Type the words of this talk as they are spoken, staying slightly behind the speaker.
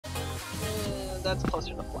That's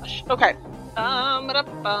closer to flush. Okay.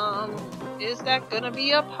 Is that gonna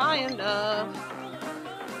be up high enough?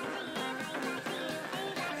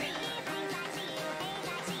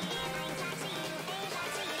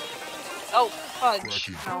 Oh, fudge.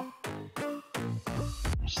 No.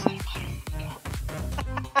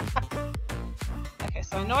 Okay,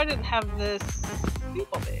 so I know I didn't have this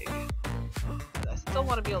super big. But I still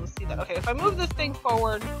want to be able to see that. Okay, if I move this thing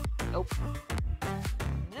forward... Nope.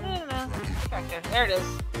 No. Get back there. There it is.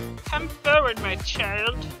 Come forward, my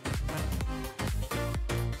child.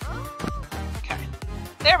 Okay.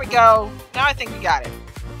 There we go. Now I think we got it.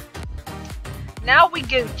 Now we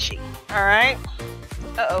Gucci. Alright.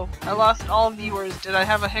 Uh-oh. I lost all viewers. Did I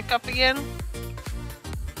have a hiccup again?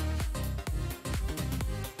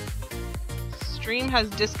 Stream has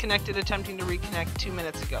disconnected attempting to reconnect 2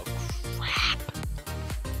 minutes ago. Crap.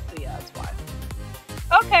 So yeah, that's why.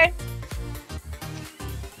 Okay.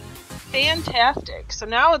 Fantastic. So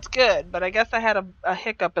now it's good, but I guess I had a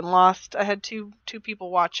hiccup and lost. I had two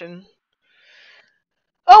people watching.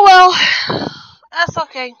 Oh well. That's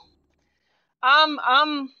okay.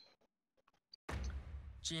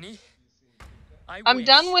 Jeannie, I'm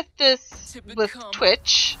done with this with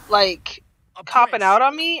Twitch, like copping out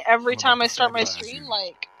on me every time I start my stream,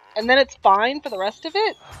 like, and then it's fine for the rest of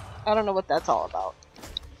it. I don't know what that's all about.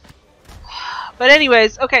 But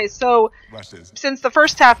anyways, okay, so since the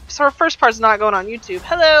first part's not going on YouTube,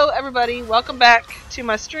 hello everybody, welcome back to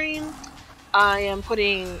my stream. I'm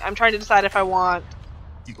trying to decide if I want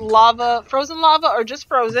lava, frozen lava, or just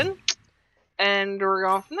frozen, and we're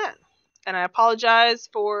going from that. And I apologize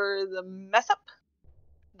for the mess up,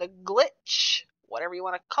 the glitch, whatever you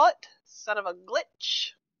want to call it, son of a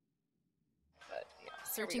glitch. But yeah,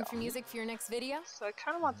 searching for music for your next video? So I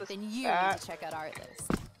kind of want this. Then you need to check out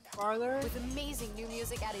Artlist. Farther. With amazing new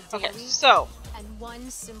music added daily. Okay, so and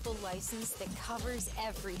one simple license that covers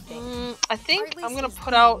everything. I think Artlist I'm gonna is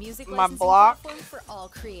put the out music my licensing block platform for all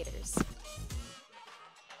creators.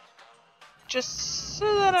 just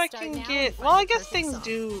so that I can get. Well, I guess things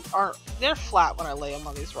they're flat when I lay them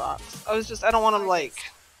on these rocks. I don't want them like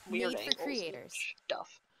weird angles and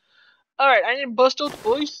stuff. All right, I need to bust out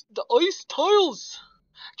the ice tiles.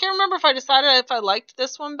 I can't remember if I decided if I liked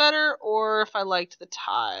this one better or if I liked the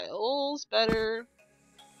tiles better.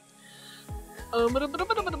 Right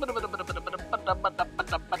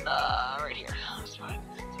here. That's fine.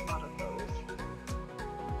 That's a lot of those.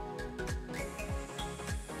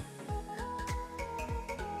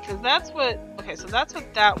 Because that's what. Okay, so that's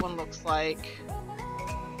what that one looks like.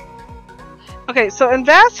 Okay, so and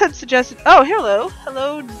Vass had suggested. Oh,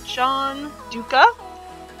 hello, John Duca.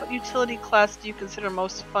 What utility class do you consider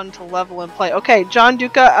most fun to level and play? Okay, John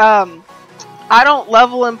Duca, I don't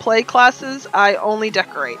level and play classes, I only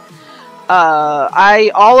decorate.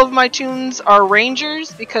 All of my tunes are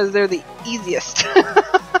rangers because they're the easiest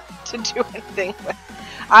to do anything with.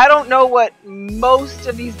 I don't know what most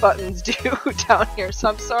of these buttons do down here, so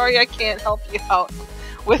I'm sorry I can't help you out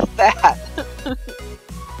with that.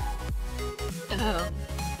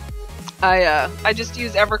 I just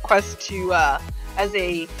use EverQuest to,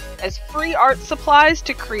 as free art supplies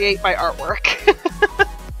to create my artwork.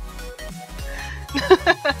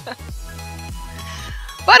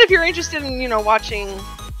 But if you're interested in, watching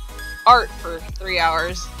art for 3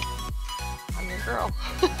 hours, I'm your girl.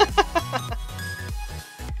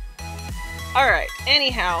 Alright,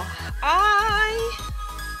 anyhow, let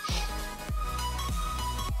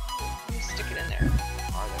me stick it in there.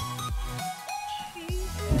 Farther.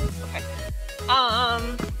 Jesus. Okay.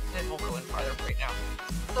 And we'll go in farther right now.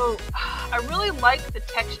 So, I really like the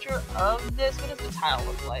texture of this. What does the tile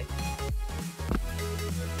look like?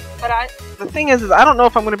 But the thing is I don't know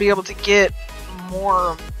if I'm going to be able to get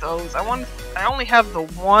more of those. I only have the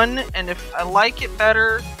one, and if I like it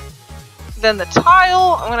better than the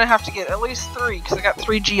tile, I'm going to have to get at least 3, because I got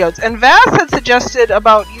 3 geodes. And Vass had suggested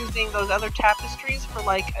about using those other tapestries for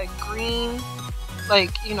like a green, a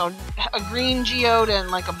green geode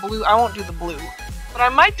and like a blue. I won't do the blue, but I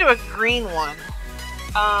might do a green one.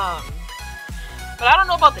 But I don't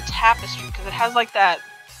know about the tapestry, because it has like that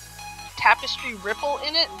tapestry ripple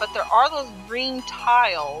in it, but there are those green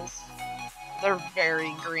tiles. They're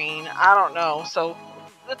very green. I don't know, so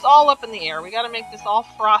it's all up in the air. We gotta make this all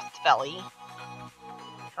Frostfelly.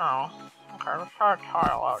 Oh, okay, let's try a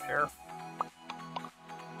tile out here.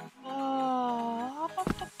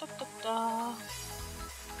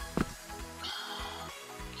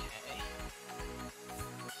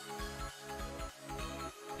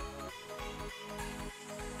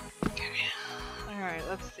 Alright,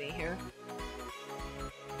 let's see here.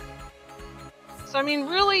 So, I mean,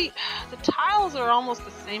 really, the tiles are almost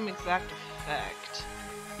the same exact effect.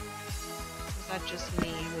 Is that just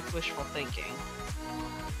me with wishful thinking?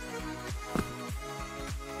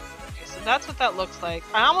 Okay, so that's what that looks like.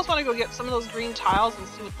 I almost want to go get some of those green tiles and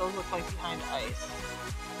see what those look like behind ice.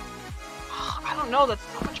 I don't know, that's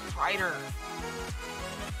so much brighter.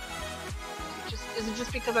 Is it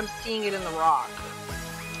just because I'm seeing it in the rock?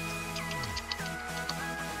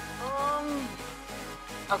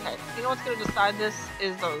 Okay, you know what's going to decide this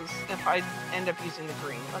is those, if I end up using the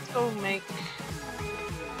green. Let's go make...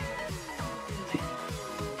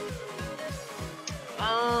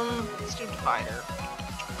 let's do divider.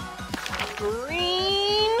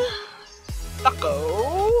 Green... stucco.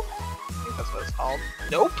 I think that's what it's called.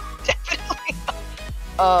 Nope, definitely not.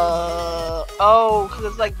 Oh, because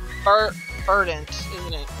it's like verdant,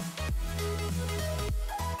 isn't it?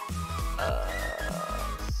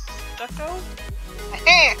 Stucco?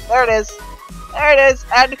 There it is. There it is.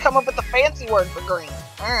 I had to come up with a fancy word for green.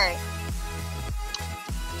 Alright.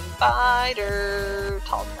 Divider.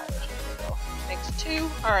 Tall divider. There we go. Makes 2.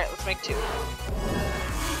 Alright, let's make 2.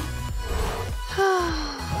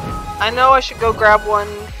 I know I should go grab one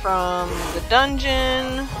from the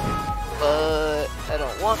dungeon, but I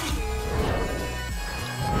don't want to.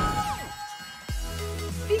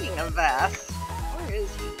 Speaking of Vass, where is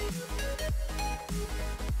he?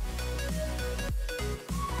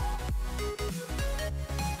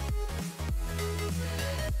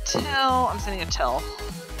 Tell, I'm sending a tell.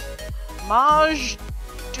 Maj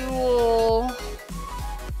Duel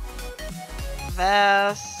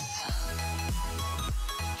Vass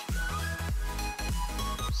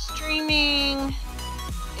streaming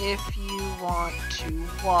if you want to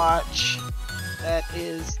watch. That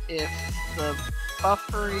is if the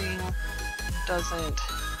buffering doesn't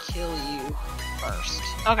kill you first.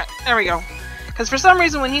 Okay, there we go. Because for some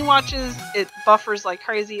reason when he watches, it buffers like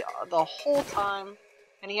crazy the whole time.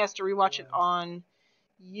 And he has to rewatch it on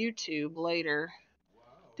YouTube later.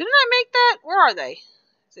 Didn't I make that? Where are they?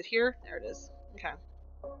 Is it here? There it is. Okay.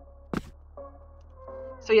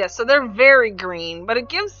 So yeah, so they're very green, but it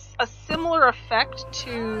gives a similar effect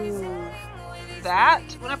to that.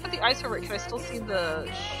 When I put the ice over it, can I still see the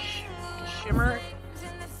shimmer?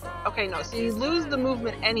 Okay, no, so you lose the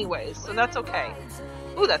movement anyways, so that's okay.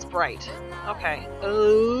 Ooh, that's bright. Okay. I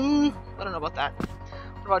don't know about that.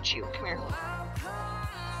 What about you? Come here.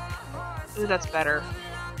 Ooh, that's better.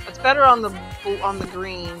 It's better on the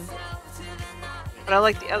green, but I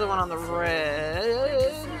like the other one on the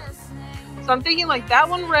red. So I'm thinking like that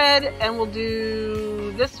one red, and we'll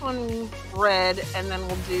do this one red, and then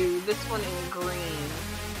we'll do this one in green.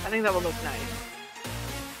 I think that will look nice.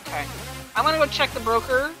 Okay. I'm gonna go check the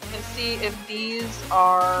broker and see if these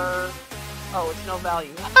are... Oh, it's no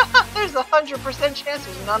value. There's 100% chance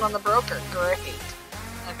there's none on the broker. Great.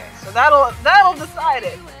 Okay, so that'll decide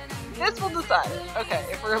it. This will decide it. Okay,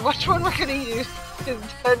 which one we're gonna use is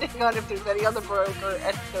depending on if there's any on the broker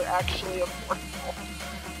and if they're actually affordable.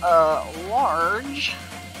 Large.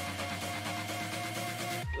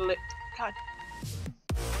 God.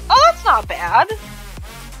 Oh, that's not bad.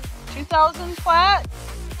 2,000 flat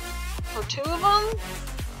for 2 of them.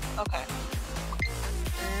 Okay.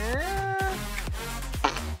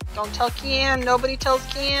 Don't tell Kian. Nobody tells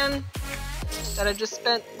Kian that I just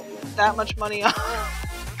spent that much money on.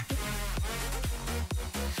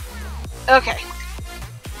 Okay.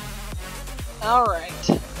 Alright.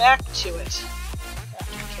 Back to it.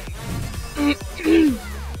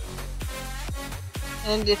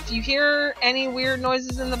 And if you hear any weird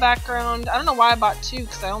noises in the background, I don't know why I bought 2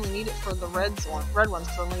 because I only need it for the red ones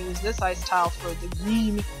because I'm going to use this ice tile for the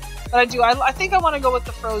green. But I think I want to go with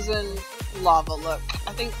the frozen lava look.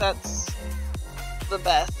 I think that's the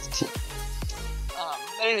best.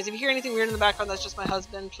 But anyways, if you hear anything weird in the background, that's just my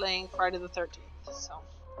husband playing Friday the 13th. So,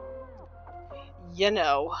 you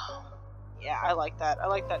know. Yeah, I like that. I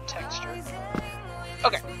like that texture.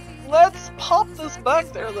 Okay, let's pop this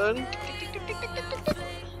back there then.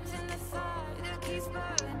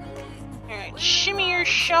 Alright, shimmy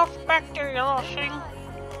yourself back there, you little thing.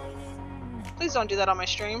 Please don't do that on my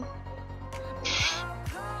stream.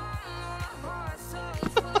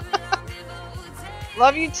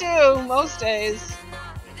 Love you too, most days.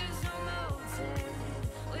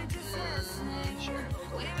 Sure, we'll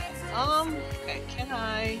go with that. Okay, can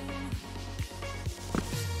I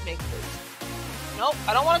make this? Nope,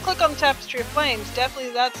 I don't want to click on Tapestry of Flames.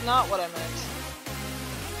 Definitely that's not what I meant.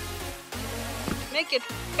 Make it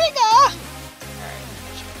bigger! Alright,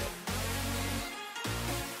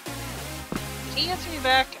 did he answer me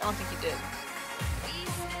back? I don't think he did.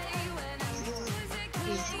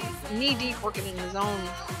 He's knee deep working in his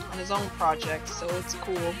own project, so it's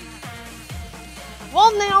cool.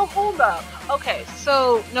 Well, now hold up. Okay,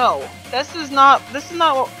 so no, this is not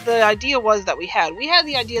what the idea was that we had. We had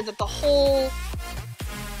the idea that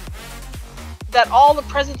all the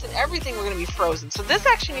presents and everything were going to be frozen. So this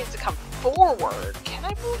actually needs to come forward. Can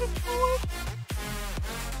I move it forward?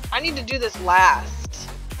 I need to do this last.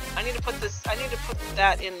 I need to put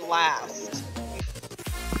that in last.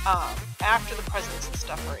 After the presents and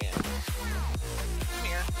stuff are in. Come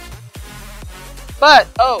here. But,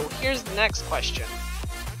 oh, here's the next question.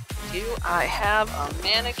 Do I have a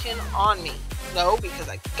mannequin on me? No, because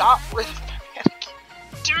I got rid of my mannequin.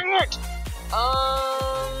 Dang it!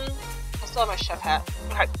 I still have my chef hat.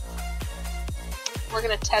 Okay. We're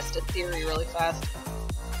gonna test a theory really fast.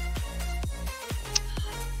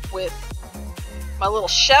 With my little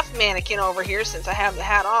chef mannequin over here, since I have the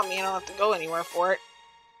hat on me, I don't have to go anywhere for it.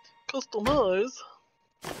 Customize.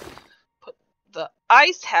 Put the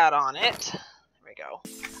ice hat on it. Go.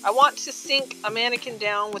 I want to sink a mannequin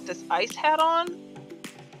down with this ice hat on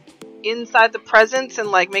inside the presents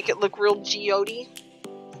and like make it look real geode-y.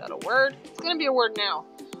 Is that a word? It's gonna be a word now.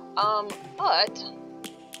 But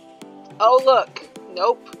oh look,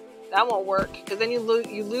 nope, that won't work because then you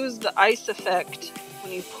lose the ice effect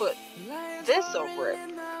when you put this over it.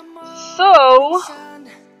 So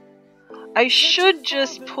I should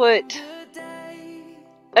just put.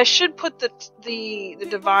 I should put the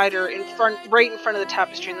divider right in front of the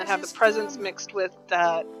tapestry, and then have the presents mixed with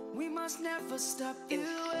that in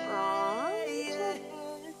front.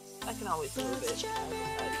 I can always move it.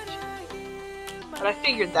 But I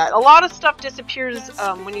figured that. A lot of stuff disappears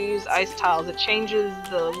when you use ice tiles. It changes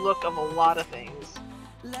the look of a lot of things.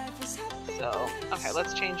 So, okay,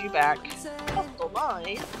 let's change you back.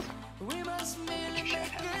 Customize. Put your chef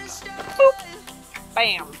hat back on. Boop.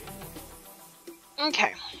 Bam.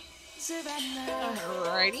 Okay.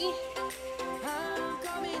 Alrighty.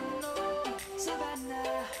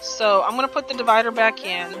 So I'm gonna put the divider back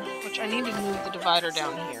in, which I need to move the divider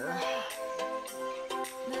down here.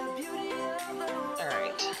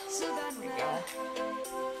 Alright. There we go.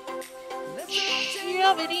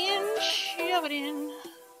 Shove it in, shove it in.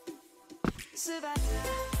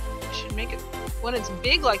 I should make it, when it's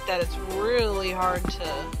big like that, it's really hard to.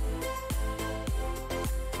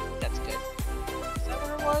 That's good. Is that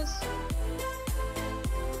what it was?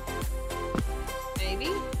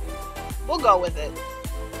 Maybe? We'll go with it.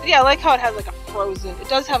 But yeah, I like how it has like a frozen, it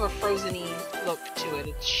does have a frozen-y look to it.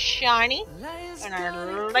 It's shiny, and I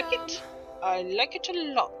like it. I like it a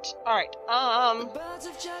lot. Alright,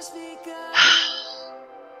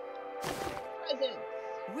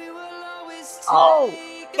 oh,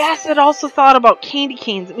 Bassett also thought about candy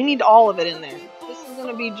canes. We need all of it in there. This is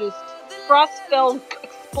gonna be just Frostfell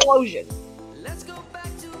explosion.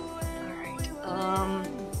 Alright,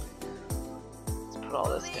 let's put all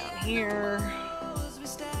this down here.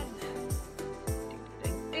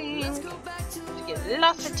 Ding, ding, ding. To get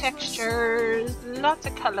lots of textures, lots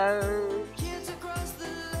of colors.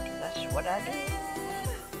 That's what I do.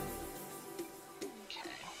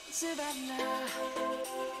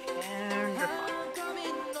 And you're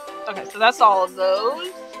fine. Okay, so that's all of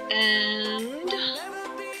those. And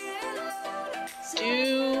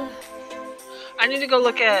I need to go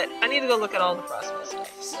look at all the Frostfell stuff.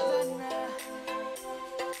 So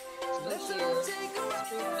this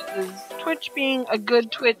is Twitch being a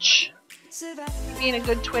good Twitch. Being a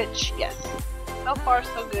good Twitch, yes. So far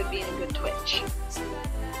so good being a good Twitch.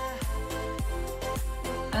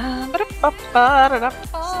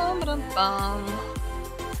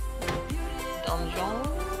 Dungeon.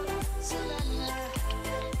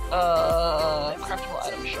 Craftable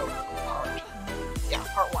item show part. Yeah,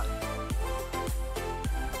 part 1.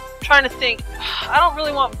 Trying to think. I don't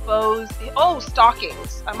really want bows. Oh,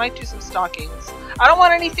 stockings. I might do some stockings. I don't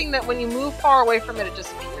want anything that when you move far away from it, it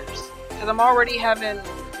disappears. Because I'm already having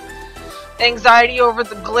anxiety over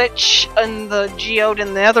the glitch and the geode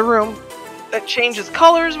in the other room that changes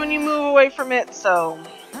colors when you move away from it, so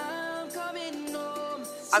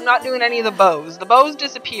I'm not doing any of the bows. The bows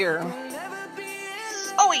disappear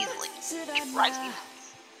so easily. It drives me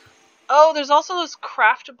nuts. Oh, there's also those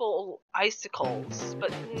craftable icicles,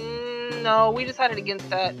 but no, we decided against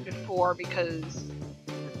that before because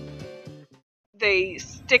they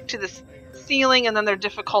stick to the ceiling and then they're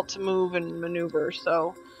difficult to move and maneuver,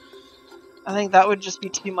 so I think that would just be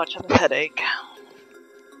too much of a headache.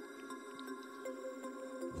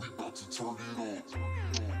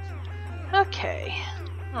 Okay.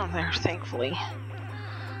 Oh, there, thankfully.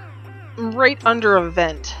 I'm right under a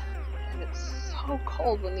vent. And it's so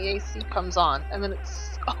cold when the AC comes on. And then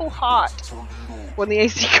it's so hot when the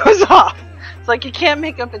AC goes off. It's like it can't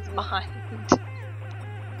make up its mind.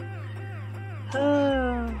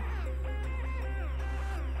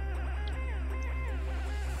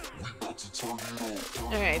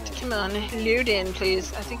 Alright, come on, load in,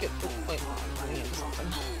 please. I think it. Wait, I'm running into something.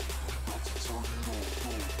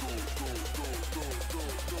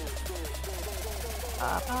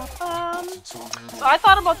 So I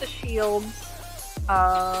thought about the shields.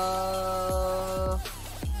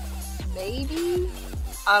 Maybe?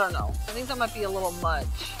 I don't know. I think that might be a little much.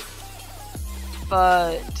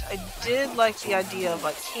 But I did like the idea of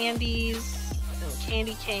like candies and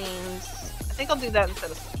candy canes. I think I'll do that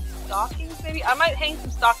instead of stockings, maybe? I might hang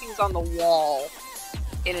some stockings on the wall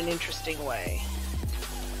in an interesting way.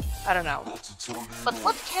 I don't know. But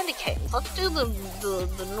what's candy canes? Let's do the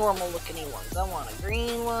normal looking ones. I want a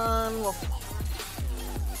green one.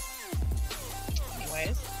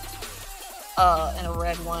 Anyways. And a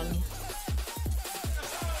red one.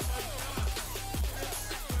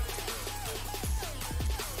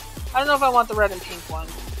 I don't know if I want the red and pink one.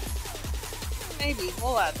 Maybe.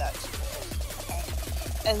 We'll add that too. Okay.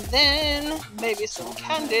 And then maybe some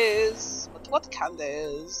candies. What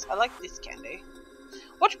candies? I like this candy.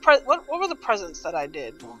 What were the presents that I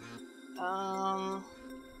did?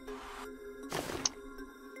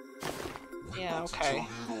 Yeah, okay.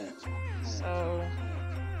 So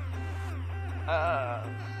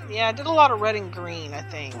yeah, I did a lot of red and green, I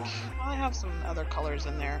think. I have some other colors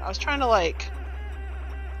in there. I was trying to like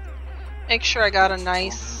make sure I got a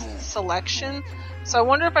nice selection. So I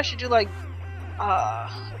wonder if I should do like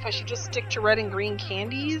if I should just stick to red and green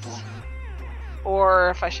candies, or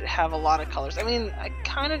if I should have a lot of colors. I mean, I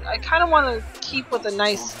kind of want to keep with a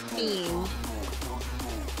nice theme.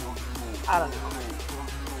 I don't know.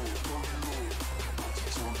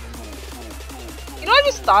 You know, I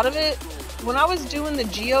just thought of it. When I was doing the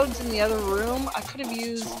geodes in the other room, I could have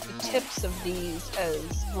used the tips of these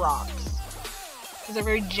as rocks. Because they're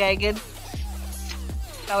very jagged.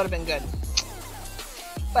 That would have been good.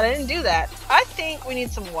 But I didn't do that. I think we need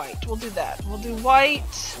some white. We'll do that. We'll do white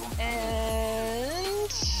and...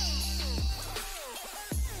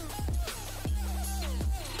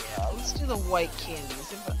 yeah, let's do the white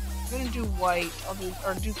candies. If I'm gonna do white, I'll do,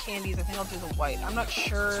 or do candies, I think I'll do the white. I'm not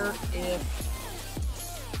sure if...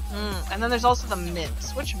 and then there's also the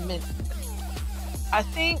mints. Which mint? I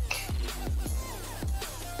think...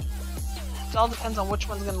 it all depends on which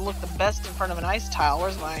one's gonna look the best in front of an ice tile.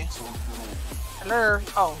 Where's my... hello?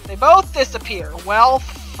 Oh, they both disappear. Well,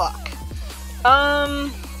 fuck.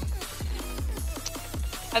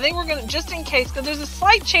 I think we're gonna, just in case, because there's a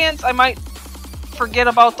slight chance I might forget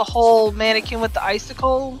about the whole mannequin with the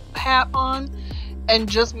icicle hat on, and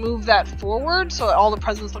just move that forward so all the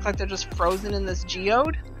presents look like they're just frozen in this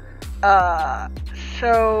geode.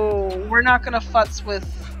 So we're not gonna futz with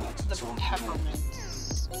the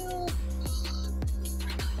peppermints.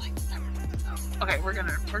 Okay, we're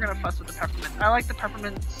gonna fuss with the peppermints. I like the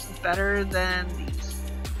peppermints better than these.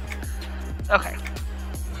 Okay.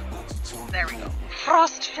 There we go.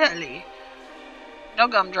 Frost jelly. No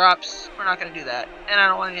gumdrops. We're not gonna do that. And I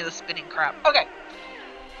don't want any of the spinning crap. Okay.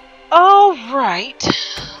 Alright.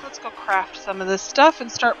 Let's go craft some of this stuff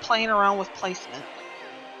and start playing around with placement.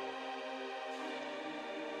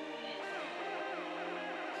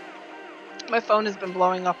 My phone has been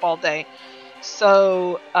blowing up all day.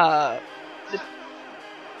 So,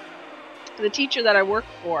 the teacher that I work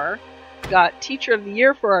for got Teacher of the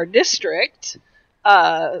Year for our district.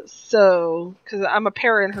 So, because I'm a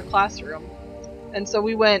para in her classroom. And so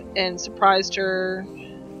we went and surprised her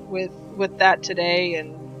with that today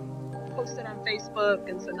and posted on Facebook.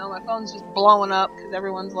 And so now my phone's just blowing up because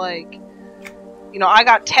everyone's like, you know, I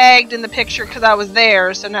got tagged in the picture because I was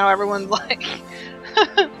there. So now everyone's like,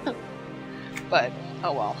 but,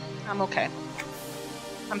 oh well, I'm okay.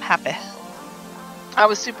 I'm happy. I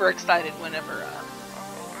was super excited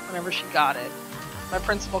whenever she got it. My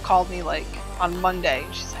principal called me like on Monday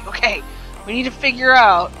and she's like, okay, we need to figure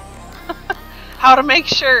out how to make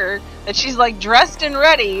sure that she's like dressed and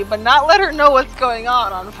ready, but not let her know what's going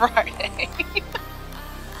on Friday.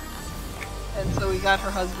 And so we got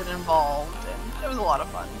her husband involved and it was a lot of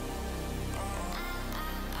fun.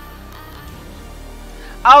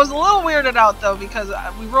 I was a little weirded out though because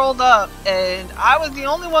we rolled up and I was the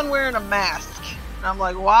only one wearing a mask. And I'm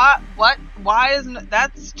like, what? Why isn't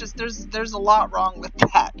that's just there's a lot wrong with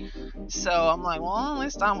that. So I'm like, well, at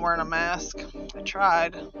least I'm wearing a mask. I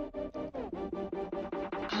tried.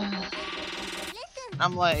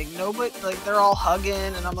 I'm like, nobody, like they're all hugging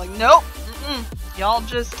and I'm like, nope, y'all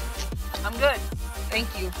just, I'm good. Thank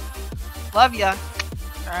you. Love ya.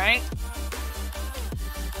 Alright.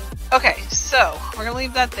 Okay, so we're gonna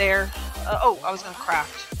leave that there. Oh, I was gonna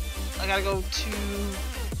craft. I gotta go to...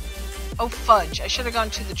 Oh fudge, I should have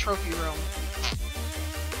gone to the trophy room.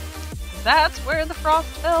 That's where the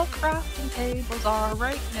Frostville crafting tables are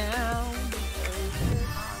right now.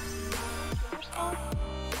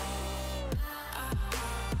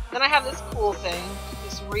 Then I have this cool thing,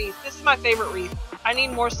 this wreath. This is my favorite wreath. I need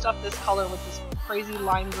more stuff this color with this crazy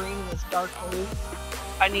lime green and this dark blue.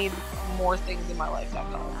 I need more things in my life that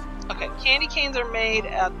color. Okay, candy canes are made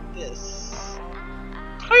at this.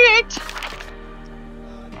 Create!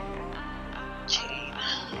 Chain.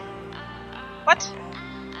 What?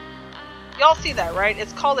 Y'all see that, right?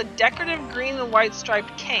 It's called a decorative green and white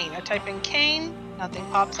striped cane. I type in cane, nothing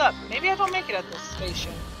pops up. Maybe I don't make it at this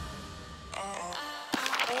station.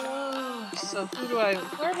 So who do I,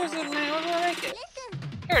 where was it, man? Where did I make it?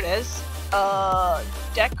 Here it is.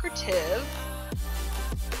 Decorative.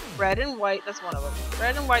 Red and white, that's one of them.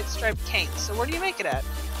 Red and white striped cane. So where do you make it at?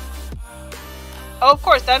 Oh, of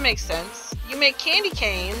course, that makes sense. You make candy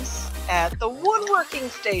canes at the woodworking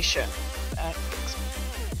station. That makes me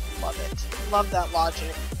love it. Love that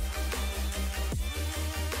logic.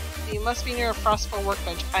 You must be near a Frostville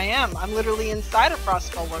workbench. I am. I'm literally inside a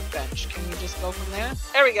Frostville workbench. Can we just go from there?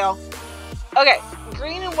 There we go. Okay,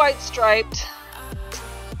 green and white striped.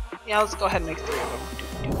 Yeah, let's go ahead and make 3 of them.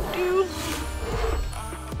 Do.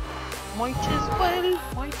 Might as well.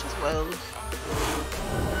 Might as well.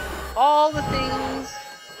 All the things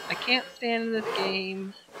I can't stand in this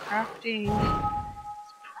game. Crafting is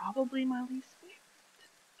probably my least favorite.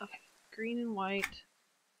 Okay, green and white.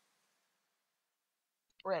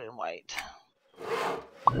 Red and white.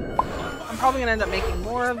 I'm probably gonna end up making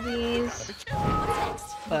more of these,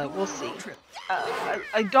 but we'll see.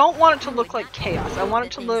 I don't want it to look like chaos. I want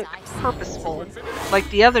it to look purposeful, like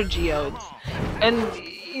the other geodes. And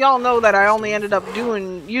y'all know that I only ended up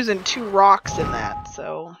using 2 rocks in that,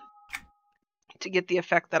 so to get the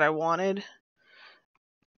effect that I wanted.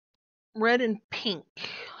 Red and pink.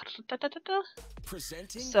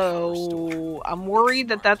 So I'm worried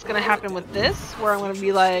that that's going to happen with this, where I'm going to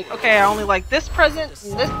be like, okay, I only like this present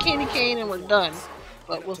and this candy cane and we're done.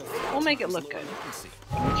 But we'll make it look good.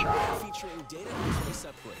 Let me try.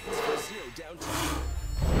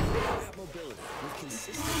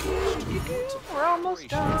 We're almost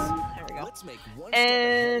done. There we go.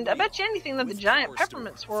 And I bet you anything that the giant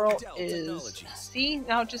peppermint swirl is... See?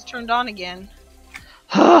 Now it just turned on again.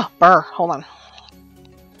 Burr. Hold on.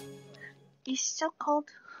 It's so cold.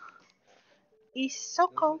 It's so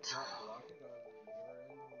cold.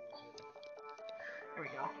 There we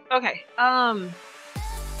go. Okay.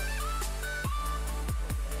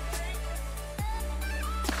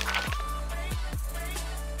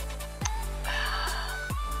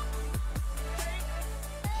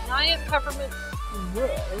 Giant peppermint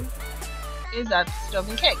swirl is at the stove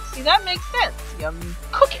and cake. See, that makes sense. You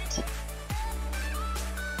cook it.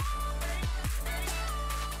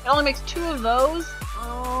 It only makes 2 of those.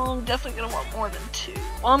 Oh, I'm definitely gonna want more than 2.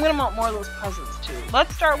 Well, I'm gonna want more of those presents too.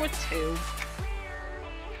 Let's start with 2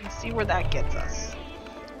 and see where that gets us.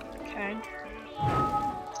 Okay.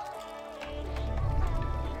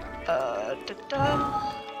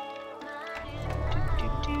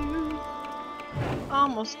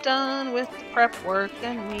 Almost done with the prep work,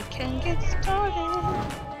 then we can get started.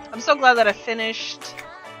 I'm so glad that I finished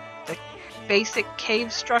the basic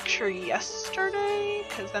cave structure yesterday,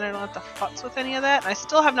 because then I don't have to futz with any of that. And I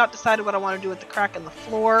still have not decided what I want to do with the crack in the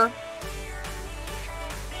floor.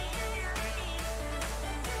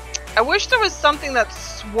 I wish there was something that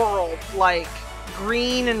swirled, like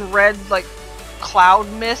green and red, like cloud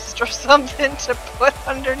mist or something to put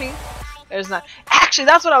underneath. There's not. Actually,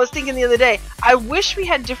 that's what I was thinking the other day. I wish we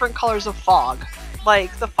had different colors of fog.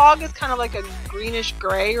 Like, the fog is kind of like a greenish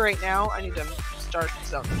gray right now. I need to start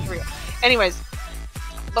something. Here we go. Anyways,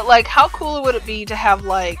 but like, how cool would it be to have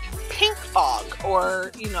like pink fog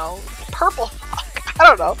or, you know, purple fog? I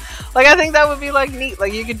don't know. Like, I think that would be like neat.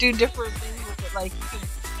 Like, you could do different things with it. Like,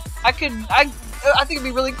 I think it'd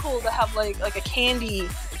be really cool to have like a candy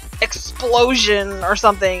explosion or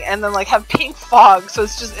something, and then like have pink fog, so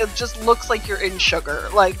it just looks like you're in sugar.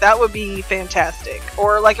 Like, that would be fantastic.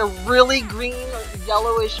 Or like a really green or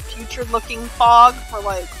yellowish putrid looking fog for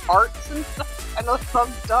like arts and stuff. I know it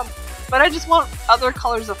sounds dumb, but I just want other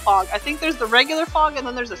colors of fog. I think there's the regular fog, and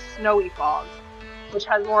then there's a snowy fog, which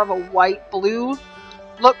has more of a white blue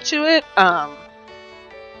look to it. But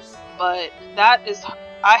that is,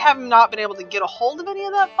 I have not been able to get a hold of any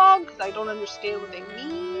of that fog because I don't understand what they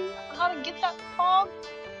mean, how to get that fog.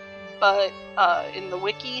 But in the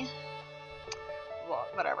wiki, well,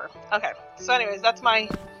 whatever. Okay, so anyways, that's my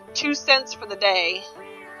 2 cents for the day.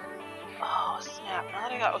 Oh snap! Now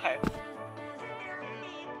that I got, okay.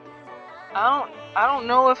 I don't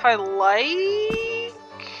know if I like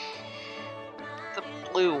the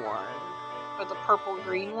blue one or the purple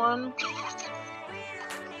green one.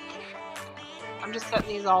 I'm just setting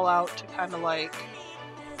these all out to kind of like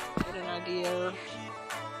get an idea of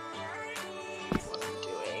what I'm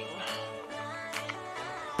doing.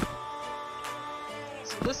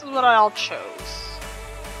 So this is what I all chose.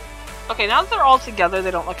 Okay, now that they're all together,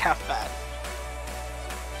 they don't look half bad.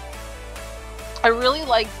 I really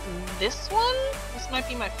like this one. This might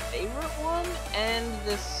be my favorite one. And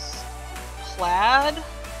this plaid.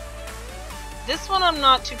 This one I'm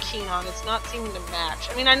not too keen on. It's not seeming to match.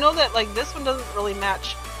 I mean, I know that like this one doesn't really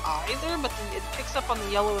match either, but it picks up on the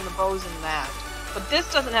yellow and the bows and that. But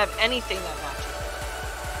this doesn't have anything that matches.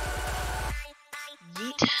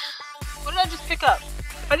 Yeet. What did I just pick up?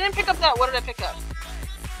 If I didn't pick up that, what did I pick up?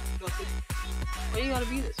 Why you gotta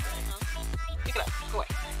be this way, huh? Pick it up. Go away.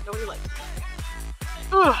 Nobody likes it.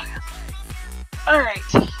 Ugh.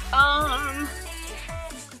 Alright.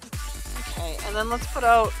 Okay, and then let's put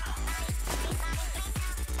out...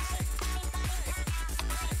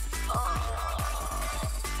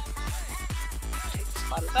 take the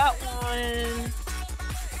spot of that one.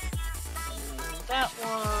 That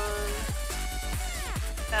one.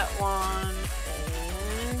 That one.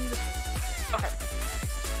 And... okay.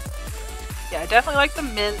 Yeah, I definitely like the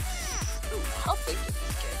mints. Ooh, how big did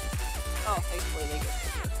this get? Oh, thankfully they get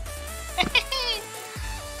bigger.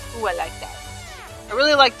 Ooh, I like that. I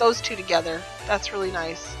really like those two together. That's really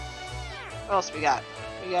nice. What else we got?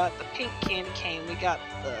 We got the pink candy cane. We got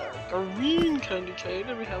the green candy cane.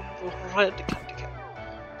 And we have the red candy cane.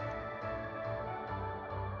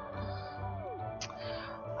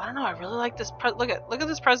 I don't know. I really like this. Look at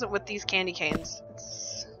this present with these candy canes.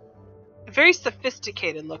 It's very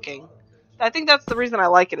sophisticated looking. I think that's the reason I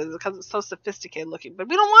like it, is because it's so sophisticated looking. But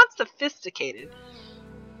we don't want sophisticated.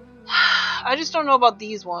 I just don't know about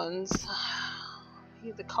these ones.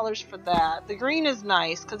 The colors for that. The green is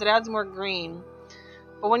nice because it adds more green.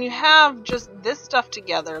 But when you have just this stuff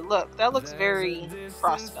together, look, that looks very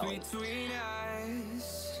frostbelly.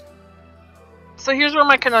 So here's where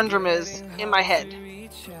my conundrum is in my head.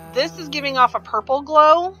 This is giving off a purple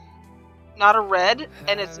glow, not a red,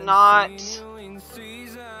 and it's not...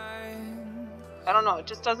 I don't know, it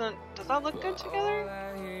just doesn't... does that look good together?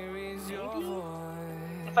 Maybe?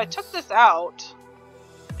 If I took this out...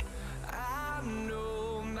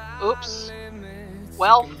 oops.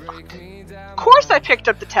 Well, fuck. Of course I picked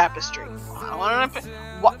up the tapestry.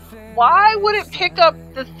 Why would it pick up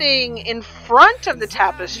the thing in front of the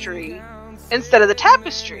tapestry instead of the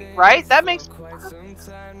tapestry, right? That makes perfect sense.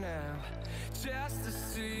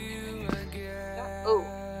 Oh,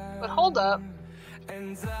 but hold up.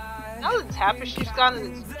 Now the tapestry's gone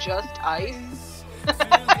and it's just ice.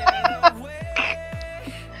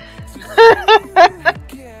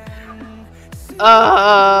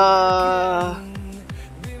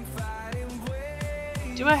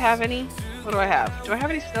 Do I have any? What do I have? Do I have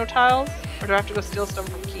any snow tiles? Or do I have to go steal some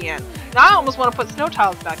from Kian? Now I almost want to put snow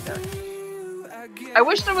tiles back there. I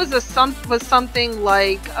wish there was something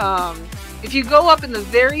like, if you go up in the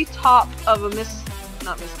very top of a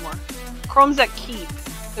Chrome's at Keep.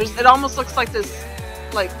 It almost looks like this,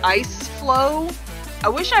 like, ice flow. I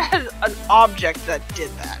wish I had an object that did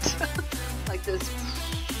that. Like this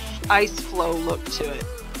ice flow look to it.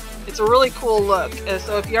 It's a really cool look.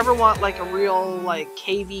 So if you ever want like a real like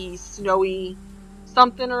cavey, snowy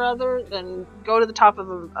something or other, then go to the top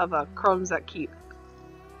of a Chrome's that Keep.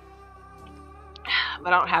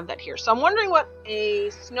 But I don't have that here. So I'm wondering what a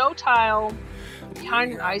snow tile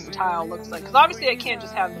behind an ice tile looks like. Because obviously I can't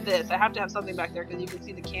just have this. I have to have something back there because you can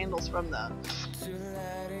see the candles from the...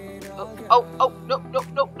 Oh, no.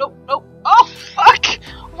 Oh, fuck!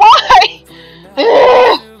 Why?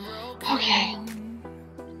 Okay.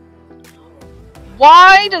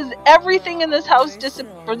 Why does everything in this house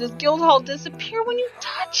or this guild hall disappear when you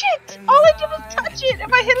touch it? All I did was touch it.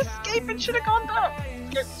 If I hit escape, it should have gone down.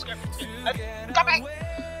 Come back.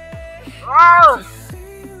 Arrgh.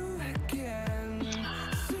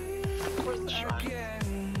 Where's the shrine?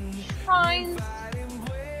 Shrines.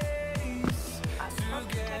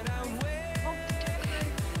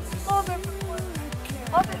 Love it.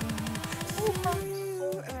 Love it.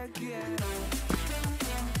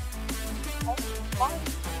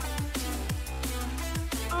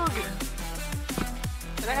 Okay.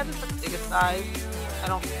 Did I have this at the biggest size? I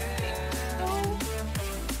don't think so.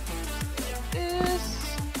 Like this.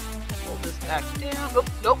 Pull this back down.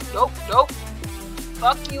 Nope.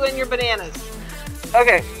 Fuck you and your bananas.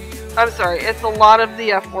 Okay. I'm sorry. It's a lot of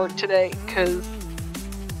the F word today, because...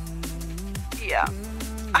 yeah.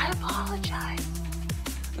 I apologize.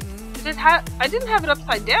 Did I didn't have it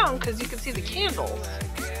upside down because you can see the candles.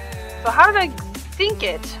 So how did I sync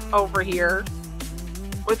it over here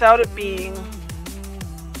without it being...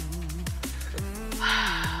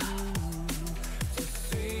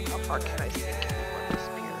 How far can I sync it before it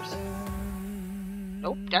disappears?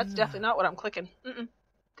 Nope, that's definitely not what I'm clicking.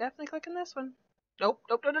 Definitely clicking this one. Nope.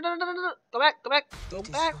 Go back. Go back.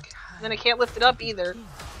 And then I can't lift it up either.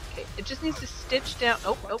 Okay, it just needs to stitch down.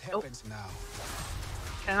 Nope.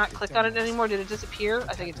 Can I not click on it anymore? Did it disappear?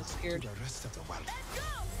 I think it disappeared.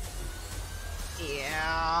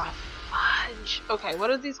 Yeah. Fudge. Okay, what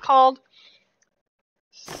are these called?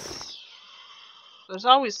 There's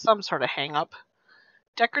always some sort of hang-up.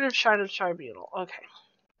 Decorative Shine of Tribunal. Okay.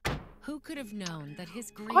 Who could have known that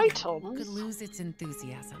his grief Items. could lose its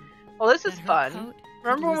enthusiasm? Well, this is fun.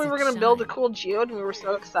 Remember when we were going to build a cool geode and we were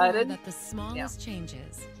so excited? That the smallest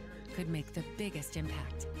changes could make the biggest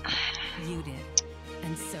impact. You did,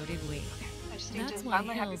 and so did we. I just need to find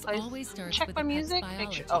my happy place. Check my music.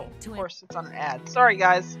 Make sure. Oh, of course, it's on an ad. Sorry,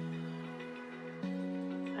 guys.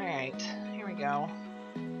 Alright, here we go.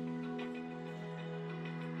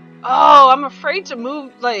 Oh, I'm afraid to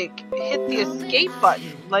move, like, hit the escape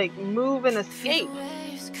button. Like, move and escape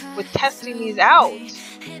with testing these out.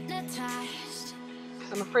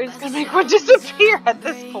 I'm afraid it's gonna make one disappear at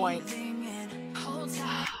this point.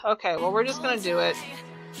 Okay, well, we're just gonna do it.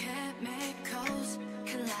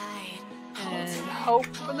 And hope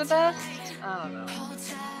for the best? I don't know.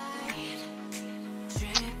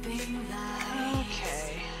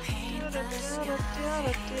 Okay.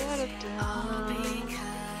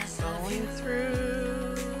 Going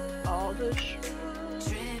through all the shrooms.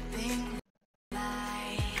 You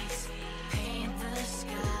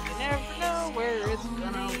never know where it's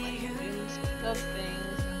gonna land. Of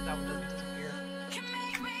things. That one doesn't disappear.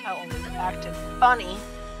 That one was acted funny.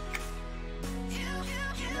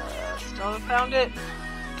 Still haven't found it?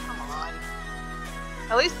 Come on.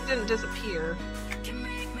 At least it didn't disappear.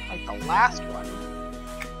 Like the last one.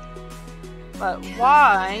 But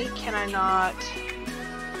why can I not...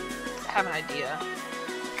 I have an idea.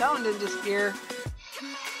 That one didn't disappear.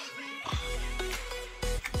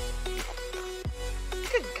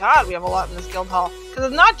 Good God, we have a lot in this guild hall. Because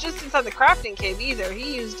it's not just inside the crafting cave either.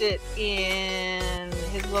 He used it in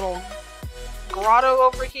his little grotto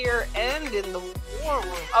over here and in the war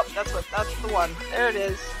room. Oh, that's the one. There it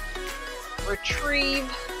is.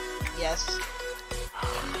 Retrieve. Yes.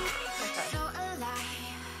 Okay.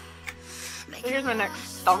 So here's my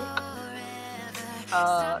next stunk.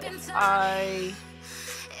 If I...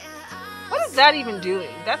 What is that even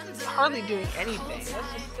doing? That's hardly doing anything. That's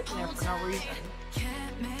just sitting there for no reason.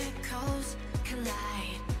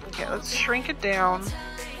 Okay, let's shrink it down.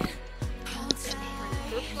 Shrink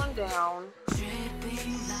this one down.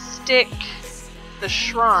 Stick the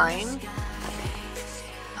shrine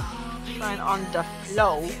on the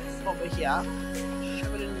flow over here.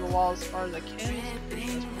 Shove it into the wall as far as I can.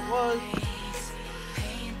 That's what it was.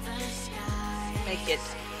 Make it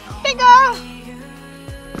bigger.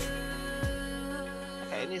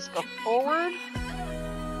 Okay, it needs to go forward.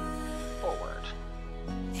 Forward.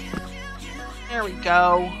 There we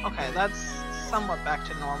go. Okay, that's somewhat back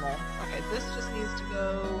to normal. Okay, this just needs to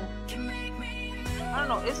go... I don't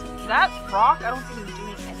know, is that rock? I don't think it's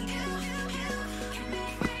doing anything.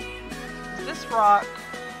 This rock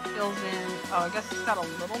fills in... Oh, I guess it's got a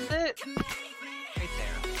little bit. Right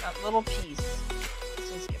there. That little piece. This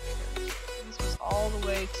needs to get bigger. This was all the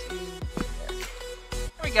way to there.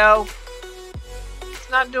 There we go. It's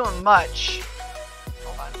not doing much.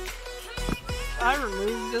 Hold on. If I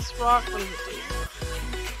remove this rock, what does it do?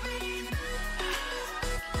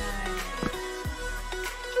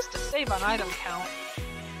 Just to save on item count.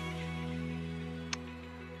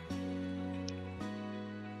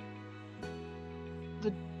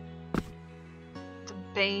 The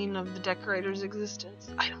bane of the decorator's existence.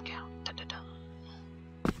 Item count. Dun, dun, dun.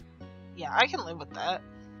 Yeah, I can live with that.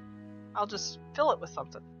 I'll just fill it with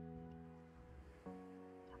something.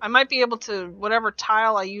 I might be able to, whatever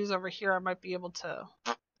tile I use over here, I might be able to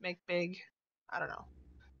make big. I don't know.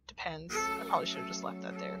 Depends. I probably should have just left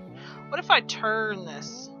that there. What if I turn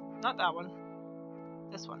this? Not that one.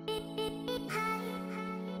 This one.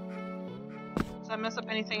 Does that mess up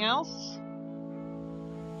anything else?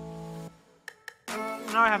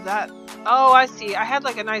 Now I have that. Oh, I see. I had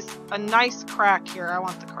like a nice crack here. I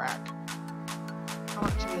want the crack. I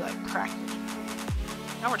want it to be like cracking.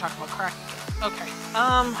 Now we're talking about cracking. Okay.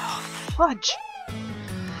 Fudge.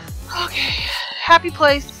 Okay. Happy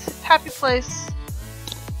place. Happy place.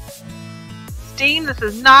 Steam, this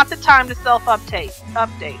is not the time to self-update.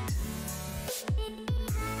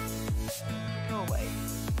 Go away.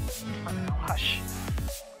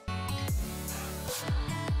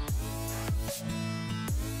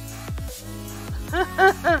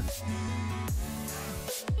 Oh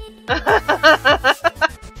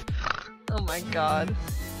my god.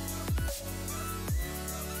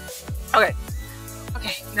 Okay.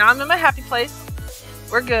 Okay, now I'm in my happy place.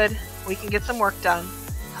 We're good. We can get some work done.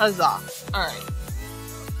 Huzzah. Alright.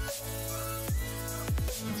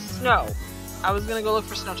 Snow. I was gonna go look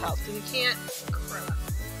for snow tiles, because you can't. Crap.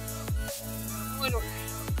 I don't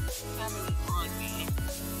have any on me.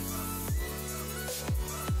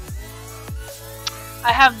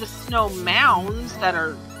 I have the snow mounds that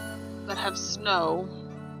have snow.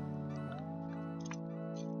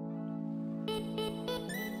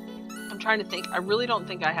 I'm trying to think. I really don't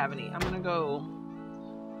think I have any. I'm gonna go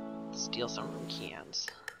steal some from cans.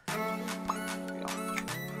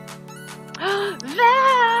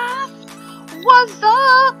 That what's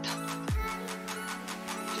up?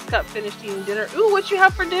 Just got finished eating dinner. Ooh, what you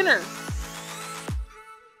have for dinner?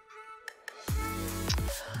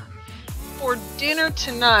 For dinner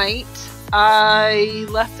tonight, I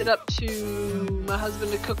left it up to my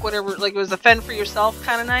husband to cook whatever, like it was a fend for yourself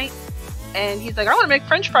kind of night. And he's like, I want to make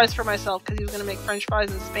french fries for myself, because he was going to make french fries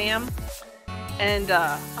and Spam. And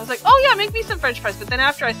I was like, oh yeah, make me some french fries. But then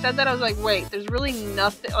after I said that, I was like, wait, there's really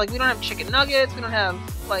nothing, like we don't have chicken nuggets, we don't have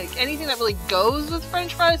like anything that really goes with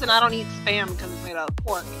french fries, and I don't eat Spam because it's made out of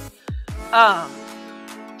pork.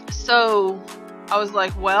 So I was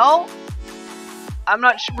like, well, I'm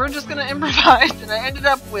not sure, we're just gonna improvise. And I ended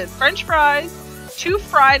up with french fries, 2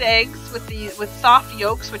 fried eggs with soft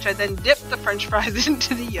yolks, which I then dipped the french fries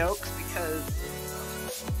into the yolks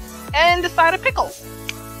and a side of pickles.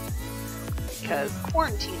 Because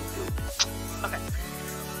quarantine food. Okay.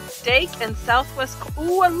 Steak and Southwest.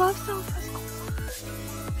 Ooh, I love Southwest corn.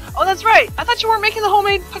 Oh, that's right. I thought you weren't making the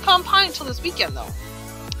homemade pecan pie until this weekend, though.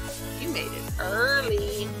 You made it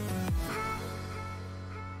early.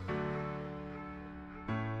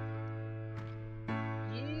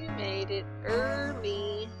 You made it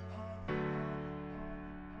early.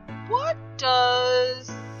 What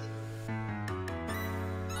does...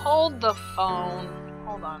 Hold the phone.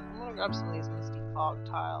 Hold on. I'm gonna grab some of these misty fog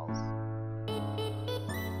tiles.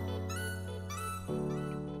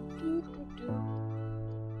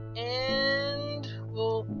 And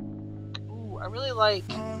we'll... Ooh, I really like...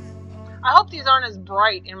 I hope these aren't as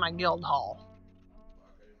bright in my guild hall.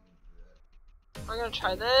 We're gonna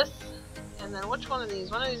try this. And then which one of these?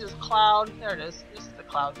 One of these is cloud. There it is. This is the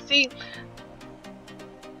cloud. See?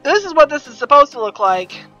 This is what this is supposed to look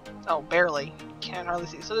like. Oh, barely. Can't hardly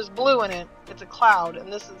see. So there's blue in it. It's a cloud,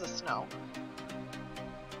 and this is the snow.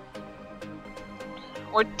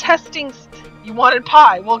 We're testing. You wanted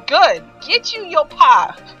pie. Well, good. Get you your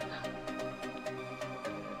pie.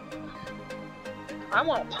 I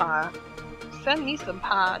want pie. Send me some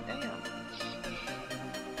pie. Damn.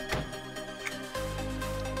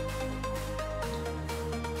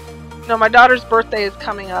 No, my daughter's birthday is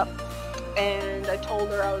coming up. And I told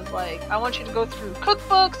her, I was like, I want you to go through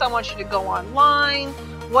cookbooks, I want you to go online,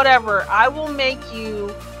 whatever. I will make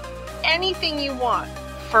you anything you want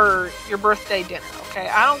for your birthday dinner, okay?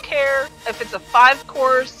 I don't care if it's a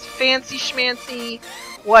 5-course, fancy schmancy,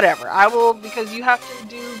 whatever. I will, because you have to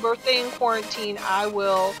do birthday in quarantine, I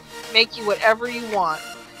will make you whatever you want.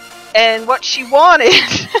 And what she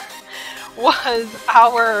wanted was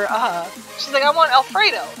our, she's like, I want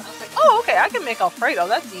Alfredo. And I was like, oh, okay, I can make Alfredo,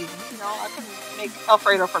 that's easy. I can make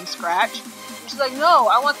Alfredo from scratch. And she's like, no,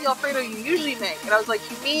 I want the Alfredo you usually make. And I was like,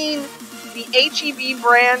 you mean the HEB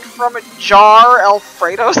brand from a jar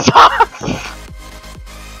Alfredo sauce?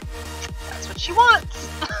 That's what she wants.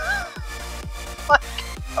 Like,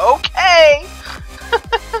 okay.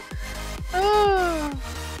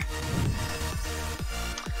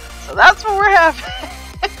 So that's what we're having.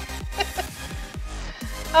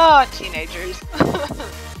 Oh, teenagers.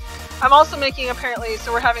 I'm also making, apparently,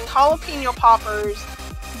 so we're having jalapeno poppers,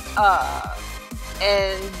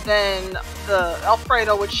 and then the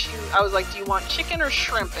Alfredo, which I was like, do you want chicken or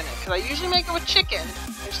shrimp in it? Because I usually make it with chicken.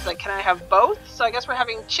 And she's like, can I have both? So I guess we're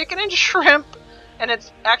having chicken and shrimp, and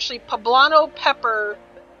it's actually poblano pepper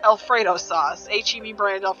Alfredo sauce, HEB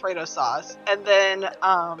brand Alfredo sauce. And then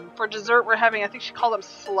for dessert, we're having, I think she called them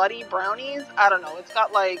slutty brownies. I don't know. It's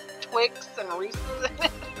got like Twix and Reese's in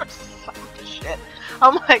it or some shit.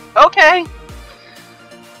 I'm like, okay,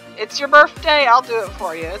 it's your birthday, I'll do it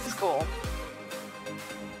for you, it's cool.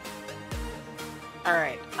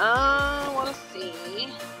 Alright, I want to see.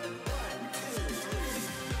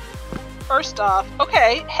 First off,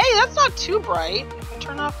 okay, hey, that's not too bright. If I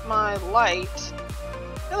turn off my light,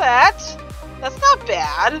 look at that, that's not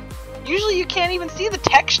bad. Usually you can't even see the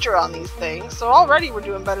texture on these things, so already we're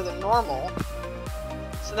doing better than normal.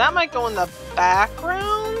 So that might go in the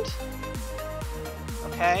background.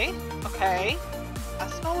 Okay. Okay. I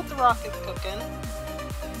smell what the rock is cooking.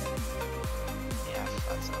 Yeah,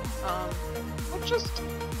 that's so. Well, just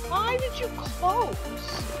why did you close?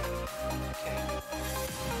 Okay.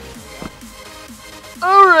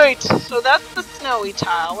 Alright, so that's the snowy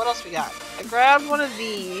tile. What else we got? I grabbed one of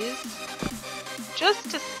these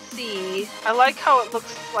just to see. I like how it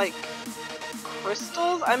looks like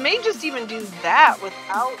crystals. I may just even do that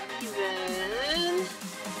without even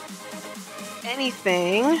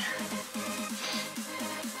anything.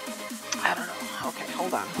 I don't know. Okay,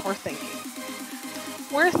 hold on. We're thinking.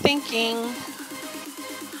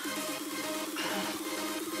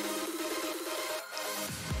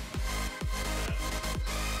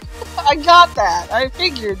 I got that. I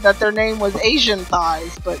figured that their name was Asian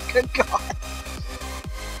Thighs, but good God.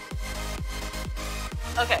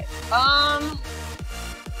 Okay. I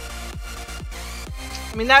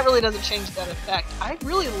mean, that really doesn't change that effect. I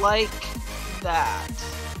really like that.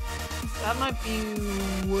 That might be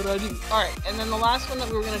what I do. Alright, and then the last one that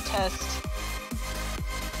we were going to test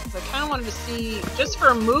is I kind of wanted to see, just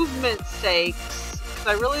for movement's sakes, because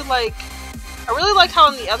I really like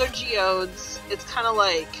how in the other geodes, it's kind of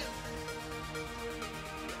like,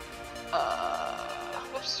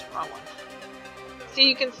 whoops, wrong one. See,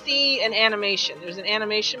 you can see an animation. There's an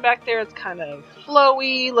animation back there. It's kind of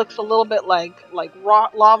flowy, looks a little bit like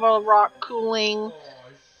lava rock cooling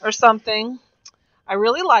or something. I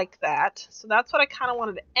really like that. So that's what I kind of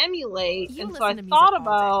wanted to emulate. And so I thought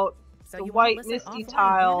about the white misty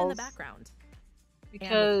tiles.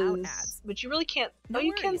 Because, but you really can't, oh,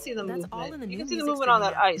 you can see the movement. You can see the movement on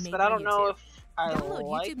that ice, but I don't know if I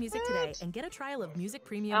like YouTube Music today and get a trial of Music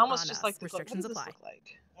Premium. I almost just like the restrictions apply.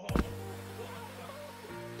 What does this look like?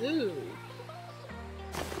 Ooh.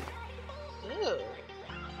 Ooh.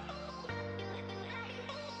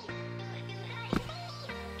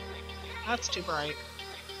 That's too bright.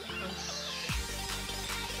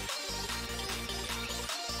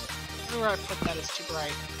 Where I put that is too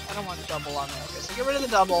bright. I don't want a double on there. Okay, so get rid of the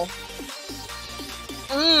double.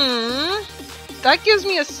 That gives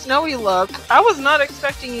me a snowy look. I was not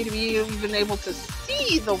expecting you to be even able to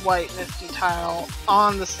see the white misty tile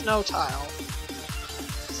on the snow tile.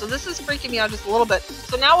 So this is freaking me out just a little bit.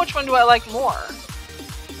 So now which one do I like more?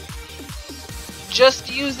 Just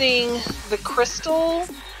using the crystal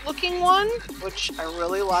looking one, which I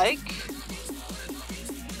really like.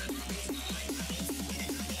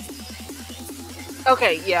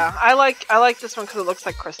 Okay, yeah, I like this one because it looks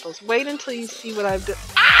like crystals. Wait until you see what I've done.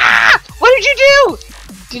 Ah! What did you do?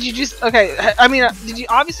 Did you just, okay, I mean, did you,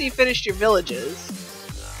 obviously you finished your villages.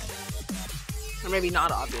 Or maybe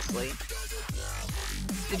not obviously.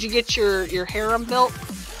 Did you get your harem built?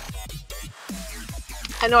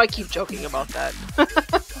 I know I keep joking about that.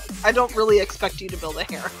 I don't really expect you to build a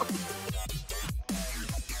harem.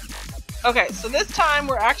 Okay, so this time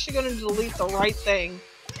we're actually going to delete the right thing.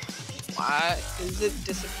 Why? Is it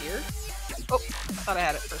disappeared? Oh, I thought I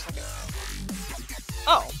had it for a second.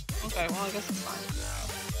 Oh, okay, well I guess it's fine.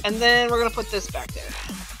 And then we're going to put this back there.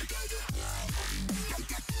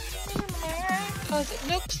 Cause it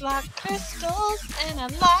looks like crystals and I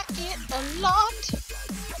like it a lot.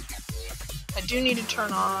 I do need to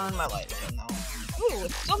turn on my light again though. Ooh,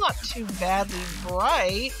 it's still not too badly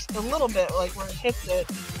bright. A little bit, like where it hits it.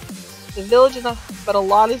 The village is not, but a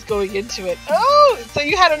lot is going into it. Oh, so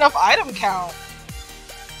you had enough item count.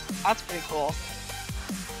 That's pretty cool.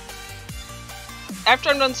 After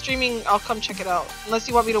I'm done streaming, I'll come check it out. Unless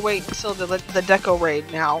you want me to wait until the deco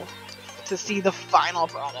raid now to see the final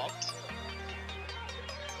product.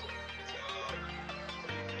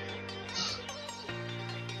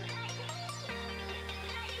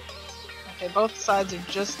 Okay, both sides are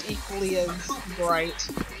just equally as bright.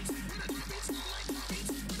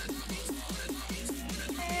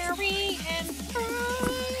 Merry and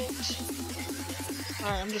bright.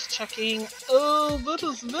 Alright, I'm just checking. Oh, that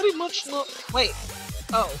is very much not. Wait.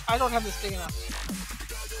 Oh, I don't have this big enough.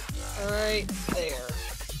 Alright, there.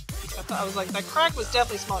 I was like, that crack was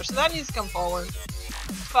definitely smaller, so that needs to come forward.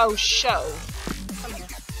 Faux show. Come here.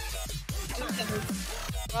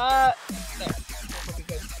 Right there. That'll be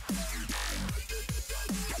good.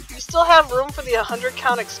 You still have room for the 100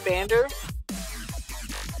 count expander?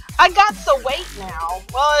 I got the weight now.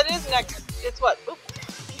 Well, it is next. It's what? Oop.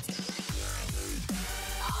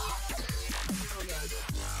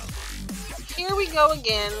 Here we go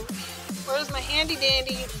again. Where's my handy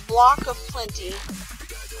dandy block of plenty?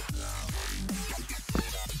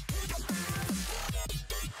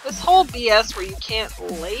 This whole BS where you can't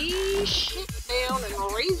lay shit down and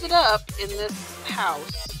raise it up in this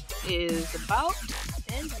house is about to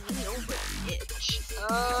send me over the edge.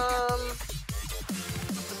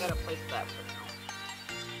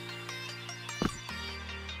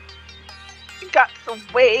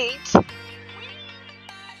 Wait.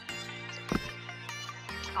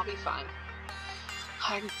 I'll be fine.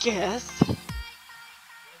 I guess.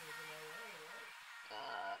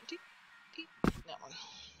 That one.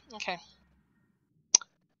 Okay.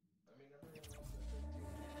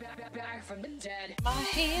 Back from the dead. My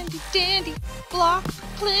handy dandy block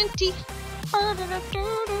plenty. I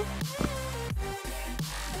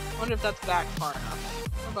wonder if that's back far enough.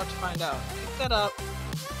 We're about to find out. Pick that up.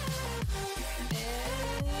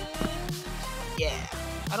 And yeah.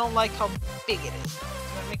 I don't like how big it is.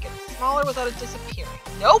 I'm gonna make it smaller without it disappearing.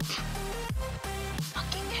 Nope!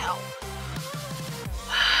 Fucking hell.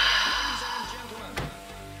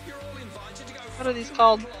 What are these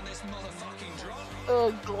called?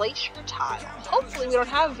 Glacier tile. Hopefully we don't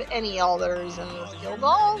have any elders in this guild.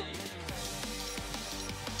 All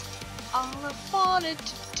I wanted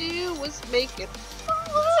to do was make it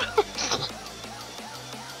smaller.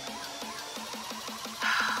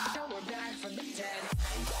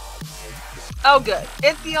 Oh good.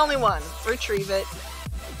 It's the only one. Retrieve it.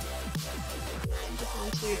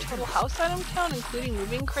 Into your total house item count, including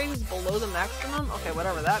moving crates, is below the maximum? Okay,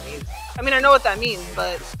 whatever that means. I mean, I know what that means,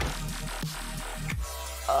 but...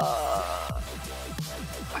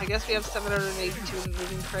 I guess we have 782 in the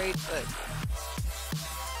moving crate, but...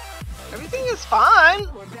 everything is fine.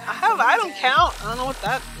 I have item count. I don't know what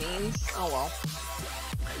that means. Oh well.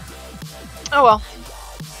 Oh well.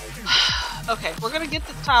 Okay, we're gonna get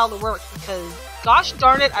this tile to work because, gosh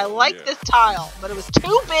darn it, I like this tile, but it was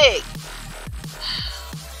too big.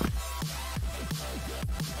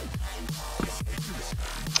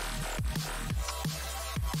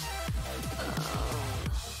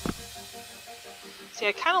 See,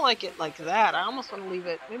 I kind of like it like that. I almost want to leave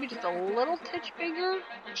it maybe just a little titch bigger.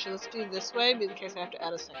 Actually, let's do this way, in case I have to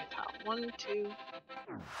add a second tile. 1, 2,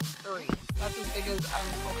 3. That's as big as I'm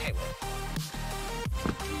okay with.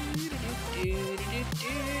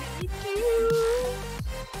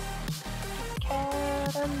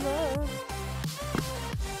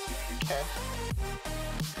 Okay.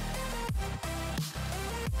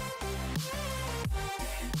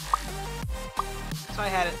 So I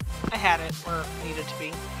had it where it needed to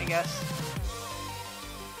be, I guess.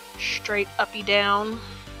 Straight uppy down.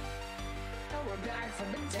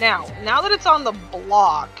 Now that it's on the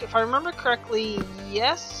block, if I remember correctly,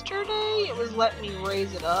 yesterday it was letting me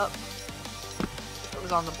raise it up. It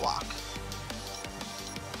was on the block.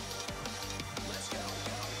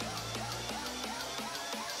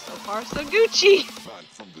 So far, so Gucci.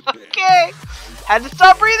 Okay, had to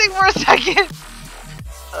stop breathing for a second.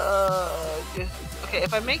 Okay,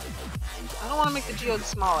 if I make, I don't want to make the geode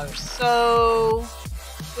smaller, so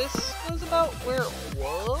this was about where it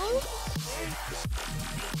was.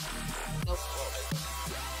 Nope.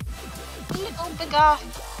 A little bigger.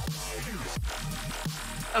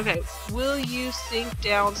 Okay, will you sink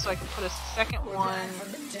down so I can put a second one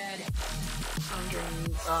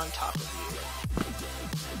underneath or on top of you?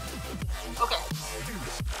 Okay.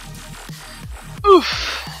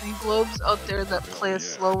 Oof! Any globes out there that play us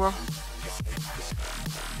slower?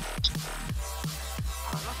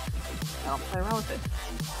 I don't play around with it.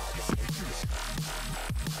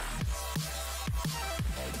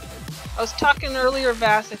 I was talking earlier,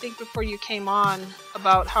 Vass, I think before you came on,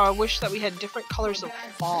 about how I wish that we had different colors of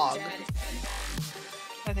fog.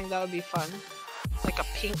 I think that would be fun. Like a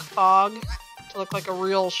pink fog to look like a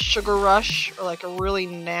real sugar rush, or like a really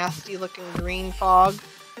nasty looking green fog.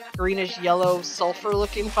 Greenish yellow sulfur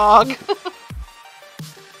looking fog.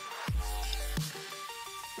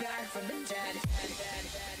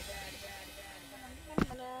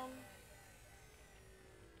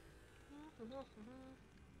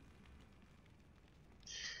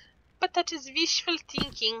 But that is wishful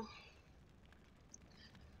thinking.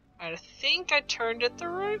 I think I turned it the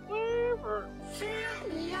right way, or...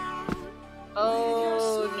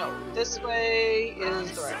 oh, no. This way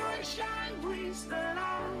is the right way.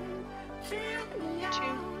 2,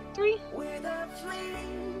 3.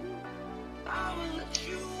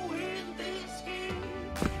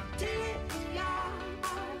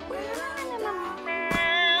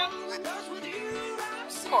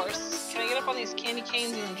 Of course. Can I get up on these candy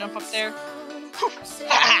canes and jump up there?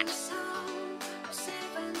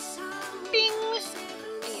 Bing!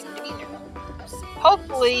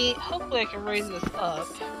 Hopefully I can raise this up.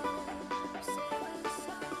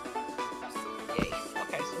 Yay.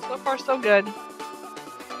 Okay, so far so good.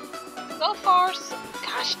 So far so...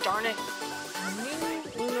 gosh darn it. I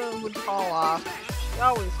knew Luna would fall off. She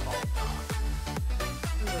always falls off.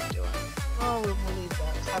 What are we doing? Oh, we'll leave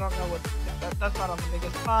that. I don't know what... that's not on the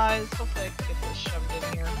biggest size. Hopefully I can get this shoved in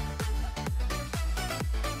here.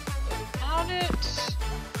 about it.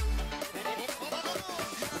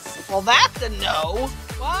 Well, that's a no.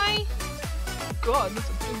 Why? God, that's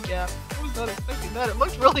a big gap. I was not expecting that. It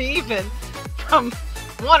looked really even from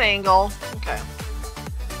one angle. Okay.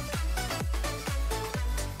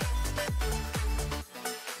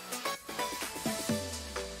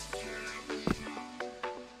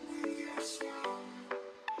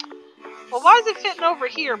 Well, why is it fitting over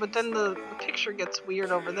here, but then the picture gets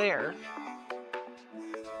weird over there?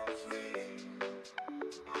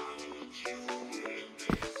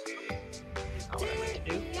 Not what I meant to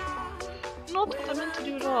do. Not what I meant to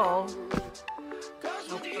do at all.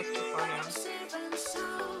 Nope, that's too far down.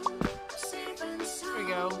 There we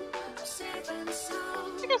go.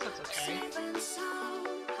 I guess that's okay.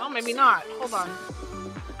 Well, maybe not. Hold on.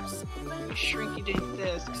 Let me shrink you to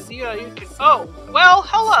this, because you can. Oh, well,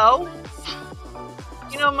 hello.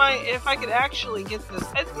 You know, if I could actually get this,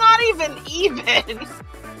 it's not even even.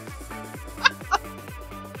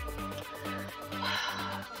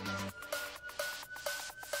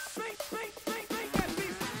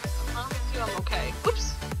 I'm okay.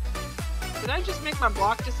 Oops. Did I just make my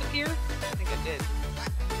block disappear? I think I did.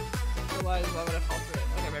 Otherwise, why would I fall through it?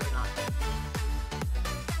 Okay, maybe not.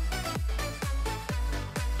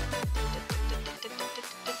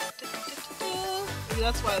 Maybe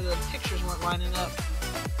that's why the pictures weren't lining up.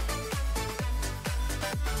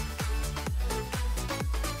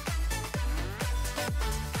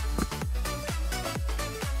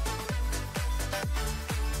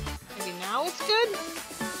 Maybe now it's good?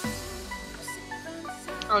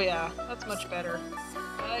 Oh yeah, that's much better.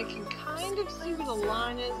 I can kind of see where the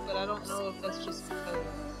line is, but I don't know if that's just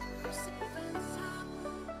because...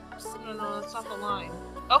 No, that's not the line.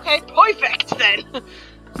 Okay, perfect then!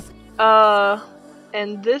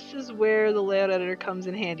 And this is where the layout editor comes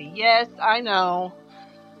in handy. Yes, I know.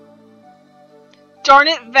 Darn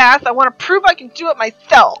it, Vath, I want to prove I can do it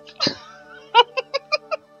myself!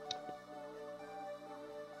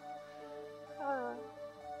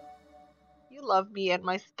 You love me and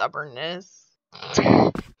my stubbornness.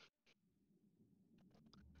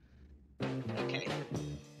 Okay.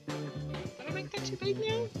 Did I make that too big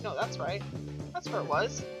now? No, that's right. That's where it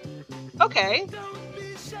was. Okay.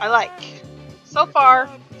 I like. So far,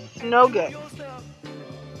 no good.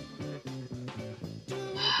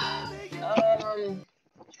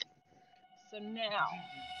 So now,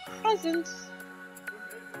 presents.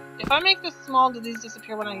 If I make this small, do these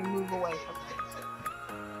disappear when I move away from it?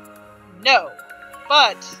 No.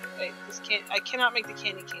 But, wait, I cannot make the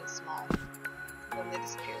candy cane small. Then they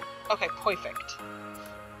disappear. Okay, perfect.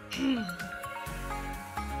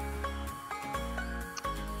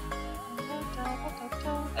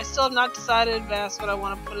 I still have not decided, Vass, what I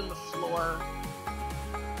want to put in the floor.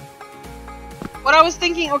 What I was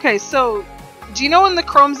thinking, okay, so, do you know in the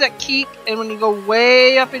chromes that keep, and when you go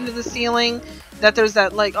way up into the ceiling, that there's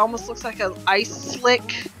that, like, almost looks like an ice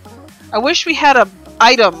slick? I wish we had a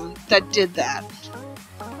item that did that.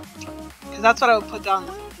 Because that's what I would put down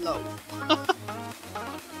low.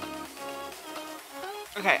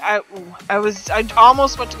 Okay, I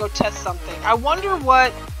almost went to go test something. I wonder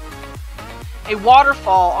what a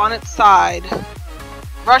waterfall on its side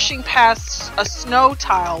rushing past a snow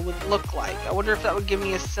tile would look like. I wonder if that would give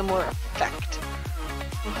me a similar effect.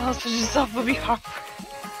 Who else but yourself would be operating?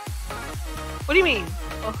 What do you mean?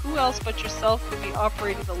 Well, who else but yourself could be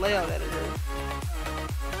operating the layout editor?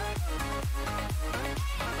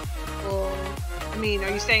 Well, I mean,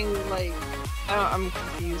 are you saying, like, I'm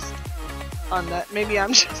confused on that. Maybe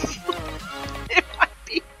I'm just, it might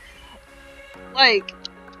be, like,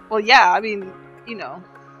 well, yeah, I mean, you know.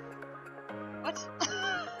 What?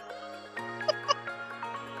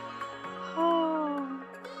 Oh.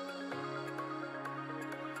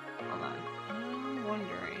 Hold on. I'm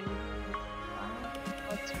wondering.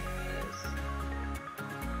 What's this?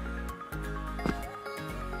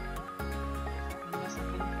 Did I mess up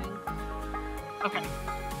anything? Okay.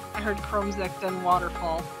 I heard Chrome's Deck done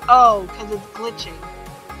waterfall. Oh, because it's glitching.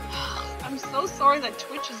 I'm so sorry that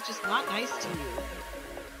Twitch is just not nice to you.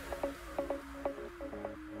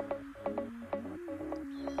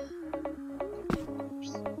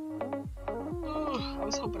 I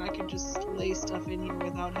was hoping I could just lay stuff in here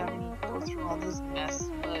without having to go through all this mess,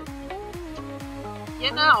 but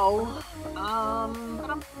you know,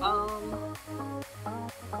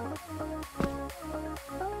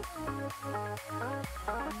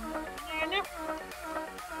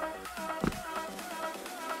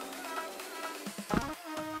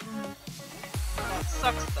 That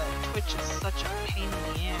sucks that Twitch is such a pain in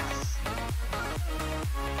the ass.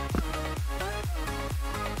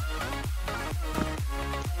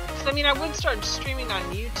 I mean, I would start streaming on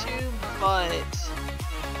YouTube, but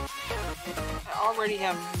I already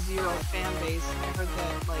have 0 fan base. And I heard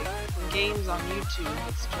that, like, for games on YouTube,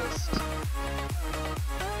 it's just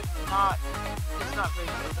not, it's not very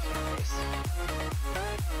good, the fan base.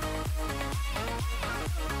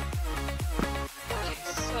 Okay,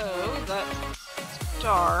 so let's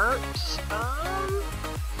start.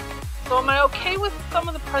 So am I okay with some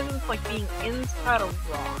of the presents, like, being inside a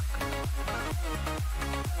rock?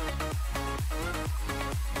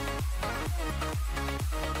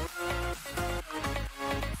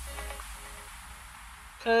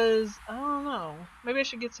 Cause I don't know. Maybe I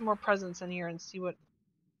should get some more presents in here and see what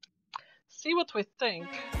we think.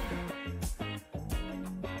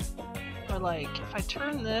 Or like, if I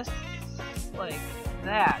turn this like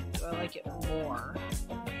that, do I like it more?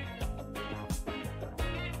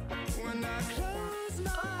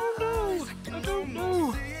 I don't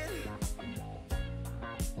know.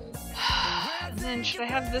 And then should I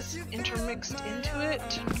have this intermixed into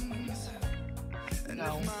it?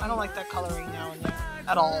 No, I don't like that coloring now and then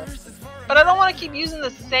at all. But I don't want to keep using the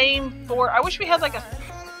same four. I wish we had like a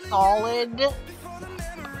solid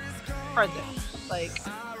present, like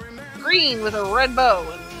green with a red bow,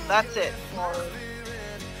 and that's it. Or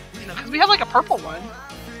you know, because we have like a purple one.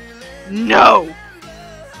 No.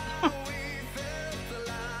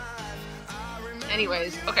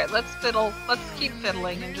 Anyways, okay, let's fiddle. Let's keep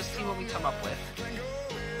fiddling and just see what we come up with.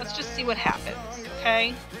 Let's just see what happens,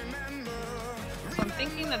 okay? So I'm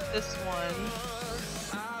thinking that this one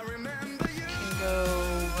can go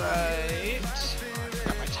right. Oh, I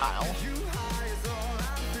forgot my tile.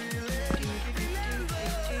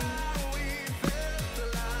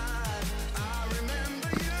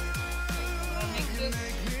 I make this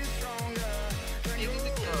big as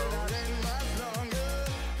it goes.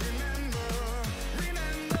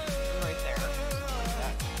 Right there, like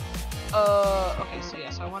that. Okay, so yeah,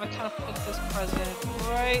 so I want to kind of put this present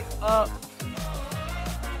right up.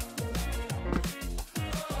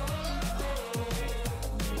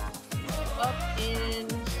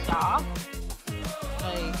 Stop,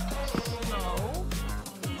 like snow,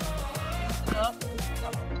 and up,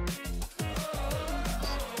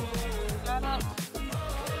 that up.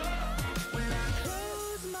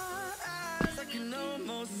 Close my eyes, I can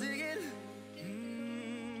almost see it.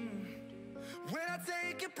 When I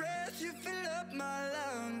take a breath, you fill up my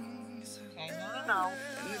lungs. Okay, no.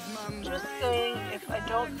 Just saying, if I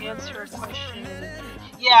don't answer a question,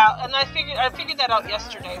 yeah, and I figured that out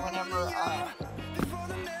yesterday. Whenever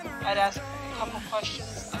I'd ask a couple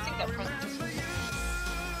questions. I think that present is.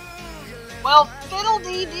 Well, fiddle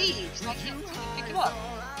dee dee, because I can't pick it up.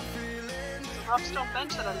 It's a rough stone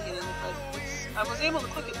bench that I'm getting, but I was able to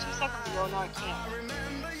click it 2 seconds ago, now I can't.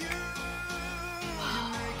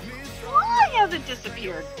 Why has it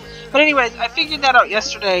disappeared? But anyways, I figured that out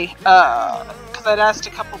yesterday, because I'd asked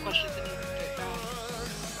a couple questions and didn't get back.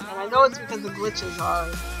 And I know it's because the glitches are.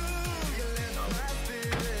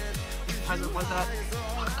 Which present was that?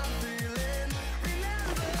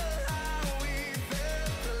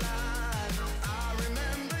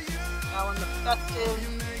 That one, the festive,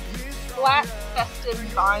 flat festive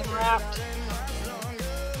vine wrapped.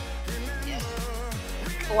 Yes.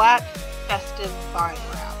 Flat festive vine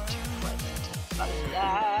wrapped present.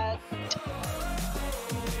 Flat.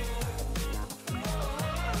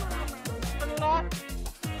 Flat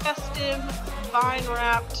festive vine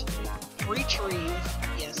wrapped retrieve.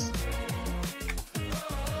 Yes.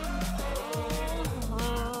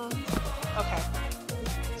 Okay.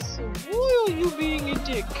 So why are you being a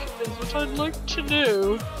dick? Is what I'd like to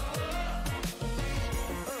know.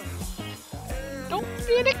 Don't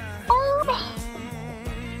be a dick, Barb.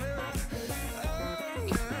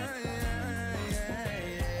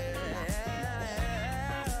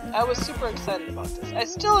 I was super excited about this. I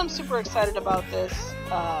still am super excited about this.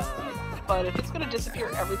 But if it's gonna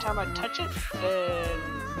disappear every time I touch it, then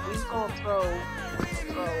we's gonna throw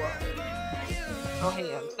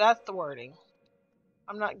hands. That's the wording.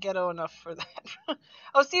 I'm not ghetto enough for that.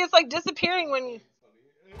 Oh, see, it's like disappearing when you...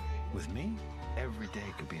 With me, every day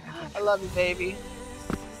could be an adventure. I love you, baby.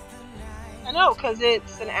 I know, because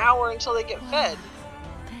it's an hour until they get fed.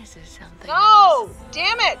 This is something. No!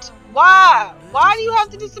 Damn it! Why? Why do you have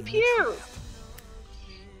to disappear?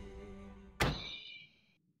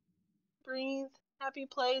 Breathe. Happy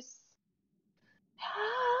place.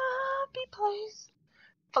 Happy place.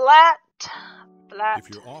 Flat, If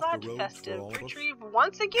you're off the road festive. for all of us, Retrieve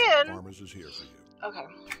once again. Farmers is here for you. Okay.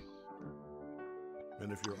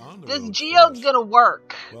 And if you're on the This road geode's for us, gonna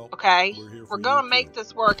work. well, Okay? we're here for We're you gonna too. make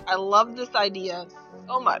this work. I love this idea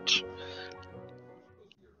so much.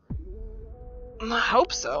 I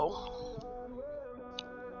hope so.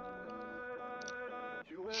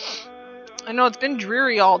 I know it's been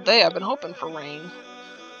dreary all day. I've been hoping for rain.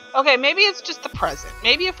 Okay, maybe it's just the present.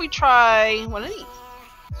 Maybe if we try one of these,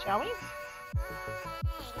 shall we? Okay,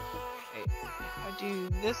 if I do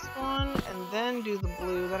this one and then do the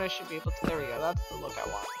blue, then I should be able to. There we go. That's the look I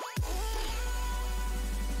want.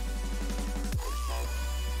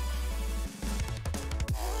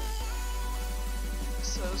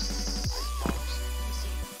 So,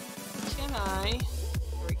 can I?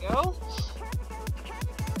 There we go.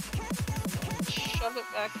 And shove it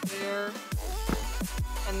back there.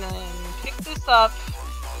 And then pick this up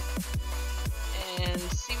and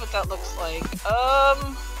see what that looks like.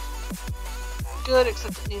 Good,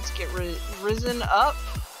 except it needs to get risen up.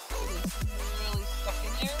 It's really stuck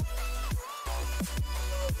in there.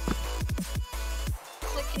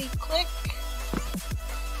 Clickety click.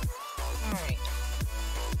 Alright.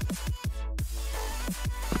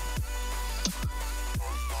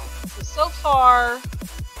 So far,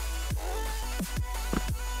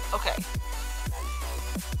 okay.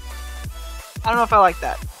 I don't know if I like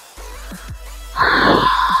that.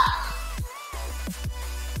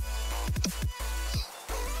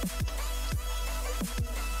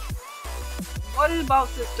 What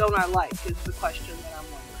about this don't I like is the question that I'm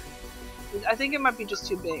wondering. I think it might be just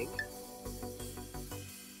too big.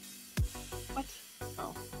 What?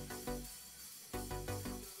 Oh.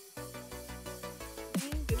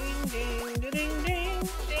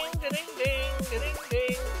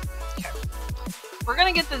 Okay. We're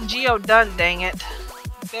gonna get this geo done, dang it.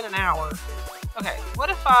 It's been an hour. Okay, what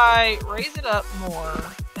if I raise it up more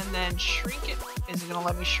and then shrink it? Is it gonna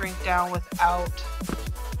let me shrink down without?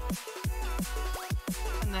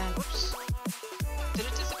 And then, oops. Did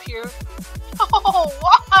it disappear? Oh,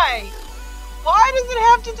 why? Why does it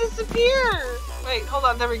have to disappear? Wait, hold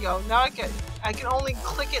on, there we go. Now I can only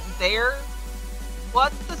click it there?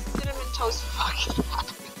 What the cinnamon toast fucking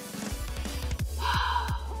happening?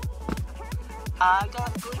 I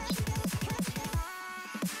got glitches.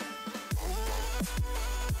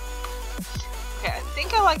 Okay, I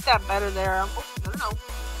think I like that better there. Oh, no.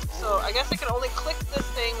 So I guess I can only click this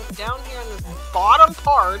thing down here in this bottom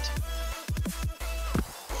part.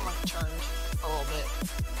 I'm turned a little bit.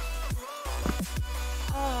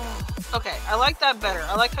 Okay, I like that better.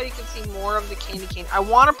 I like how you can see more of the candy cane. I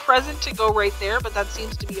want a present to go right there, but that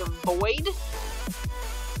seems to be a void.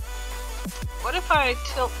 What if I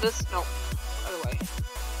tilt this? No, other way. Can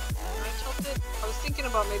I tilt it? I was thinking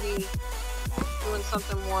about maybe doing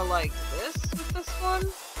something more like this with this one.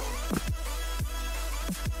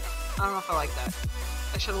 I don't know if I like that.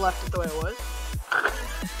 I should have left it the way it was.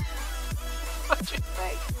 What do you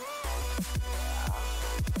think?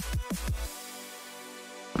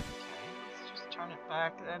 Okay, let's just turn it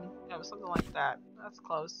back then. Yeah, something like that. That's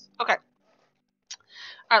close. Okay.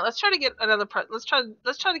 All right, let's try to get another let's try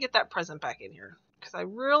to get that present back in here, because I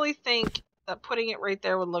really think that putting it right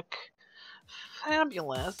there would look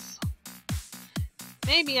fabulous.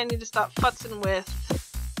 Maybe I need to stop futzing with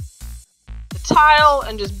the tile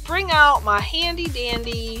and just bring out my handy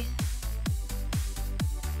dandy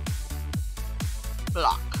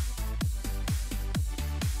block.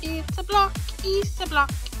 It's a block, it's a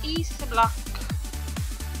block, it's a block.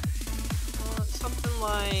 Something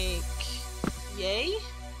like yay.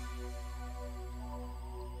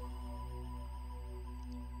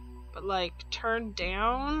 But like turn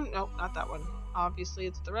down. Nope, not that one. Obviously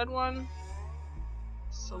it's the red one.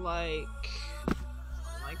 So like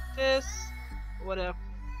this. What if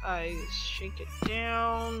I shake it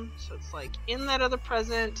down so it's like in that other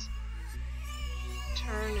present?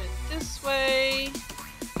 Turn it this way.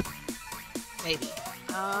 Maybe.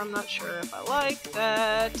 I'm not sure if I like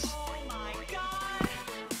that.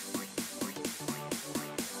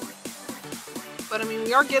 But I mean,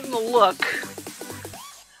 we are getting the look.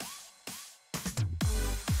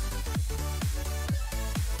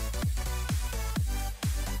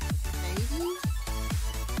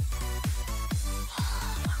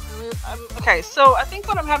 Okay, so I think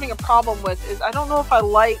what I'm having a problem with is I don't know if I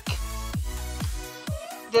like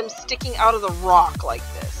them sticking out of the rock like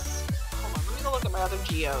this. Hold on, let me go look at my other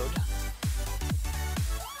geode.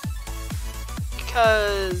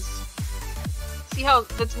 Because see how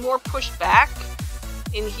it's more pushed back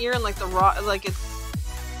in here and like the rock, like it's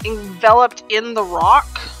enveloped in the rock.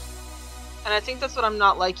 And I think that's what I'm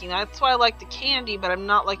not liking. That's why I like the candy, but I'm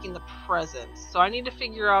not liking the presents. So I need to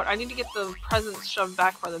figure out, I need to get the presents shoved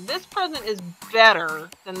back further. This present is better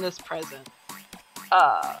than this present.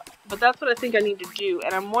 But that's what I think I need to do.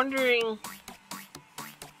 And I'm wondering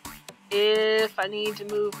if I need to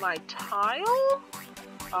move my tile.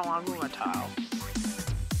 I don't want to move my tile.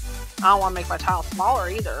 I don't want to make my tile smaller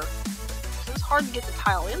either. This is hard to get the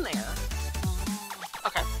tile in there.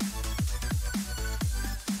 Okay.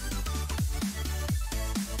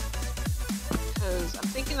 Because I'm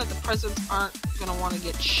thinking that the presents aren't going to want to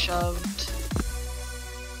get shoved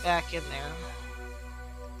back in there.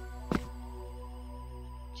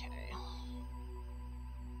 Okay.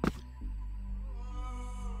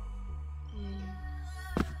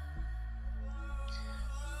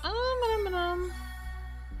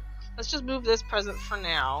 Let's just move this present for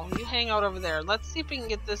now. You hang out over there. Let's see if we can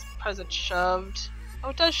get this present shoved. Oh,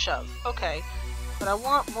 it does shove. Okay. But I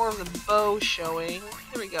want more of the bow showing.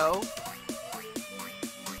 Here we go.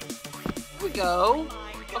 Here we go.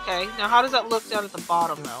 Okay, now how does that look down at the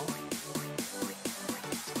bottom, though?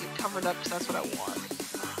 Let's get covered up, because that's what I want.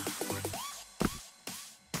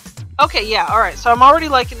 Okay, yeah, alright. So I'm already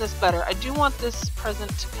liking this better. I do want this present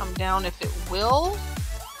to come down, if it will,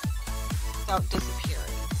 without disappearing.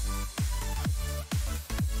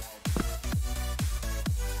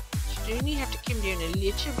 You only have to come down a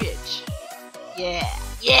little bit. Yeah,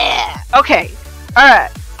 yeah. Okay, all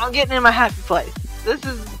right. I'm getting in my happy place. This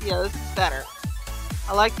is better.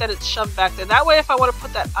 I like that it's shoved back there. That way, if I want to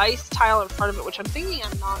put that ice tile in front of it, which I'm thinking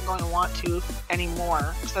I'm not going to want to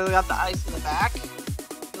anymore, because I got the ice in the back.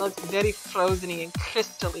 It looks very frozen-y and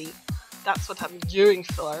crystal-y. That's what I'm doing,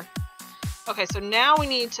 filler. Okay, so now we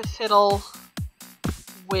need to fiddle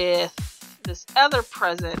with this other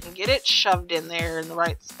present and get it shoved in there in the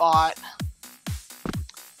right spot.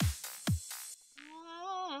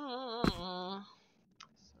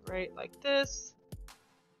 Right like this.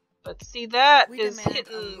 But see, that is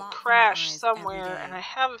hitting crash somewhere, and I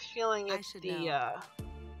have a feeling it's the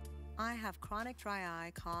I have chronic dry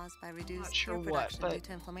eye caused by reduced not sure tear what, production but due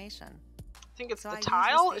to inflammation. I think it's So the I use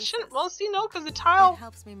tile. It Restasis. shouldn't. Well, see, no, because the tile. It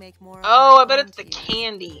helps me make more. Oh, I of my bet it's own the tears.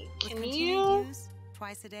 candy. With Can continued you? use,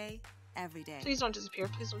 twice a day, every day. Please don't disappear.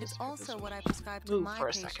 Please don't It's disappear. also Please what I don't prescribe to Move my for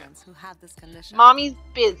a second. patients who have this condition. Mommy's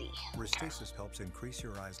busy. Restasis helps increase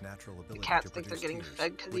your eye's natural ability The cats to think they're produce getting tears,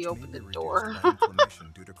 fed because which he may opened be the reduced door. by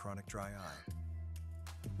inflammation due to chronic dry eye.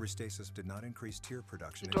 Restasis did not increase tear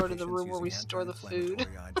production The door in to the patients room where we using store the food.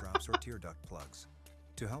 anti-inflammatory eye drops or tear duct plugs.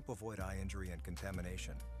 To help avoid eye injury and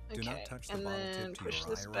contamination, do not Okay, touch the and bottle then tip to push your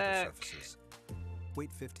this eye or back. other surfaces.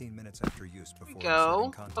 Wait 15 minutes after use before Go.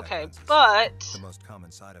 inserting contact Okay, lenses. but The most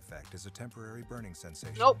common side effect is a temporary burning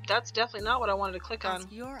sensation. nope, that's definitely not what I wanted to click on.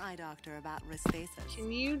 Ask your eye doctor about Restasis.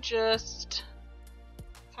 Can you just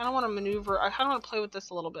kind of want to maneuver? I kind of want to play with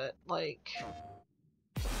this a little bit, like.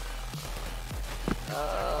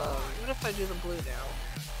 What if I do the blue now?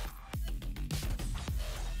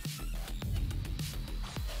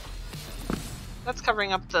 That's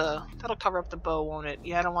covering up the. That'll cover up the bow, won't it?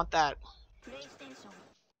 Yeah, I don't want that. I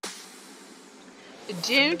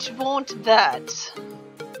don't want that.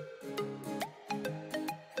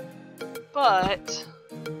 But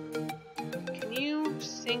can you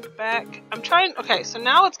sync back? I'm trying. Okay, so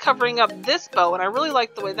now it's covering up this bow, and I really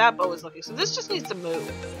like the way that bow is looking. So this just needs to move.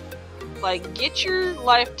 Like, get your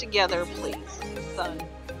life together, please, son.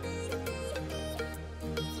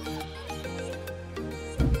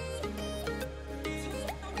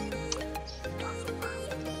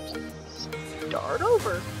 Start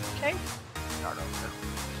over. Okay? Start over.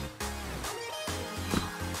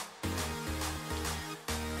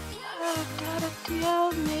 I've got a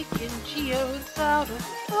deal making geodes out of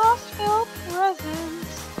fossil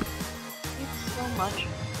presents. It's so much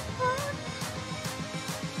fun.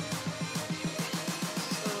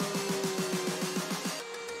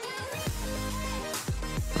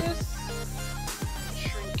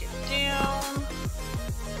 Shrink it down.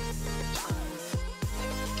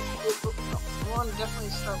 I want to definitely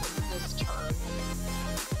start with this turn.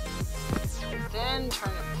 Then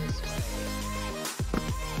turn it this way.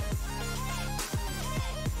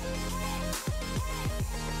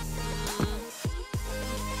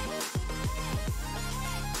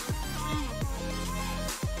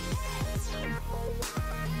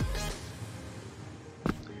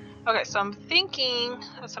 Okay, so I'm thinking,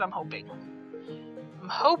 that's what I'm hoping. I'm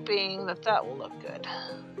hoping that that will look good.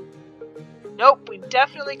 Nope, we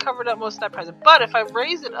definitely covered up most of that present. But if I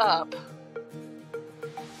raise it up,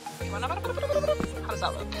 how does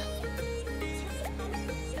that look?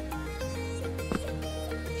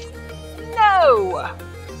 No!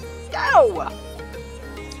 No!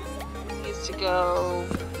 It needs to go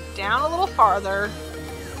down a little farther.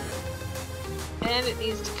 And it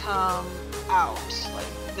needs to come out, like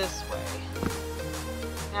this way.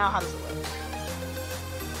 Now how does it look?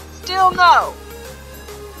 Still no!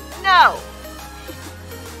 No!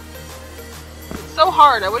 It's so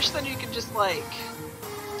hard. I wish that you could just like...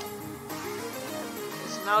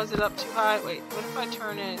 So now is it up too high? Wait, what if I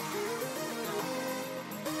turn it... No.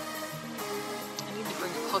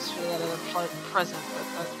 closer to that other present, but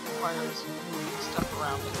that requires moving stuff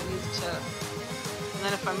around. Like it needs to. And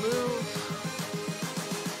then if I move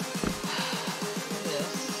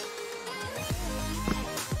this,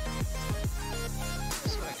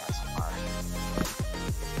 that's what I got so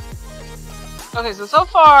far. Okay, so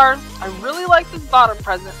far, I really like this bottom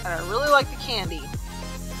present, and I really like the candy.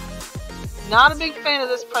 Not a big fan of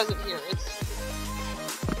this present here.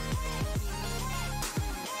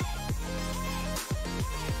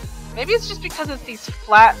 Maybe it's just because it's these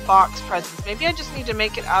flat box presents. Maybe I just need to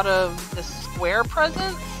make it out of the square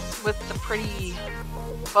presents with the pretty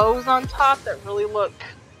bows on top that really look,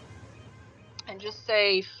 and just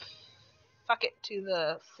say fuck it to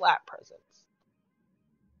the flat presents.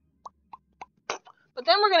 But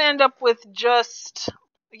then we're going to end up with just,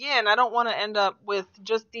 again, I don't want to end up with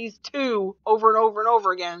just these two over and over and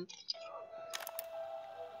over again.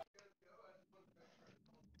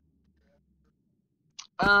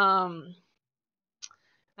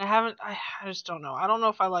 I just don't know. I don't know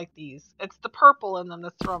if I like these. It's the purple in them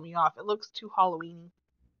that throw me off. It looks too Halloween.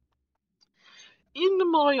 In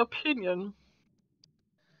my opinion.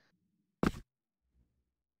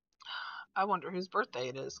 I wonder whose birthday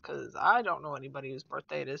it is, because I don't know anybody whose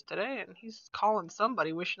birthday it is today, and he's calling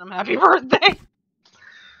somebody wishing them happy birthday.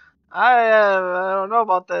 I don't know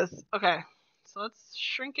about this. Okay, so let's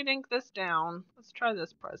shrink-a-dink this down. Let's try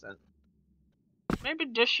this present. Maybe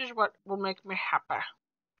this is what will make me happy.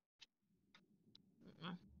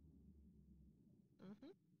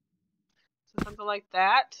 So something like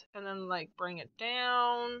that, and then like bring it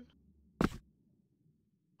down.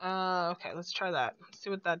 Okay, let's try that. Let's see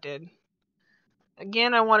what that did.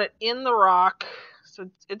 Again, I want it in the rock, so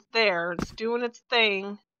it's there. It's doing its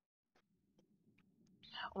thing.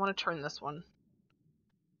 I want to turn this one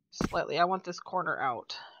slightly. I want this corner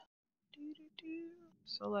out.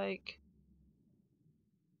 So like,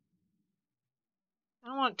 I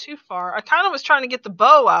don't want it too far. I kind of was trying to get the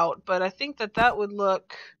bow out, but I think that would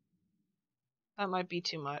look, that might be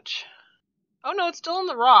too much. Oh no, it's still in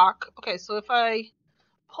the rock. Okay, so if I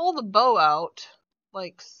pull the bow out,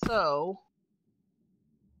 like so.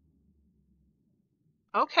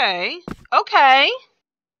 Okay. Okay.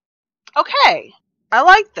 Okay. I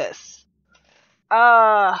like this.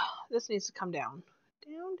 This needs to come down.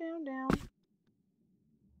 Down, down, down.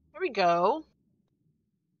 There we go.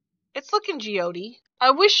 It's looking geodey.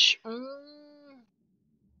 I wish...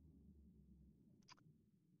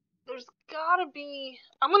 there's gotta be...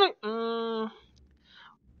 I'm gonna...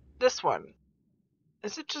 this one.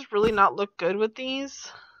 Does it just really not look good with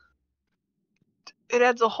these? It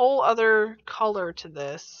adds a whole other color to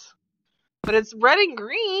this. But it's red and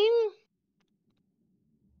green.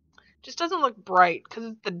 Just doesn't look bright because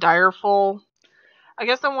it's the direful. I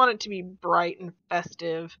guess I want it to be bright and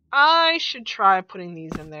festive. I should try putting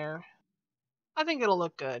these in there. I think it'll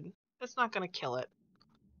look good. It's not going to kill it.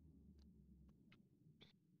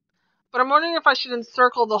 But I'm wondering if I should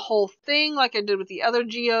encircle the whole thing like I did with the other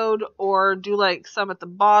geode, or do like some at the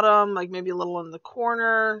bottom, like maybe a little in the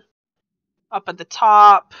corner, up at the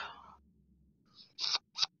top.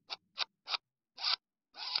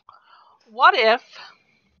 What if,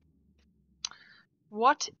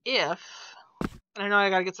 and I know I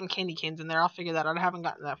gotta get some candy canes in there, I'll figure that out, I haven't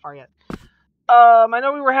gotten that far yet. I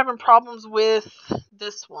know we were having problems with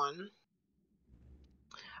this one.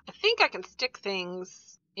 I think I can stick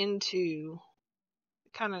things into,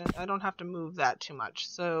 I don't have to move that too much.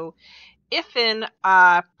 So, if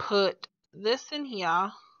I put this in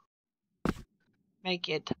here, make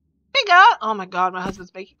it bigger. Oh my god, my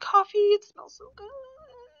husband's making coffee. It smells so good.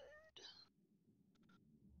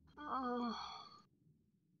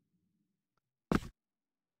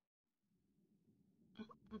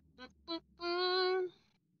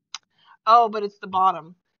 Oh, but it's the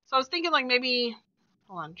bottom. So I was thinking like maybe,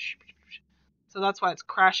 hold on. So that's why it's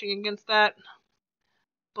crashing against that.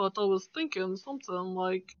 But I was thinking something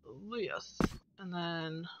like this. And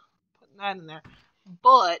then putting that in there.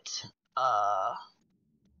 But,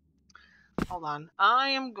 hold on. I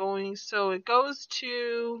am going, so it goes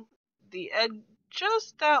to the edge,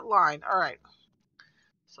 just that line. Alright.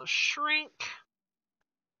 So shrink.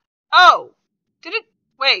 Oh! Did it,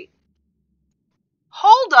 wait.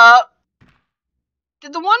 Hold up.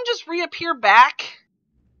 Did the one just reappear back?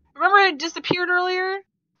 Remember it disappeared earlier?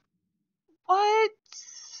 What?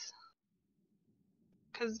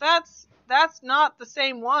 Because that's not the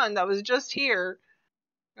same one that was just here.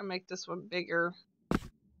 I'm gonna make this one bigger.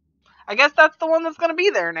 I guess that's the one that's gonna be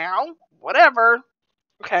there now. Whatever.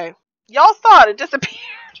 Okay. Y'all saw it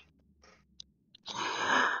disappeared.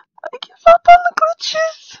 I give up on the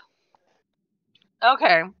glitches.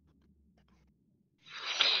 Okay.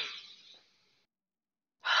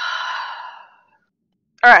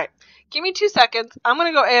 Alright, give me 2 seconds. I'm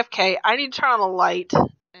gonna go AFK. I need to turn on a light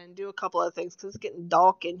and do a couple other things because it's getting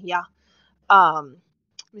dark in here. Let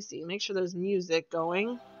me see. Make sure there's music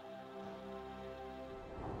going.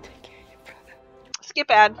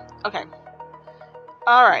 Skip ad. Okay.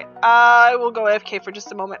 Alright, I will go AFK for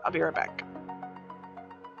just a moment. I'll be right back.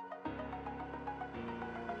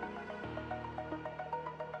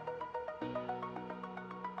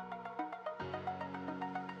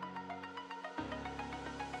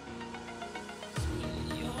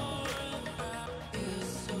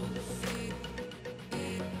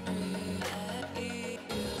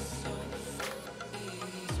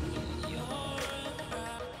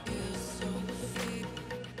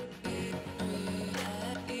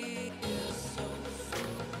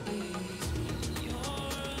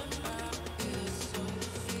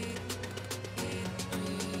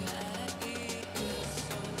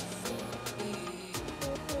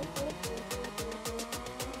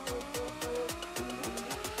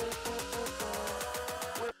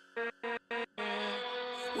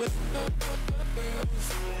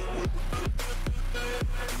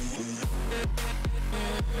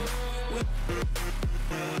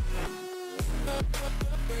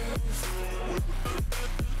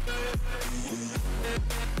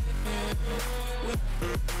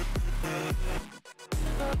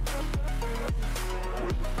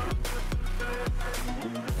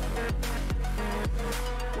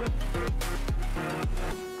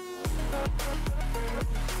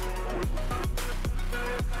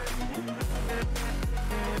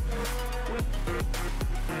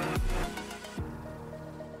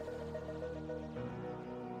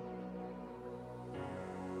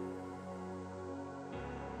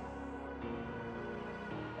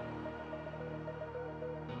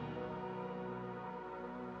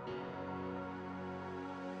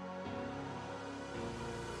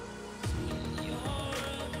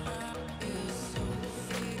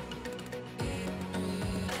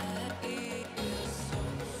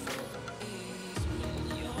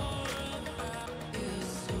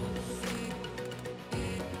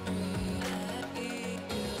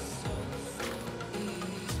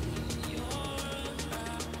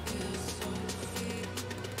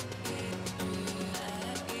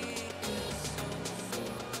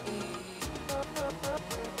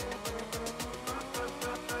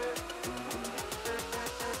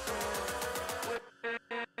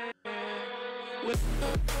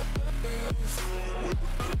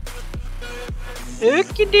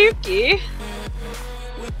 Okie dokie.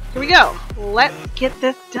 Here we go. Let's get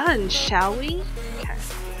this done, shall we? Okay.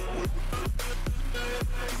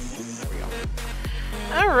 There we go.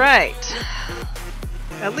 Alright.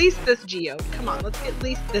 At least this geode. Come on, let's get at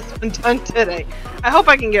least this one done today. I hope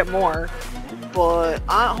I can get more. But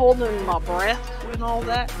I'm holding my breath and all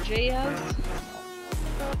that jazz.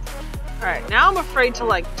 Alright, now I'm afraid to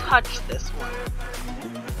like touch this one.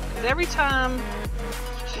 Because every time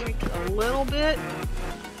shake a little bit,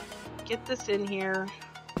 get this in here.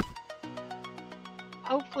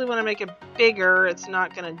 Hopefully when I make it bigger, it's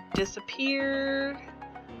not going to disappear.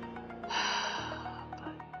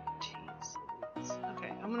 But, jeez.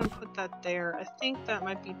 Okay, I'm going to put that there. I think that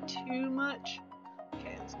might be too much.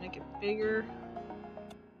 Okay, let's make it bigger.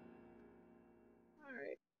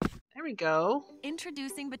 Alright, there we go.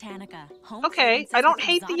 Introducing Botanica. Okay, I don't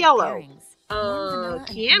hate the yellow.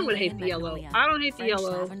 Kian would hate the yellow. I don't hate the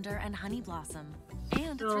yellow. Lavender and honey blossom.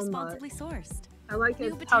 And it's responsibly sourced. I like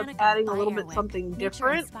it how it's adding a little bit something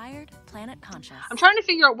different. Planet conscious. I'm trying to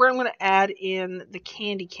figure out where I'm going to add in the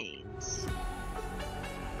candy canes.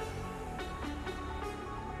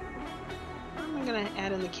 Where am I going to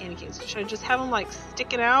add in the candy canes? Should I just have them like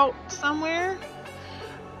sticking out somewhere?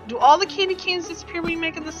 Do all the candy canes disappear when you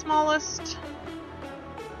make it the smallest?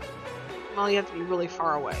 Well, you have to be really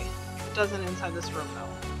far away. It doesn't inside this room though.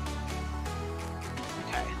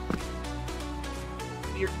 Okay.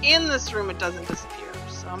 If you're in this room, it doesn't disappear.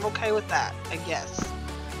 So I'm okay with that, I guess.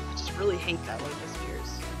 I just really hate that when it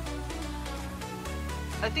disappears.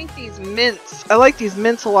 I think these mints, I like these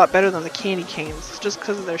mints a lot better than the candy canes, just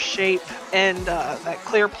because of their shape, and that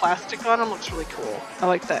clear plastic on them looks really cool. I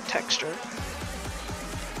like that texture.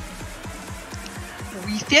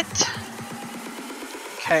 Refit.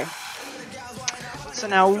 Okay. So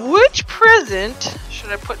now, which present should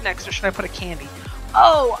I put next, or should I put a candy?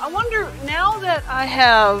 Oh, I wonder, now that I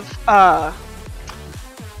have, I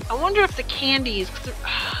wonder if the candies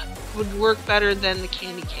would work better than the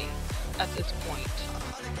candy cane at this point.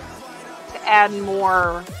 To add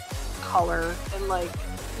more color, and like,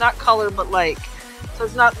 not color, but like, so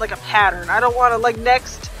it's not like a pattern. I don't want to, like,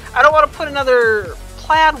 next, I don't want to put another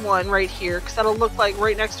plaid one right here because that'll look like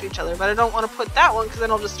right next to each other, but I don't want to put that one because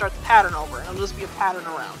then I'll just start the pattern over and it'll just be a pattern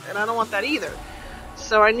around, and I don't want that either.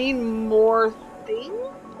 So I need more things.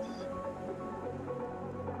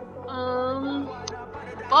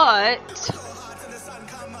 But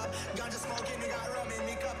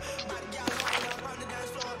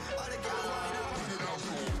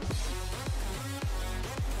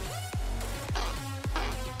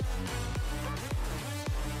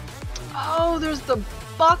oh, there's the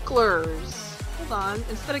bucklers. Hold on,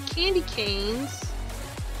 instead of candy canes,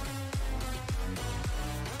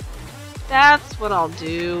 that's what I'll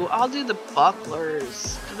do. I'll do the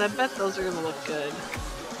bucklers because I bet those are gonna look good.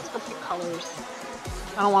 Let's go pick colors.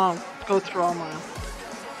 I don't want to go through all my.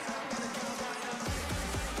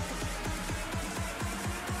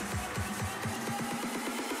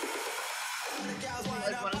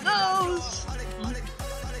 Like one of those.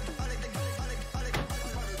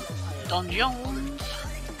 Dungeons.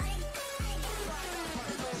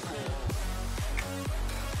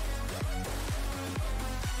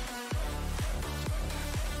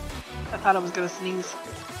 I thought I was gonna sneeze.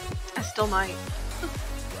 I still might.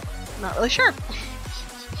 Not really sure.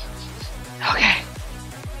 Okay.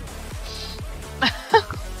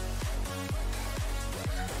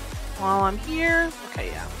 While I'm here, okay,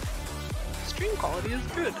 yeah. Stream quality is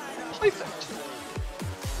good. Perfect.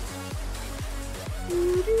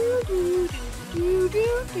 Do do do do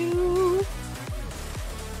do do.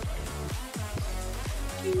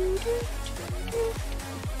 Do do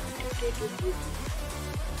do.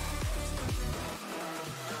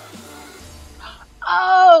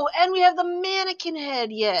 Oh, and we have the mannequin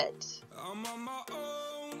head yet.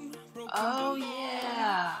 Oh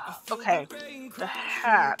yeah. Okay, the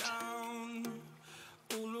hat.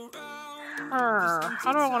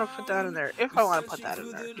 How do I want to put that in there? If I want to put that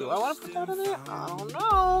in there. Do I want to put that in there? I don't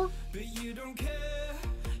know.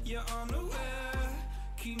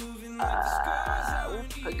 We'll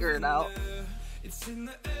figure it out.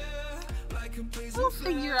 We'll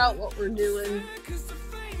figure out what we're doing.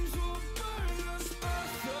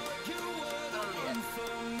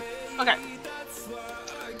 Okay.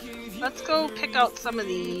 Let's go pick out some of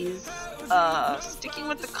these. Sticking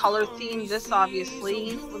with the color theme, this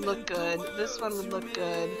obviously would look good. This one would look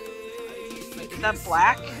good. Wait, is that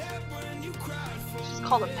black? It's just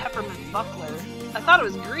called a peppermint buckler. I thought it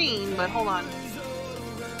was green, but hold on.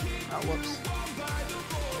 Oh, whoops.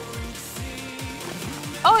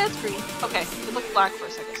 Oh, it's green. Okay, it looked black for a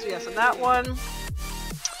second. So yeah, so that one,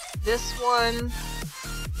 this one,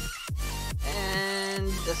 and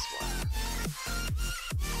this one.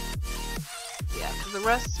 Yeah, because the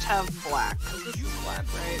rest have black. Because this is black,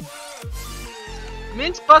 right?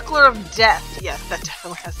 Mint Buckler of Death. Yes, that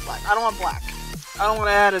definitely has black. I don't want black. I don't want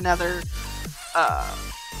to add another.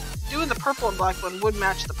 Doing the purple and black one would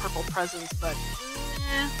match the purple presents, but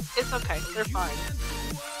it's okay. They're fine.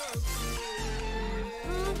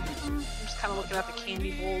 I'm just kind of looking at the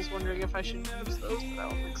candy bowls, wondering if I should use those, but I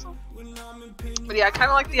don't think so. But yeah, I kind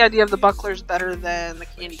of like the idea of the bucklers better than the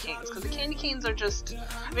candy canes, because the candy canes are just,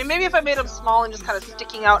 I mean, maybe if I made them small and just kind of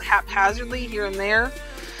sticking out haphazardly here and there,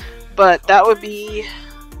 but that would be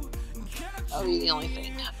the only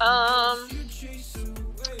thing.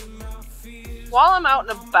 While I'm out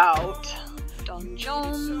and about,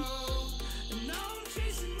 Dungeons,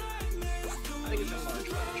 I think it's a large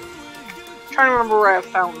one. I'm trying to remember where I have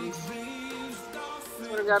fountains. This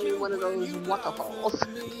would have got me one of those waterfalls.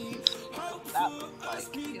 That looks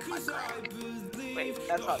like in my crack. Wait,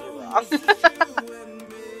 that's not wrong.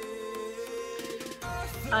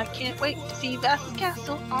 I can't wait to see Vass's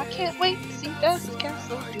castle. I can't wait to see Vass's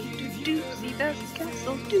castle. Do do do. See Vass's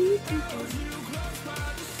castle. Do do do.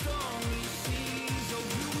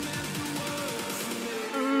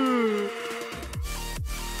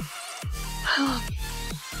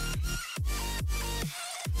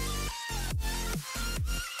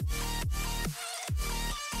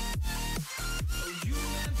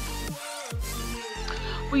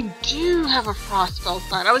 We do have a Frostspell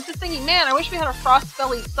sign. I was just thinking, man, I wish we had a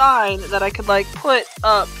Frostspelly sign that I could like put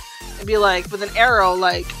up and be like with an arrow,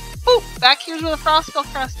 like, boop, back here's where the Frostspell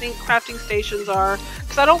crafting stations are.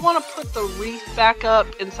 Because I don't want to put the wreath back up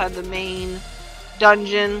inside the main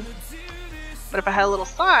dungeon. But if I had a little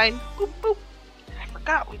sign, boop, boop. I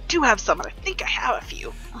forgot, we do have some, and I think I have a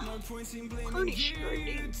few. Pretty sure I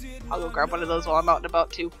do. I'll go grab one of those while I'm out and about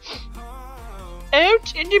too.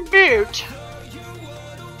 Out in the boot.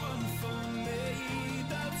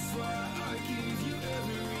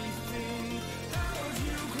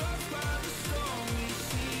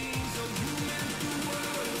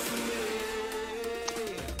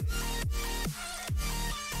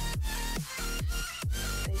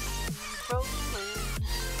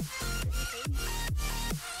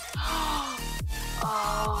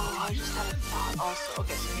 Oh, I just had a thought also.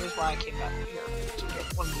 Okay, so here's why I came back here to get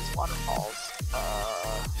one of these waterfalls.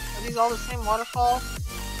 Are these all the same waterfall?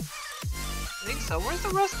 I think so. Where's the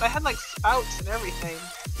rest? I had like spouts and everything.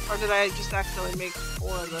 Or did I just accidentally make 4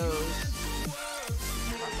 of those?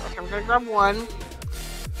 Okay, we're gonna grab one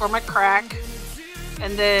for my crack.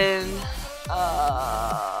 And then,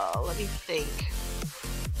 let me think.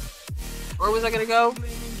 Where was I gonna go?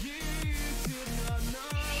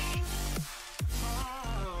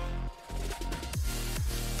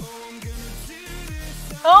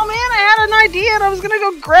 Oh man, I had an idea and I was gonna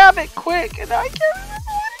go grab it quick and I can't remember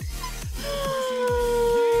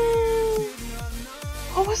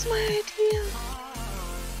what was my idea?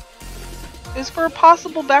 It was for a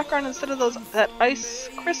possible background instead of that ice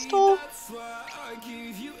crystal.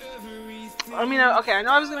 I mean, okay, I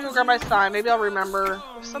know I was gonna go grab my sign. Maybe I'll remember.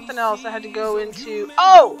 Something else I had to go into.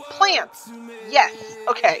 Oh, plants! Yes!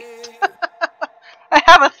 Okay. I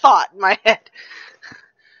have a thought in my head.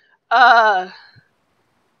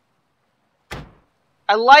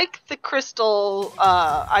 I like the crystal,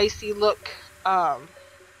 icy look.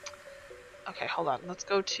 Okay, hold on. Let's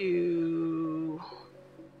go to...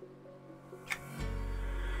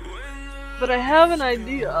 But I have an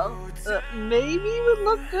idea that maybe would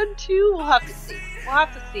look good too. We'll have to see. We'll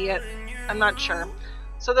have to see it. I'm not sure.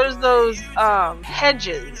 So there's those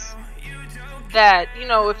hedges that, you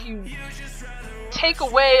know, if you take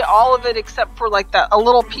away all of it except for like a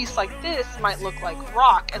little piece like this might look like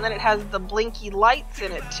rock, and then it has the blinky lights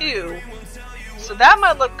in it too. So that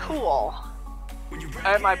might look cool.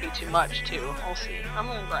 It might be too much too. We'll see. I'm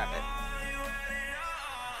gonna grab it.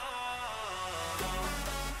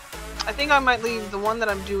 I think I might leave the one that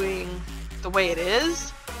I'm doing the way it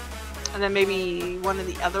is, and then maybe one of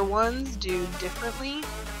the other ones do differently.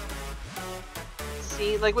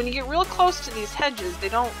 See, like when you get real close to these hedges, they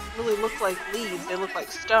don't really look like leaves, they look like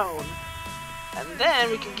stone. And then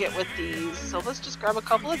we can get with these. So let's just grab a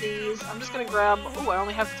couple of these. I'm just gonna grab, oh, I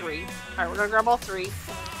only have 3. Alright, we're gonna grab all 3.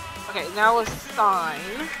 Okay, now a sign.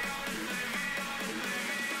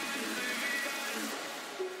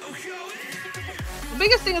 The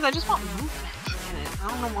biggest thing is I just want movement in it. I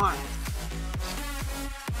don't know why.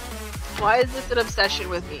 Why is this an obsession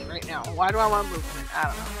with me right now? Why do I want movement? I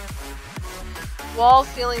don't know. Walls,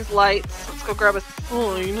 ceilings, lights. Let's go grab a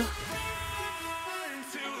sign.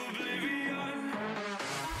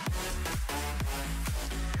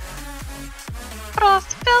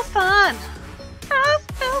 Frostville Sun!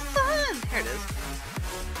 Frostville Sun! Here it is.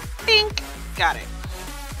 Pink! Got it.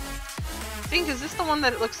 Pink, is this the one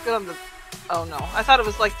that it looks good on the... Oh no, I thought it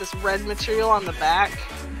was like this red material on the back.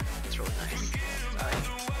 It's really nice. Sorry.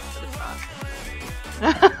 But it's not.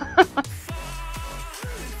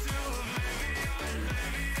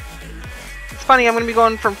 It's funny, I'm going to be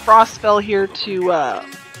going from Frostfell here to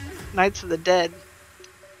Knights of the Dead.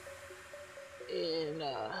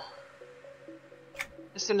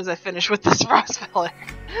 As soon as I finish with this Frostfell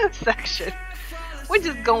section. We're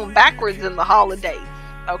just going backwards in the holidays,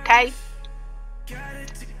 okay?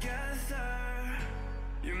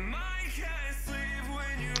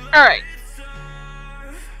 Alright.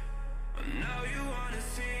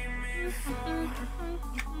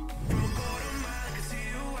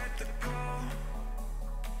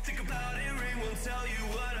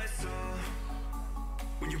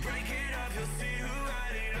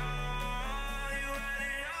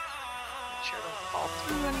 Sure don't fall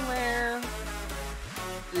through anywhere.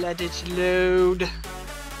 Let it load.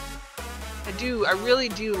 I really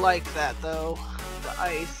do like that though. The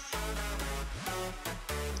ice.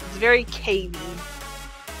 It's very cavey.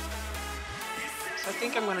 So I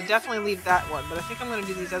think I'm going to definitely leave that one, but I think I'm going to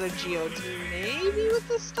do these other geodes maybe with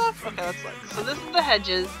this stuff? Okay, let's look. So this is the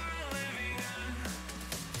hedges.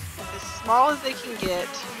 As small as they can get.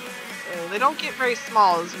 So they don't get very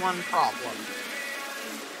small is one problem.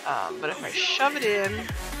 But if I shove it in,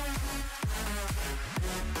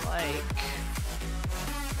 like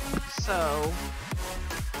so,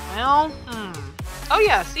 well, oh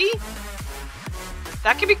yeah, see?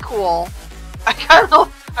 That could be cool.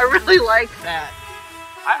 I really like that.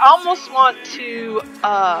 I almost want to,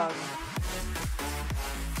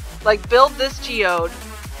 like build this geode,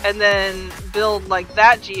 and then build like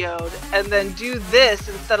that geode, and then do this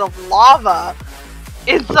instead of lava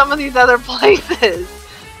in some of these other places.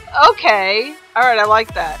 Okay, alright, I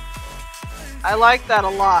like that. I like that a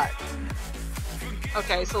lot.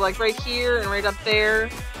 Okay, so like right here and right up there,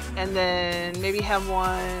 and then maybe have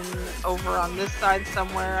one over on this side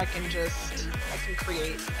somewhere. I can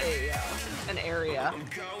create an area.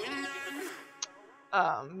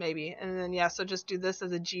 Maybe, and then yeah, so just do this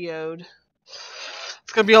as a geode.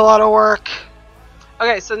 It's gonna be a lot of work.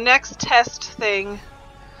 Okay, so next test thing.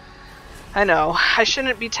 I know, I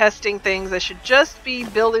shouldn't be testing things. I should just be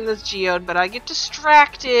building this geode, but I get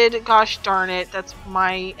distracted. Gosh darn it, that's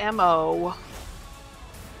my MO.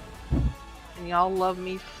 And y'all love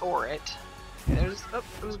me for it. Okay, there's, oh,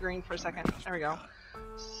 it was green for a second. There we go.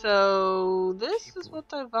 So, this is what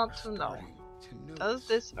I want to know. Does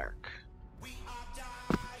this work?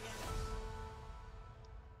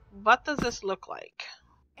 What does this look like?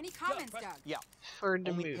 Any comments, Doug? Yeah. For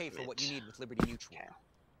the Only movement. pay for what you need with Liberty Mutual. Okay.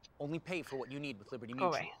 Only pay for what you need with Liberty Go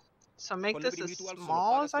Mutual. away. So make Con this Liberty as Mutual solo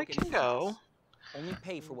small pagas as I lo que can go. necesitas. Only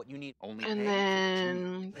pay for what you need. Only And pay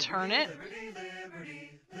then turn it.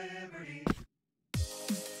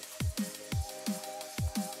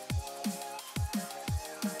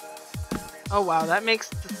 Oh wow, that makes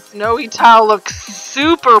the snowy tile look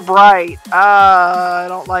super bright. I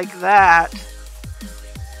don't like that.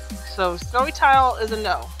 So snowy tile is a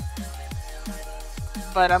no.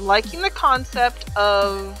 But I'm liking the concept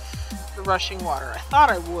of the rushing water. I thought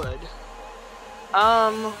I would.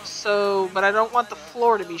 But I don't want the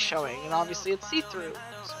floor to be showing, and obviously it's see-through.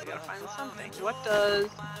 So we gotta find something. What does...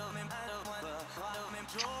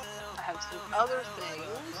 I have some other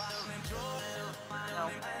things. No.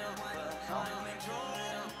 No.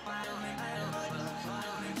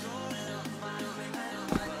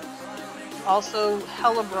 Also,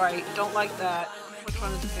 hella bright. Don't like that. Which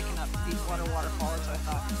one is it picking up? Deepwater waterfall, that's what I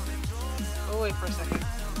thought. Oh, wait for a second.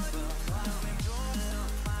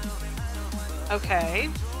 Okay.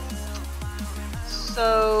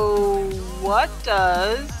 So, what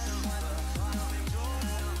does...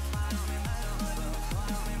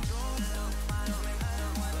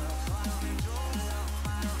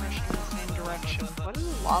 Rushing in the same direction. What does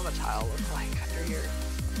a lava tile look like under here?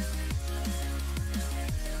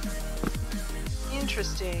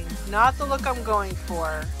 Interesting. Not the look I'm going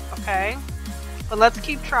for. Okay. But let's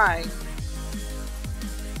keep trying.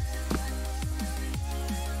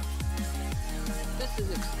 This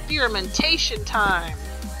is experimentation time.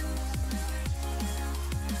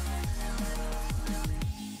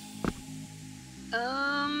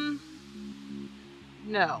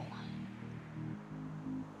 No.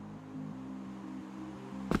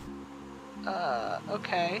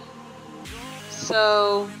 Okay.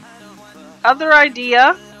 So, other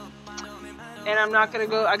idea, and I'm not gonna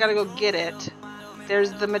go, I gotta go get it.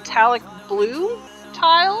 There's the metallic blue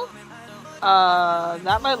tile.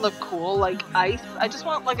 That might look cool, like ice. I just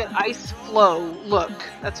want like an ice flow look.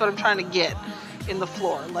 That's what I'm trying to get in the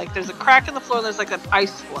floor. Like there's a crack in the floor and there's like an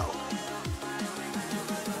ice flow.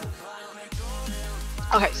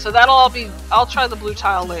 Okay, so that'll all be, I'll try the blue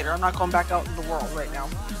tile later. I'm not going back out in the world right now.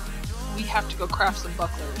 We have to go craft some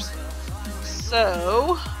bucklers.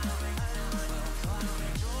 So...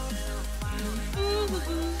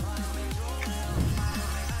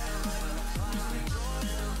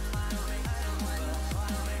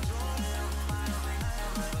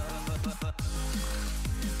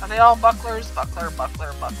 Are they all bucklers? Buckler,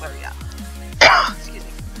 buckler, buckler, yeah. Excuse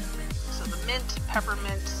me. So the mint,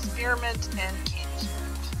 peppermint, spearmint, and candy spearmint.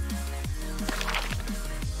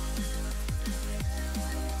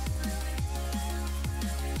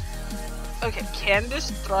 Okay,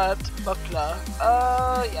 Candice, Strut, buckler.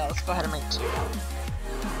 Yeah, let's go ahead and make 2.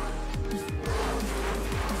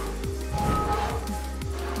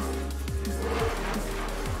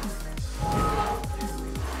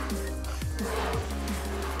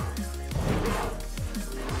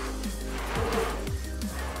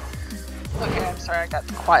 Okay, I'm sorry I got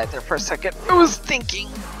quiet there for a second. I was thinking.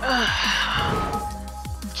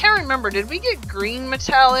 Can't remember, did we get green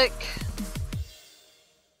metallic?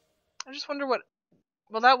 I just wonder what...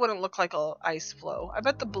 Well, that wouldn't look like a ice flow. I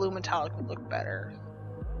bet the blue metallic would look better.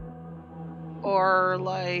 Or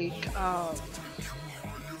like,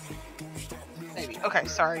 maybe. Okay,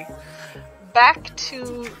 sorry. Back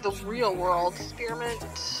to the real world. Spearmint.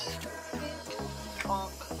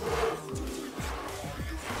 Bonk.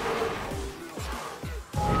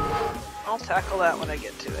 I'll tackle that when I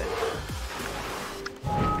get to it.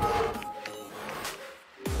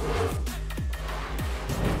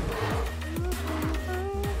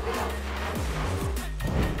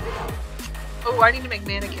 Oh, I need to make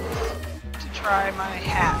mannequins to try my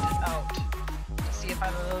hat out. To see if I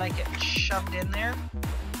like it shoved in there.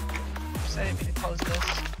 Oops, I didn't mean to close this.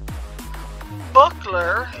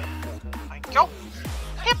 Buckler. Thank you.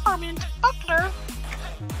 Peppermint buckler.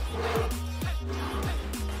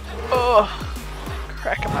 Oh,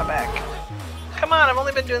 crack in my back. Come on, I've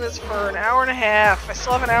only been doing this for an hour and a half. I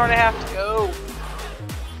still have an hour and a half to go.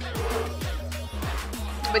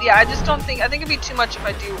 But yeah, I just don't think, I think it'd be too much if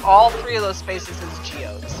I do all 3 of those spaces as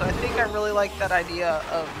geodes. so I think I really like that idea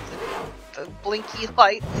of the blinky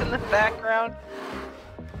lights in the background.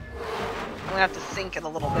 I'm gonna have to sync it a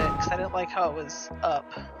little bit because I didn't like how it was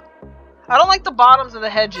up. I don't like the bottoms of the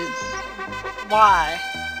hedges. Why?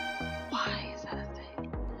 Why is that a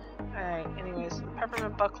thing? Alright, anyways, the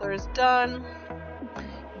peppermint buckler is done.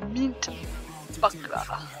 Mint buckler.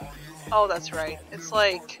 Oh, that's right. It's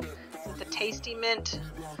like the tasty mint.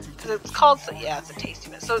 Because it's called, yeah, it's a tasty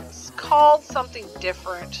mint. So it's called something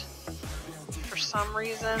different for some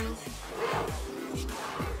reason.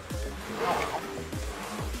 Oh.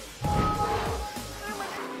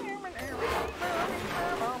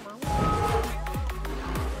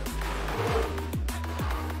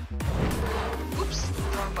 Oops,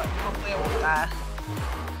 wrong button. Hopefully I won't die.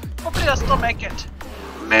 Hopefully I'll still make it.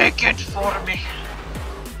 Make it for me.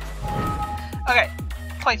 Okay,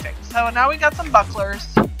 perfect. So now we got some bucklers.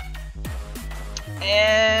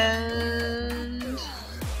 And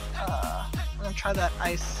we're gonna try that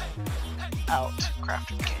ice out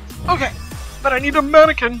crafting kit. Okay, but I need a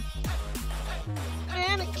mannequin.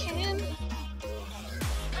 Mannequin.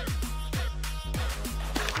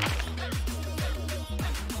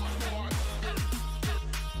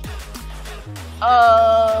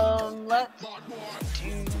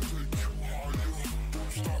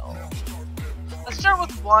 Let's start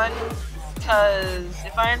with one, because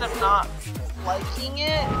if I end up not liking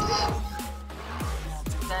it,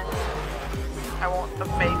 then I won't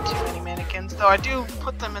have made too many mannequins. Though I do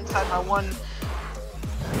put them inside my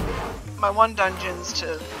one dungeons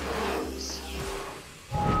to use.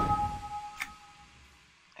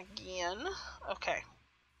 Again. Okay.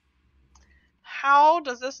 How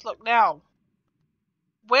does this look now?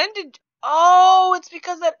 When did... Oh, it's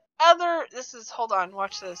because that other... This is... Hold on,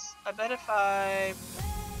 watch this. I bet if I...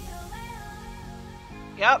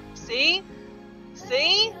 Yep, see?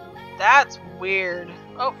 See? That's weird.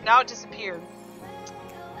 Oh, now it disappeared.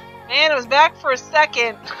 Man, it was back for a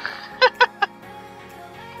second.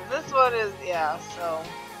 This one is... Yeah, so...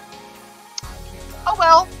 Oh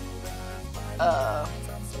well.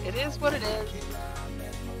 It is what it is.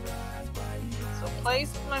 So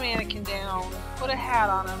place my mannequin down, put a hat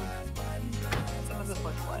on him. What does this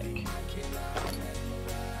look like?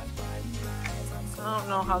 I don't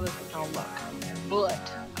know how this is gonna look,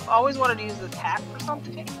 but I've always wanted to use this hat for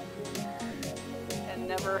something and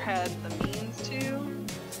never had the means to.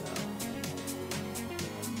 So.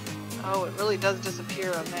 Oh, it really does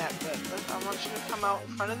disappear on that, but I want you to come out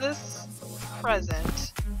in front of this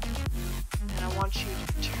present, and I want you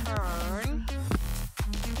to turn.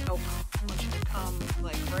 Nope. I want you to come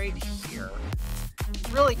like right here.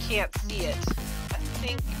 Really can't see it. I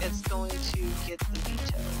think it's going to get the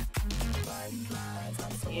veto.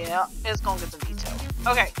 Yeah, it's going to get the veto.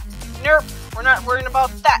 Okay. Nope. We're not worrying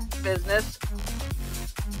about that business.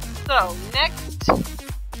 So, next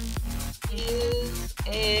is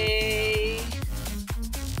a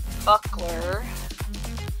buckler.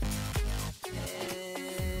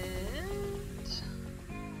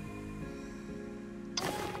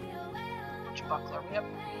 Buckler. We have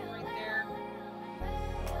green right there.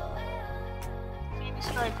 Candy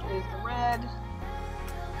stripe is the red.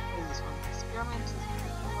 What is this one? Experiment is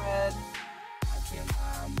green and red.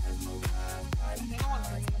 I think I want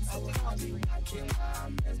green. I think I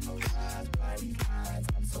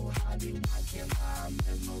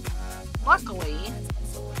want green.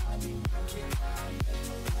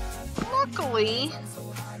 Luckily,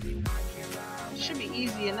 it should be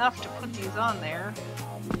easy enough to put these on there.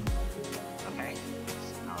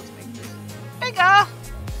 Bigger!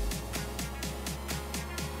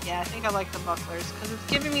 Yeah, I think I like the bucklers because it's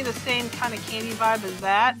giving me the same kind of candy vibe as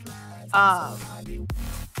that.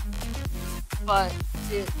 But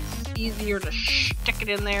it's easier to stick it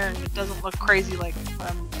in there and it doesn't look crazy like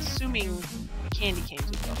I'm assuming candy canes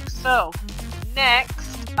would look. So,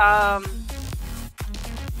 next, I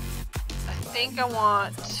think I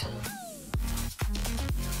want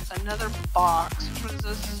another box. Which one is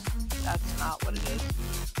this? That's not what it is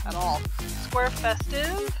at all. Square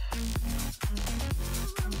festive.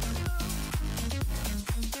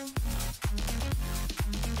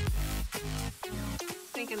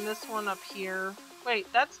 Thinking this one up here.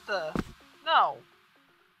 Wait, that's the... No.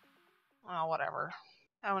 Oh, whatever.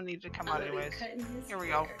 That one needs to come out anyways. Here we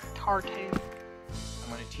go. Tartane. I'm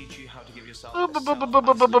going to teach you how to give yourself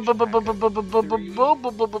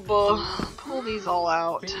pull these all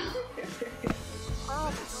out.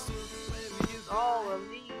 Use all of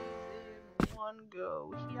these in one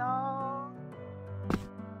go here.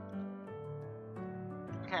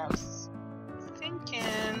 Okay, I was thinking.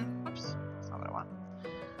 Whoops, that's not what I want.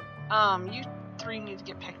 You three need to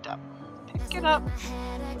get picked up. Pick it up.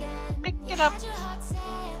 Pick it up.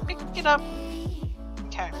 Pick it up.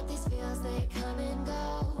 Okay. I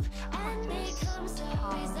want this to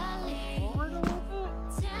come forward a little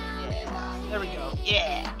bit. Yeah. There we go.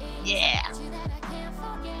 Yeah. Yeah.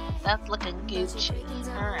 That's looking Gucci.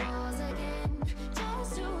 Alright.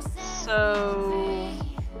 So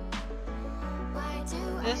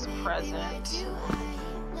this present,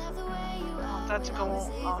 that's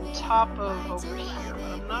going on top of over here, but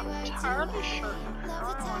I'm not entirely sure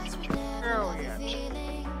how I want it to go yet. I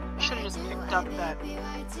should have just picked up that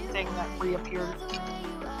thing that reappeared.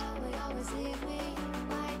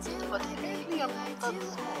 But maybe I'm not small.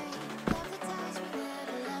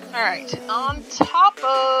 Alright, on top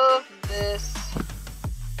of this,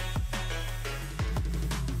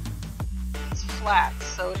 it's flat,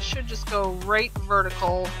 so it should just go right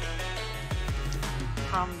vertical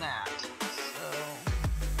from that. So,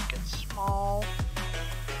 make it small.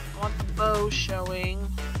 I want the bow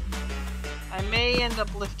showing. I may end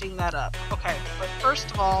up lifting that up. Okay, but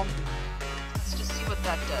first of all, let's just see what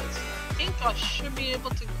that does. I think I should be able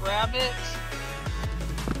to grab it.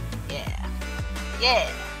 Yeah.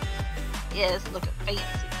 Yeah! Yeah, it's looking fancy.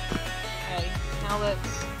 Okay, now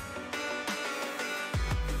let's tip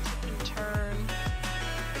and turn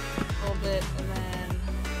a little bit, and then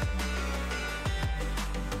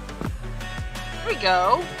there we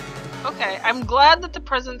go. Okay, I'm glad that the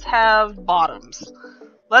presents have bottoms.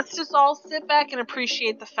 Let's just all sit back and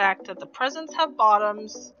appreciate the fact that the presents have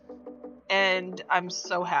bottoms, and I'm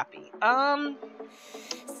so happy.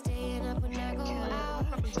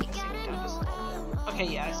 Okay,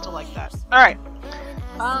 yeah, I still like that. Alright.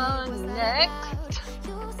 Next.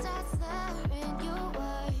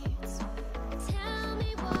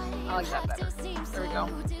 I like that better. There we go.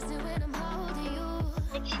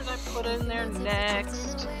 What should I put in there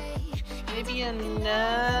next? Maybe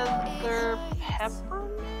another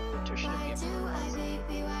peppermint? Or should it be a peppermint?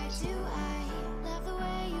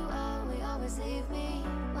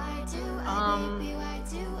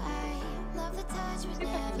 See if I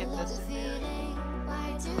can get this in there.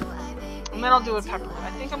 And then I'll do a peppermint. I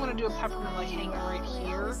think I'm going to do a peppermint like hanging right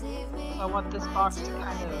here. So I want this box to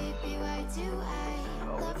kind of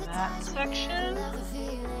go in that section.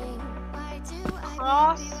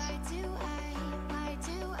 Across. My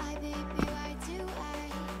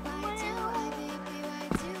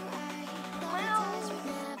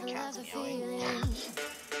cat's meowing.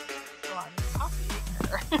 So I'm copying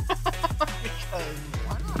her. Because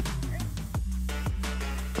why not?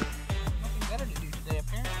 Better to do today,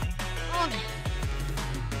 apparently.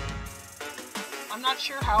 I'm not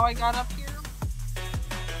sure how I got up here.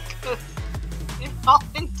 Because in all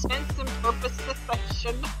intents and purposes, I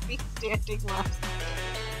shouldn't be standing where I'm standing.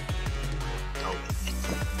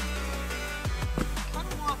 I kind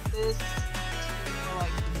of want this to go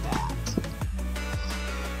like that.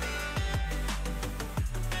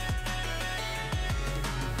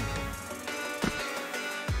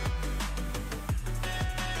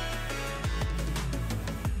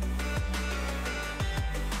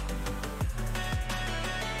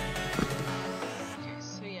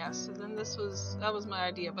 That was my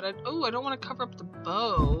idea, but I don't want to cover up the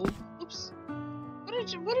bow. Oops. What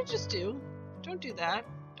did it just do? Don't do that.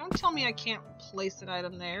 Don't tell me I can't place an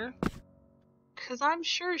item there. Cause I'm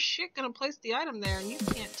sure as shit gonna place the item there and you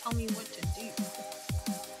can't tell me what to do.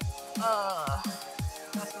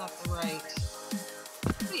 That's not the right.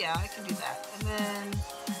 But yeah, I can do that. And then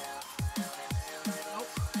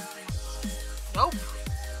Nope.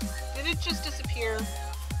 Did it just disappear?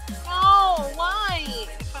 No, why?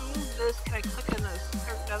 If I move this, can I click in a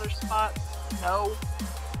certain other spot? No.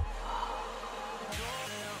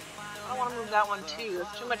 I don't want to move that one too.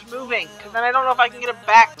 That's too much moving, because then I don't know if I can get it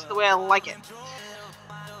back to the way I like it.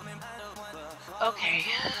 Okay,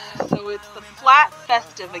 so it's the flat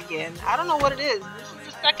festive again. I don't know what it is. This is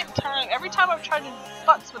the second time. Every time I've tried to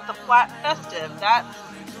futz with the flat festive, that's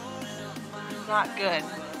not good.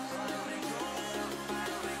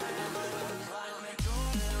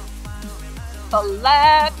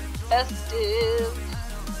 Flat festive.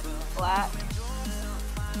 Flat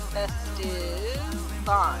festive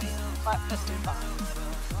vine. Flat festive vine.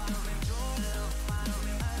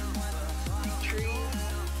 Tree.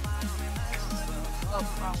 Oh,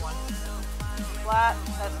 wrong one. Flat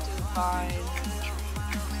festive vine. Tree.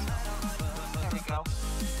 There we go.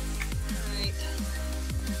 Alright.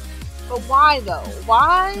 But why though?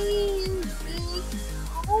 Why is this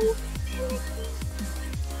so tricky?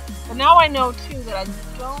 But now I know too that I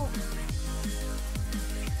don't.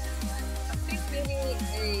 I think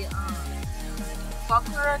maybe a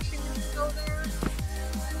buckler actually needs to go there.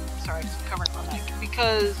 Sorry, sorry, just covering my mic.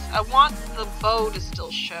 Because I want the bow to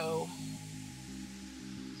still show.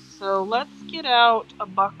 So let's get out a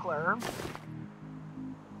buckler.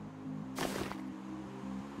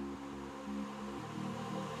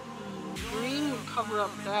 Green would cover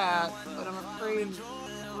up that, but I'm afraid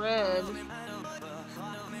red.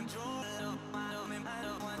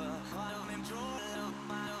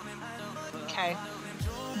 Okay.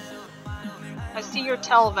 I see your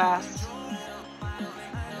Telvas.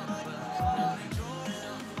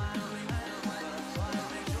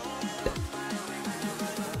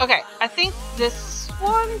 Okay, I think this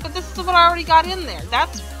one, but this is what I already got in there.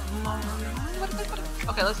 That's...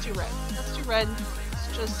 Okay, let's do red. Let's do red.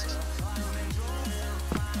 Let's just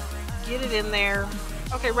get it in there.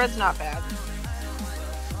 Okay, red's not bad.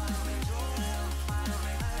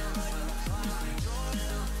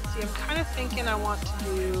 See, I'm kind of thinking I want to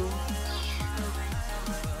do...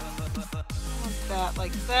 that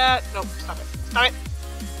like that. Nope, stop it. Stop it.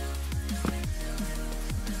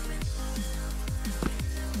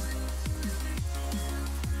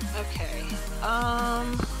 Okay.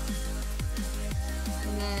 And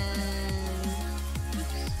then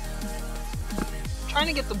I'm trying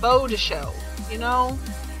to get the bow to show, you know?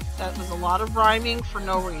 That was a lot of rhyming for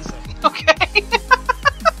no reason. Okay.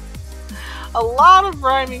 A lot of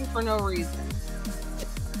rhyming for no reason.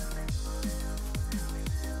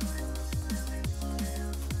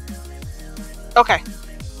 Okay.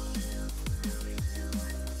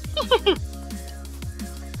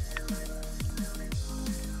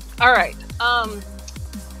 Alright,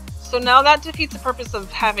 so now that defeats the purpose of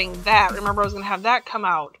having that. Remember, I was going to have that come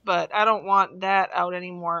out, but I don't want that out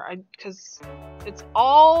anymore, because it's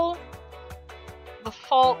all the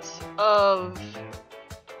fault of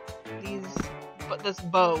this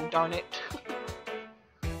bow, darn it.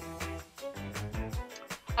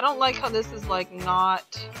 I don't like how this is, like,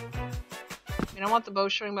 not... I mean, I want the bow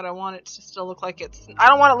showing, but I want it to still look like it's... I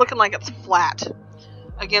don't want it looking like it's flat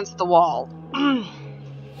against the wall.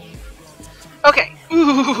 Okay.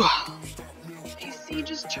 Ooh. AC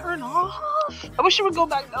just turn off? I wish it would go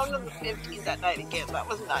back down to the 50s that night again. That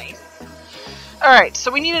was nice. Alright,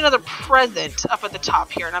 so we need another present up at the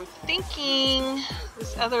top here. And I'm thinking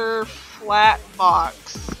this other flat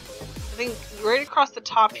box. I think right across the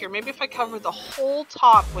top here. Maybe if I cover the whole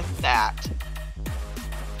top with that.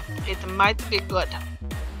 It might be good.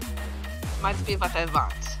 Might be what I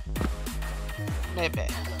want. Maybe.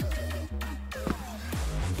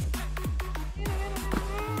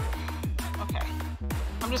 Okay.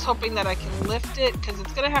 I'm just hoping that I can lift it, because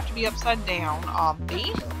it's going to have to be upside down,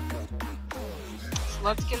 obvi. So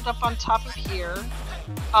let's get it up on top of here.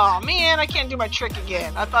 Oh man, I can't do my trick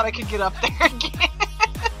again. I thought I could get up there again.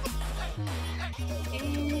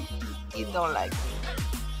 You don't like me.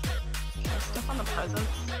 Can I step on the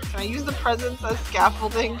presents? Can I use the presents as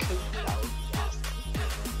scaffolding? Because that was awesome.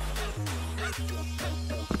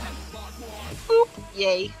 Boop.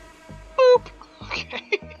 Yay. Boop.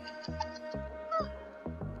 Okay.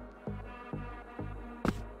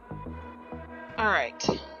 Alright.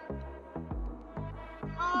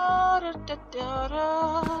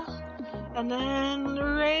 And then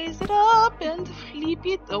raise it up and flip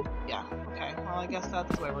it. Oh, yeah. Okay. Well, I guess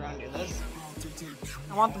that's the way we're going to do this.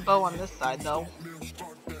 I want the bow on this side, though.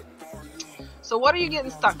 So what are you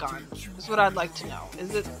getting stuck on? Is what I'd like to know.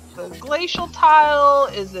 Is it the glacial tile?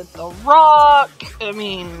 Is it the rock? I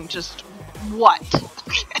mean, just what?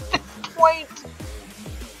 At this point,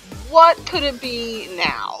 what could it be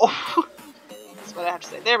now? That's what I have to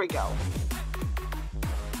say. There we go.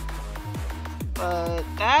 But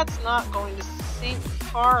that's not going to sink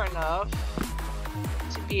far enough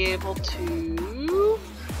to be able to...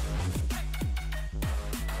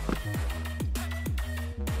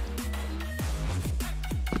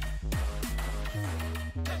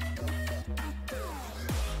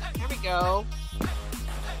 There we go.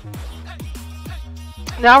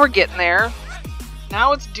 Now we're getting there.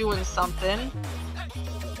 Now it's doing something.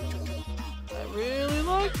 I really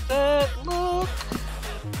like that look.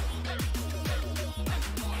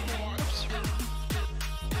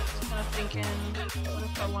 Thinking, what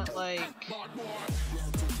if I went like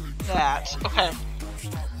that? Okay.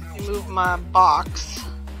 Let me move my box.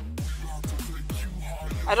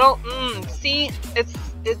 I don't, see,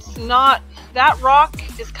 it's not, that rock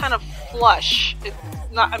is kind of flush. It's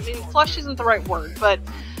not, I mean, flush isn't the right word, but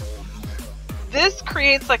this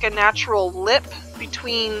creates like a natural lip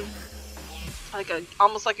between, like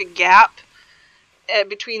almost like a gap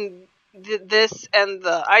between this and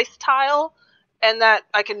the ice tile. And that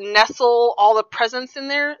I can nestle all the presents in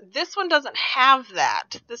there. This one doesn't have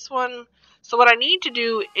that. This one, So what I need to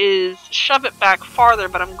do is shove it back farther,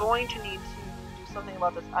 but I'm going to need to do something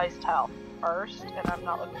about this ice tile first, and I'm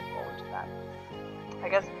not looking forward to that. I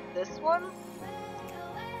guess this one?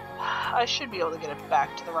 I should be able to get it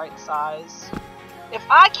back to the right size. If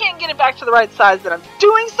I can't get it back to the right size, then I'm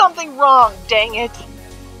doing something wrong, dang it!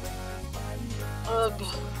 Ugh.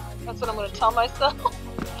 That's what I'm going to tell myself.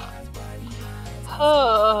 Okay.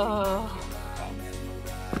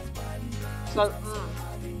 So,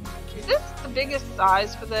 is this the biggest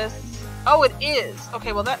size for this? Oh, it is.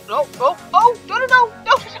 Okay, well that. Oh, no,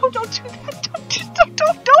 don't do that.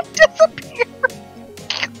 Don't disappear.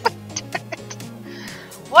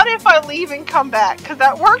 What if I leave and come back? Because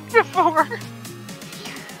that worked before.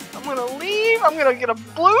 I'm going to leave. I'm going to get a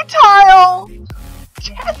blue tile.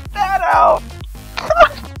 Test that out.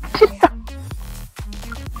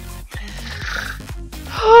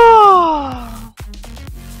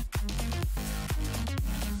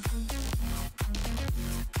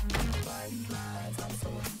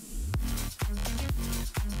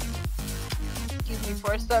 Excuse me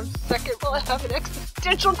for a second while I have an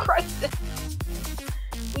existential crisis.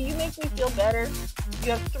 Will you make me feel better?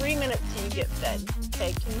 You have 3 minutes till you get fed.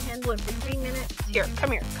 Okay, can you handle it for 3 minutes? Here,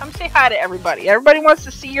 come here. Come say hi to everybody. Everybody wants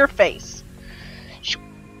to see your face.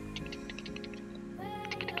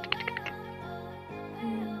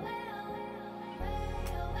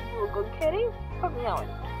 Little good kitty. Put me on.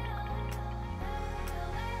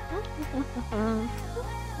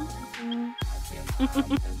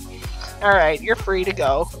 Alright, you're free to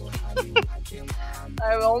go.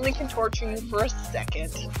 I only can torture you for a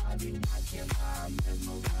second.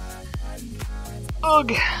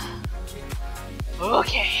 Ugh.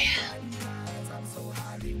 Okay.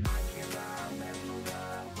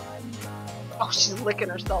 Oh, she's licking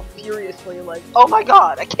herself furiously like, oh my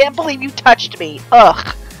god, I can't believe you touched me.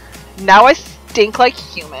 Ugh. Now I stink like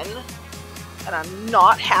human, and I'm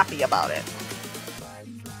not happy about it.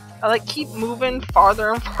 I like keep moving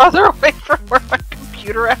farther and farther away from where my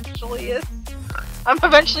computer actually is. I'm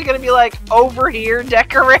eventually gonna be like over here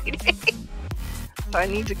decorating. So I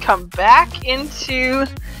need to come back into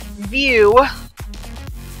view.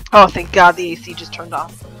 Oh, thank God the AC just turned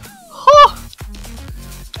off.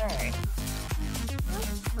 Alright.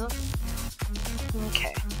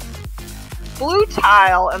 Okay. Blue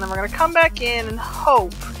tile, and then we're gonna come back in and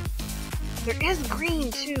hope. There is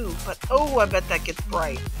green too, but oh, I bet that gets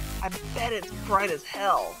bright. I bet it's bright as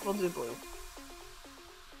hell. We'll do blue.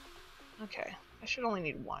 Okay. I should only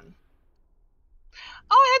need one.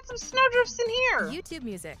 Oh, I had some snowdrifts in here! YouTube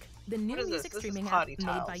Music, the new music streaming app made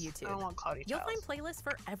by YouTube. I don't want cloudy You'll tiles. find playlists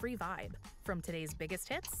for every vibe, from today's biggest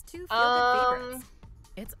hits to feel-good favorites.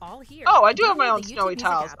 It's all here. Oh, I do have my Download own the YouTube snowy Music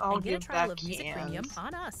tiles. app I'll and get a give trial back of Music Premium cans.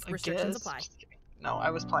 on us. I Restrictions guess. apply. No, I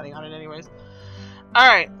was planning on it anyways.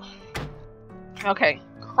 Alright. Okay.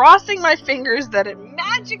 Crossing my fingers that it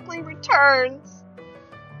magically returns.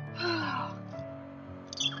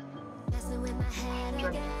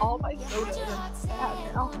 Drinking all my soda and I'm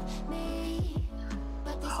sad now.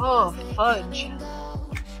 Oh, fudge.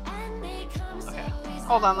 Okay.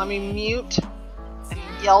 Hold on, let me mute and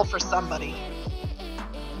yell for somebody.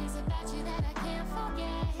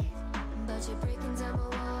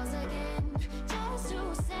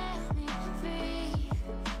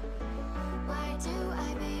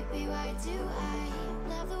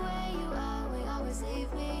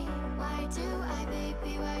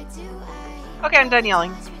 Okay, I'm done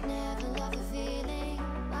yelling.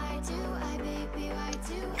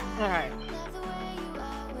 Alright.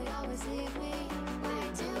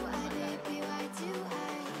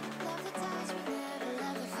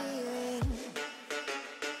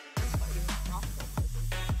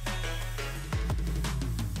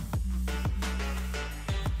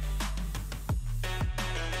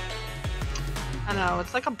 I know,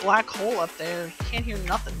 it's like a black hole up there. You can't hear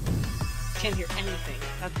nothing. You can't hear anything.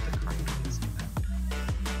 That's the craziest.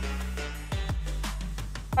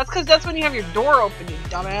 That's because that's when you have your door open, you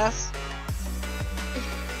dumbass.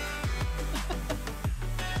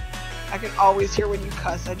 I can always hear when you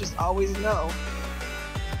cuss. I just always know.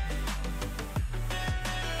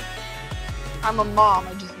 I'm a mom.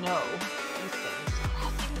 I just know these things.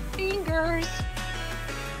 Crossing fingers.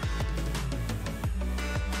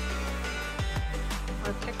 I'm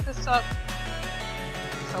gonna pick this up.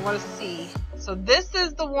 So I want to see. So this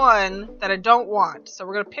is the one that I don't want. So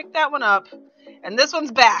we're gonna pick that one up. And this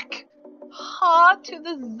one's back. Ha to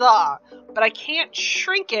the za. But I can't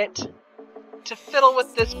shrink it to fiddle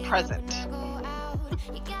with this present.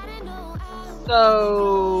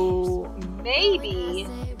 So maybe.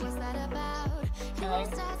 Okay,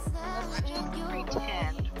 let's just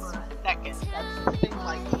pretend for a second that this thing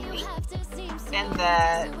likes me. and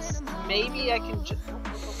that maybe I can just...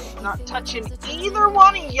 I'm not touching either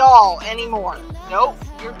one of y'all anymore. Nope,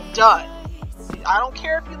 you're done. I don't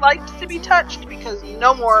care if you like to be touched, because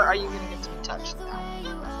no more are you going to get to be touched now.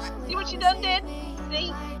 See what you done did?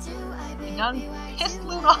 See? You done pissed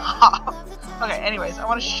Luna off. Okay, anyways, I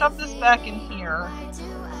want to shove this back in here.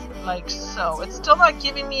 Like so. It's still not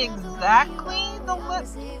giving me exactly the lip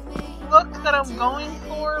look that I'm going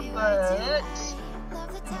for, but I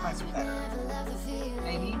think it might be better.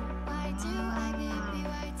 Maybe.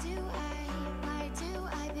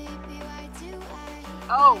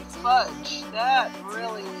 Oh, fudge. That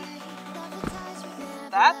really...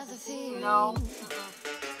 That's... No.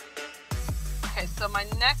 Okay, so my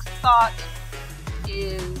next thought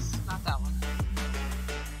is... Not that one.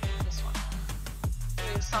 This one.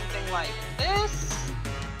 Doing something like this.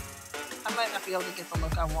 I might not be able to get the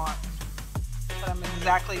look I want, but I'm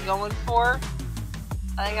exactly going for.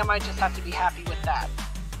 I think I might just have to be happy with that.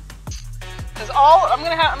 Because I'm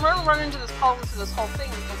gonna run into this problem through this whole thing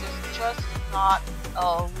because there's just not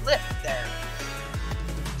a lip there.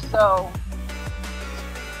 So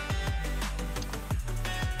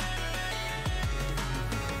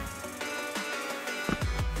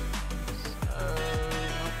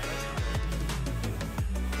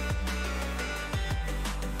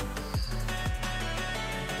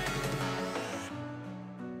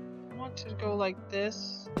I want to go like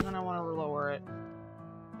this, and then I want to lower it,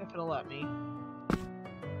 if it'll let me.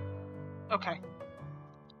 Okay.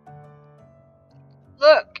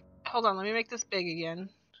 Look! Hold on, let me make this big again.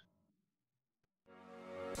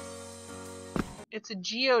 It's a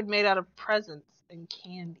geode made out of presents and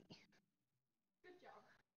candy. Good job.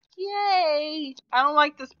 Yay! I don't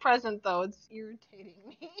like this present though, it's irritating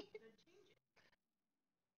me.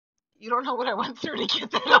 You don't know what I went through to get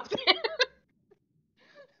that up there.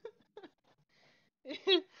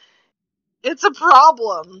 It's a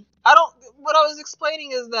problem. What I was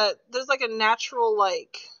explaining is that there's like a natural,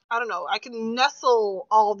 like, I don't know, I can nestle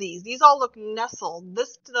all these. These all look nestled.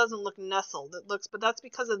 This doesn't look nestled. But that's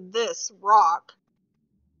because of this rock.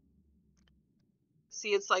 See,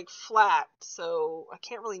 it's like flat, so I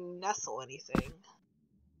can't really nestle anything.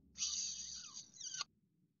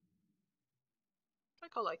 If I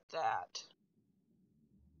go like that.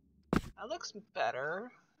 That looks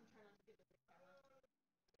better.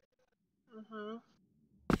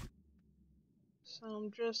 So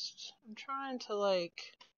I'm trying to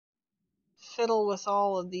like fiddle with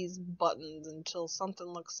all of these buttons until something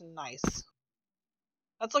looks nice.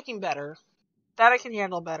 That's looking better. That I can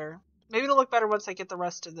handle better. Maybe it'll look better once I get the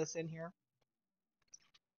rest of this in here.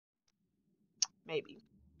 Maybe.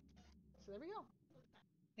 So there we go.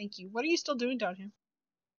 Thank you. What are you still doing down here?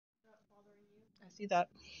 I see that.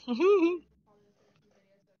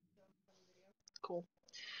 Cool.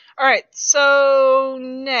 Alright, so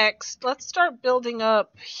next, let's start building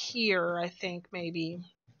up here, I think, maybe.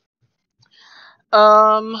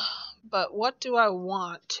 But what do I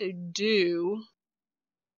want to do?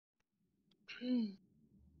 I'm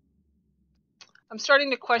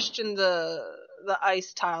starting to question the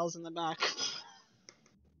ice tiles in the back.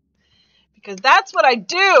 Because that's what I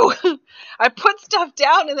do! I put stuff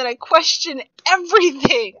down and then I question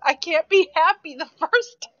everything! I can't be happy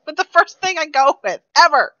with the first thing I go with,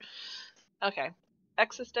 ever! Okay.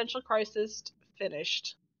 Existential crisis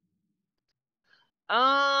finished.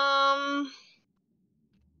 I'm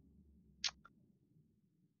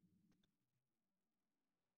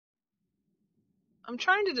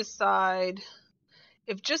trying to decide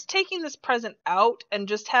if just taking this present out and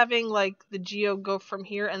just having like the geo go from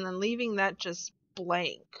here and then leaving that just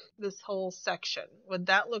blank, this whole section, would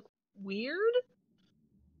that look weird?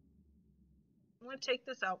 I'm going to take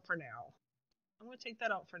this out for now. I'm going to take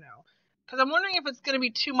that out for now. Because I'm wondering if it's going to be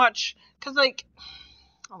too much. Because, like,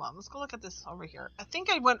 hold on, let's go look at this over here. I think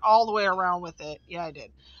I went all the way around with it. Yeah, I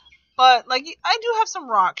did. But, like, I do have some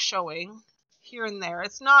rock showing here and there.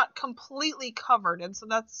 It's not completely covered, and so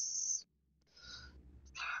that's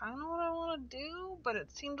kind of what I want to do, but it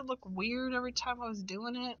seemed to look weird every time I was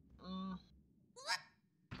doing it.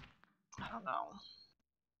 I don't know.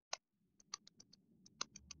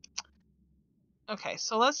 Okay,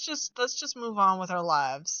 so let's just move on with our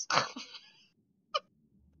lives.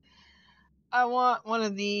 I want one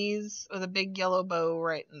of these with a big yellow bow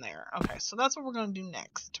right in there. Okay, so that's what we're going to do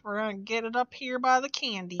next. We're going to get it up here by the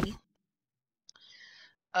candy.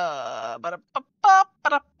 Because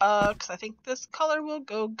I think this color will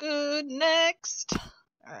go good next.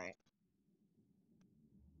 Alright.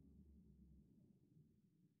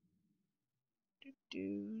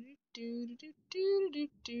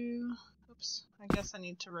 Oops, I guess I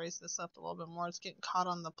need to raise this up a little bit more. It's getting caught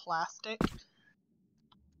on the plastic.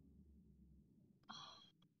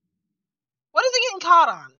 caught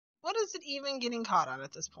on? What is it even getting caught on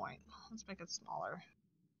at this point? Let's make it smaller.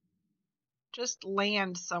 Just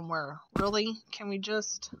land somewhere. Really? Can we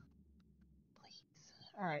just...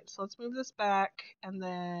 Please. Alright, so let's move this back, and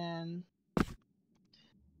then...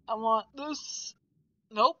 I want this...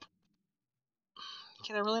 Nope.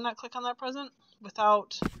 Can I really not click on that present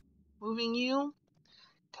without moving you?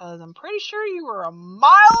 Because I'm pretty sure you were a mile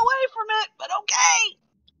away from it, but okay!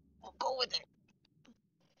 We'll go with it.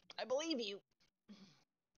 I believe you.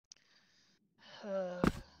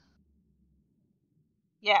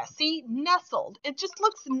 Yeah, see? Nestled. It just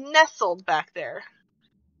looks nestled back there.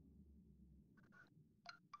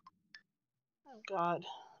 Oh, God.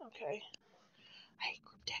 Okay. I hate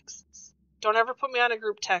group texts. Don't ever put me on a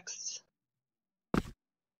group text. I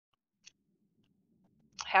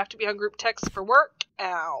have to be on group text for work,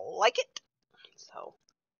 and I don't like it. So.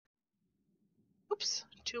 Oops.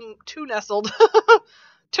 Too nestled.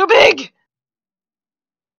 Too big!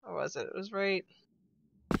 Or was it? It was right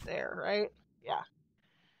there, right? Yeah.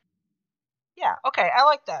 Yeah, okay, I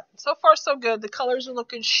like that. So far, so good. The colors are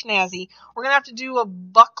looking snazzy. We're going to have to do a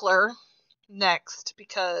buckler next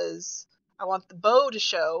because I want the bow to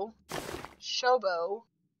show. Show bow.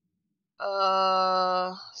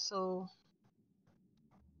 So...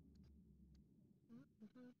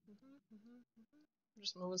 I'm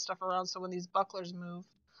just moving stuff around so when these bucklers move,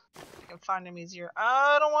 I can find them easier.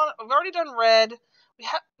 I don't want... We've already done red. We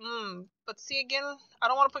have... But see, again, I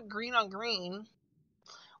don't want to put green on green.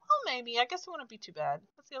 Well, maybe. I guess it wouldn't be too bad.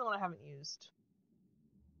 That's the other one I haven't used.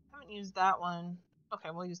 I haven't used that one. Okay,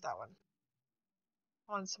 we'll use that one.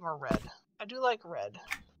 I wanted some more red. I do like red.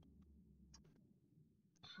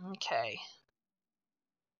 Okay.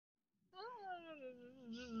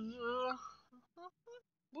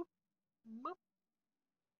 Boop, boop.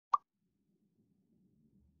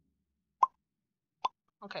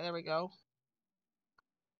 Okay, there we go.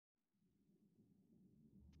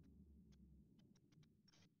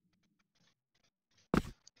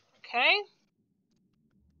 Okay.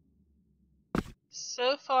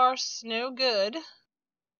 So far, no good.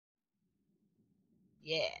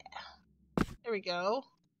 Yeah. There we go.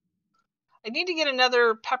 I need to get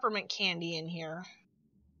another peppermint candy in here.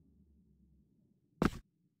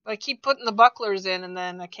 I keep putting the bucklers in and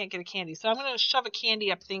then I can't get a candy. So I'm going to shove a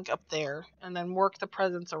candy, I think, up there and then work the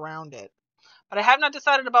presents around it. But I have not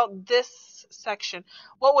decided about this section.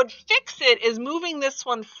 What would fix it is moving this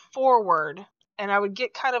one forward. And I would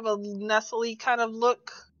get kind of a nestle-y kind of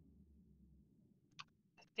look.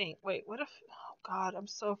 I think. Wait, what if... Oh, God, I'm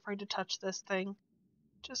so afraid to touch this thing.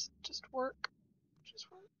 Just work. Just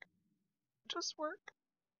work. Just work.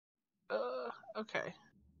 Okay.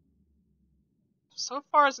 So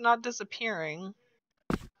far, it's not disappearing.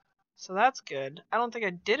 So that's good. I don't think I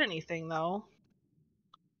did anything, though.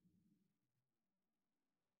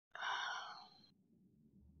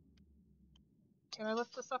 Can I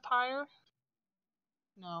lift this up higher?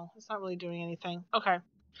 No, it's not really doing anything. Okay.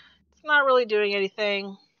 It's not really doing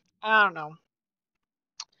anything. I don't know.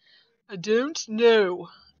 I don't know.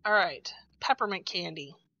 Alright. Peppermint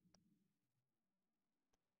candy.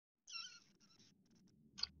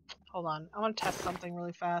 Hold on. I want to test something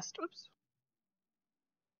really fast. Oops.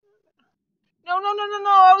 No.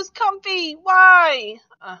 I was comfy. Why?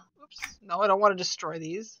 Oops. No, I don't want to destroy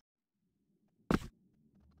these.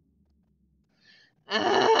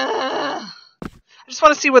 I just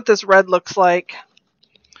want to see what this red looks like.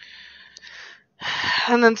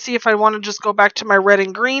 And then see if I want to just go back to my red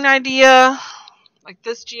and green idea. Like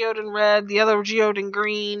this geode in red, the other geode in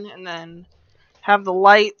green, and then have the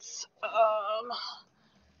lights.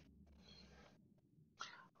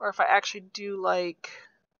 Or if I actually do like...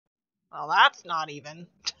 Well, that's not even.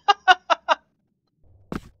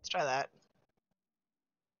 Let's try that.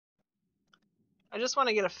 I just want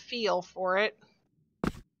to get a feel for it.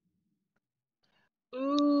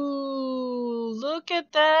 Ooh, look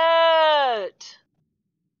at that!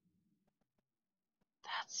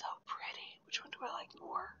 That's so pretty. Which one do I like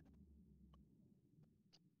more?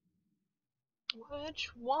 Which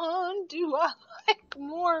one do I like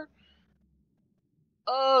more?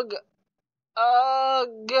 Ugh.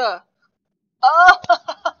 Ugh.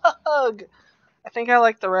 Ugh. I think I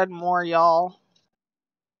like the red more, y'all.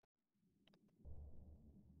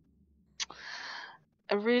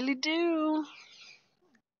 I really do.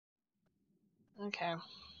 Okay.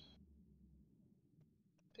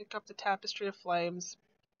 Pick up the Tapestry of Flames.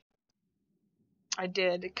 I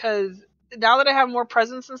did, because now that I have more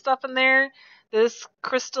presents and stuff in there, this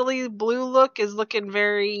crystally blue look is looking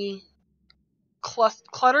very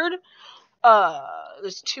cluttered.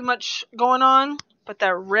 There's too much going on, but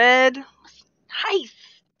that red, nice.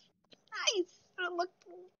 But it looked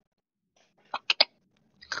okay.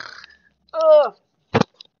 Ugh.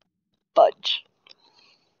 Fudge.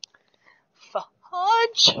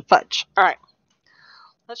 Fudge. Fudge. Alright.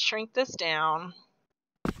 Let's shrink this down.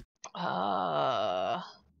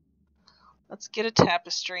 Let's get a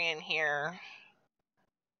tapestry in here.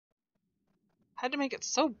 I had to make it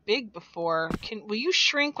so big before. Will you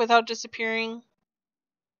shrink without disappearing?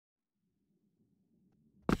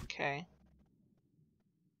 Okay.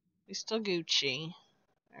 We still Gucci.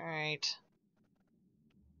 Alright.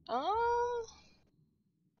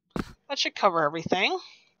 That should cover everything.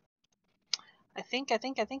 I think.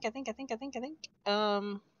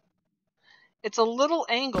 It's a little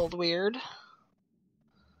angled weird.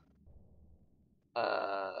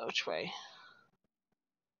 Which way?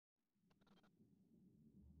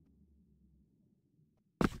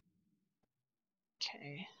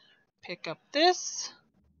 Okay. Pick up this.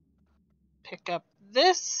 Pick up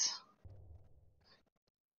this.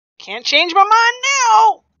 Can't change my mind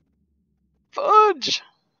now! Fudge!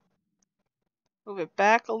 Move it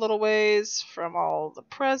back a little ways from all the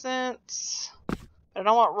presents. I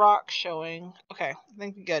don't want rock showing. Okay, I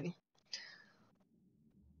think we're good.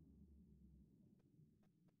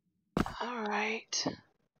 Alright.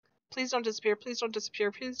 Please don't disappear, please don't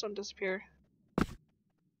disappear, please don't disappear.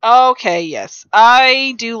 Okay, yes.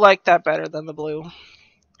 I do like that better than the blue.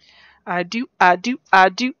 I do. And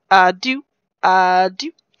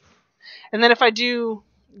then if I do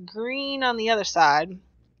green on the other side,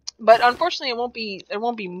 but unfortunately there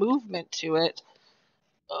won't be movement to it.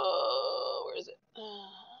 Where is it?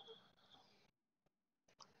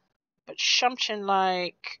 But something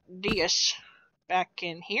like this back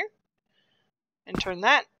in here. And turn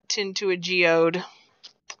that into a geode.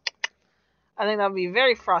 I think that would be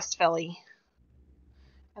very Frostfelly.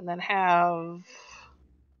 And then have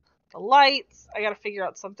the lights. I gotta figure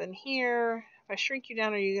out something here. If I shrink you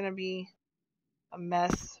down, are you gonna be a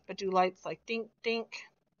mess? But do lights like dink dink.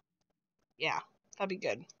 Yeah, that'd be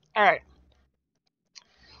good. Alright.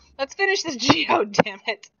 Let's finish this geode, damn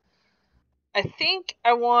it. I think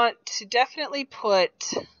I want to definitely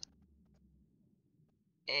put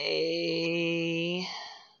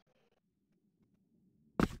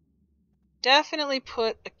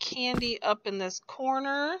a candy up in this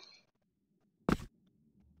corner.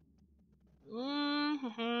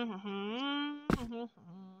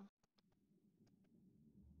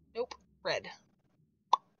 Nope, red.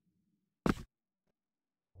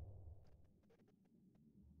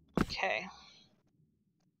 Okay.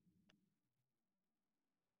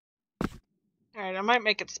 Alright, I might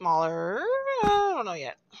make it smaller. I don't know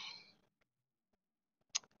yet.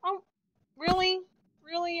 Oh, really?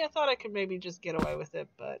 Really? I thought I could maybe just get away with it,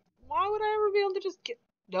 but why would I ever be able to just get...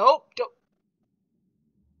 Nope, don't...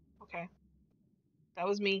 Okay. That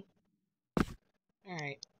was me.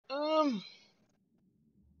 Alright.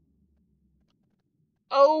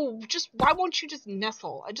 Oh, just... Why won't you just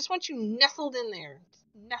nestle? I just want you nestled in there. Just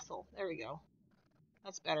nestle. There we go.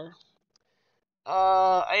 That's better.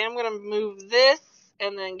 I am gonna move this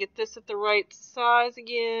and then get this at the right size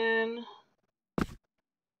again.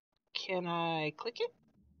 Can I click it?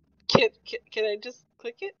 Can I just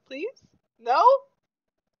click it, please? No?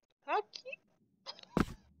 Okay.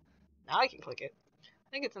 Now I can click it. I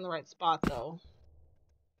think it's in the right spot, though.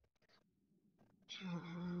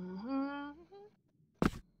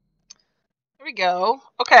 There we go.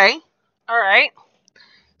 Okay. Alright.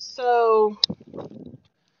 So...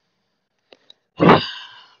 I'm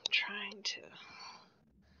trying to...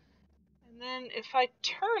 And then if I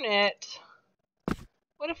turn it...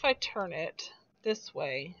 What if I turn it this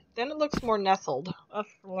way? Then it looks more nestled.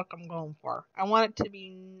 That's the look I'm going for. I want it to be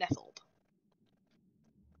nestled.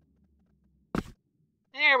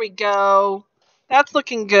 There we go. That's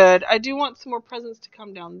looking good. I do want some more presents to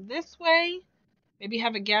come down this way. Maybe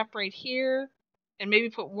have a gap right here. And maybe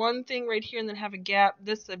put one thing right here and then have a gap.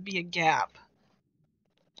 This would be a gap.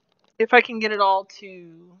 If I can get it all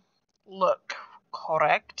to look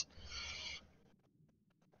correct.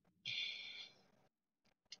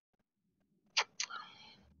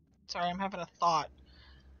 Sorry, I'm having a thought.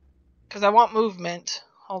 Because I want movement.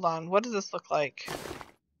 Hold on. What does this look like?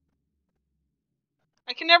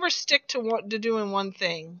 I can never stick to doing one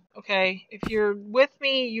thing, okay? If you're with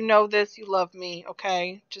me, you know this, you love me,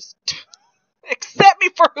 okay? Just accept me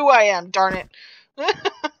for who I am, darn it.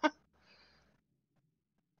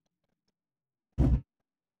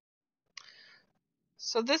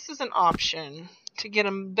 So this is an option to get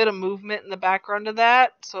a bit of movement in the background of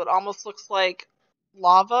that, so it almost looks like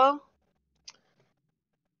lava.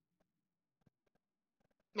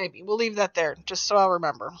 Maybe. We'll leave that there, just so I'll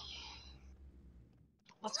remember.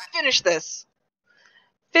 Let's finish this.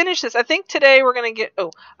 finish this. I think today we're going to get...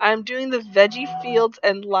 Oh, I'm doing the veggie fields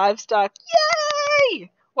and livestock.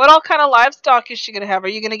 Yay! What all kind of livestock is she going to have? Are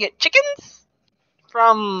you going to get chickens?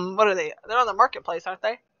 From... What are they? They're on the marketplace, aren't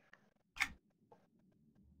they?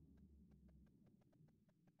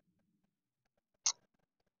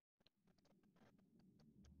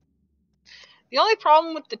 The only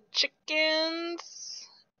problem with the chickens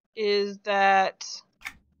is that...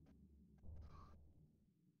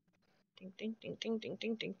 Ding, ding, ding, ding, ding,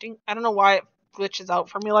 ding, ding, ding. I don't know why it glitches out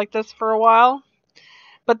for me like this for a while.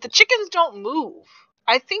 But the chickens don't move.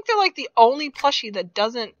 I think they're like the only plushie that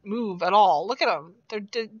doesn't move at all. Look at them.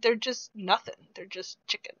 They're just nothing. They're just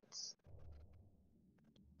chickens.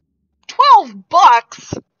 $12?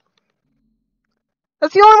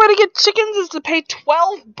 That's the only way to get chickens is to pay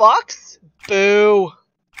 $12? Boo.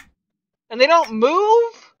 And they don't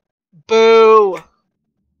move? Boo.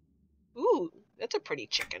 Ooh, that's a pretty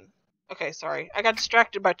chicken. Okay, sorry. I got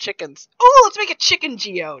distracted by chickens. Oh, let's make a chicken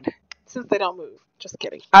geode. Since they don't move. Just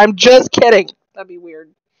kidding. I'm just kidding. That'd be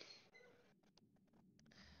weird.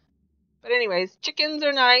 But anyways, chickens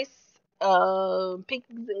are nice. Pigs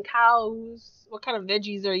and cows. What kind of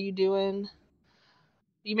veggies are you doing?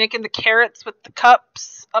 You making the carrots with the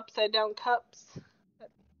cups? Upside down cups? That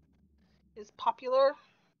is popular?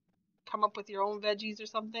 Come up with your own veggies or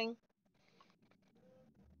something?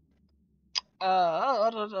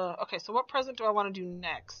 Okay, so what present do I want to do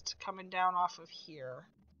next? Coming down off of here.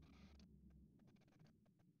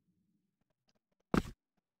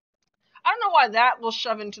 I don't know why that will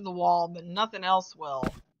shove into the wall, but nothing else will.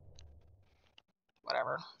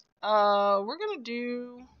 Whatever. We're gonna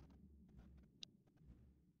do...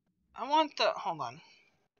 I want the... Hold on.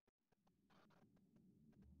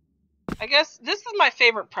 I guess this is my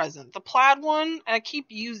favorite present. The plaid one, and I keep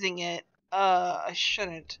using it. I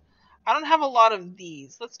shouldn't. I don't have a lot of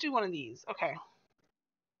these. Let's do one of these. Okay.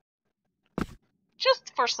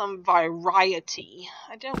 Just for some variety.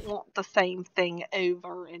 I don't want the same thing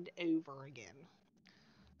over and over again.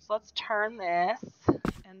 So let's turn this,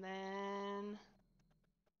 and then...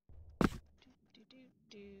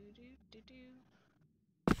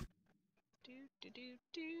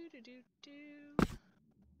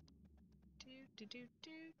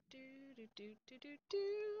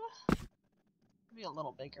 Be a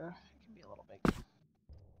little bigger. It can be a little bigger.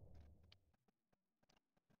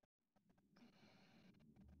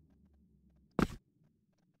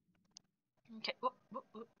 Okay. Whoop, whoop,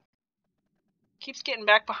 whoop. Keeps getting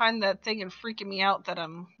back behind that thing and freaking me out that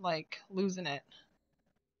I'm like losing it.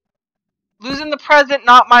 Losing the present,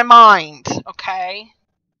 not my mind. Okay.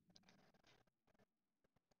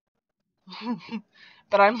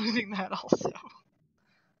 But I'm losing that also.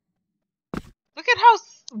 Look at how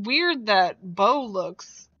weird that bow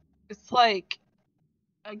looks. It's like,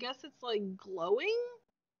 I guess it's like glowing?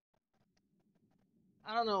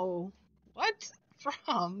 I don't know what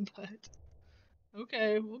from, but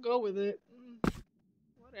okay, we'll go with it.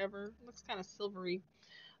 Whatever. Looks kind of silvery.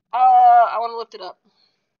 I want to lift it up.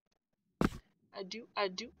 I do.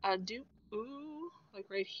 Ooh, like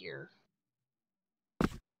right here.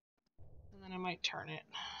 And then I might turn it.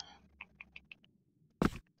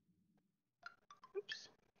 Oops.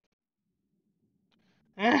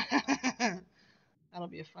 That'll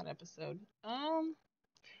be a fun episode.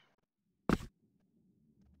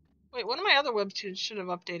 Wait, one of my other webtoons should have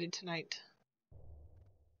updated tonight.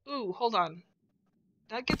 Ooh, hold on.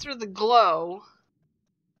 That gets rid of the glow.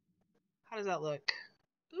 How does that look?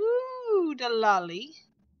 Ooh, da lolly.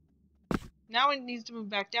 Now it needs to move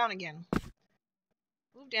back down again.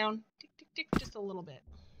 Move down. Tick, tick, tick, just a little bit.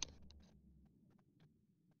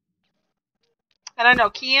 And I know,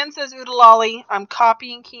 Kian says oodalolly. I'm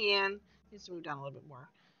copying Kian. Needs to move down a little bit more.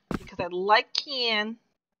 Because I like Kian.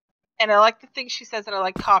 And I like the things she says that I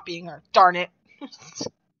like copying her. Darn it.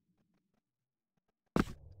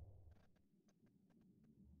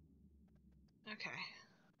 Okay.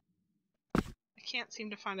 I can't seem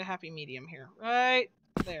to find a happy medium here. Right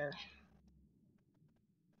there.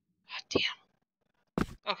 Damn.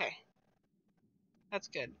 Okay. That's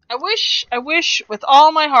good. I wish with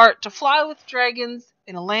all my heart to fly with dragons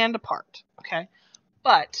in a land apart. Okay?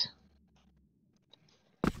 But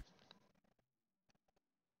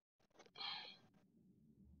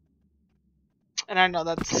and I know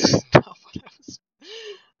that's not what I was.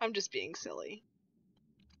 I'm just being silly.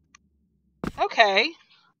 Okay.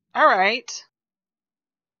 Alright.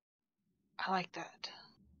 I like that.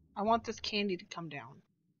 I want this candy to come down.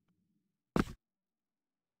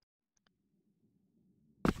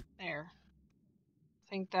 There. I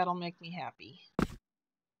think that'll make me happy.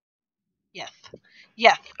 Yes.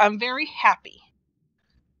 Yes, I'm very happy.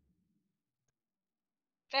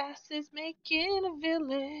 Fast as making a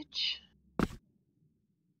village.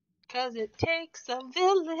 'Cause it takes a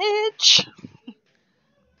village.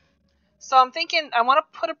 So I'm thinking I want to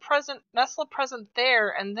put a present, nestle a present there,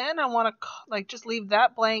 and then I want to like just leave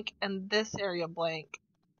that blank and this area blank.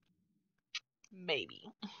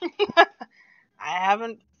 Maybe. I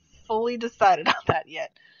haven't fully decided on that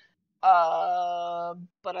yet.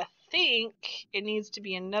 But I think it needs to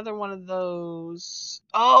be another one of those.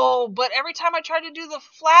 Oh, but every time I tried to do the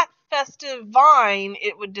flat festive vine,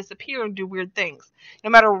 it would disappear and do weird things, no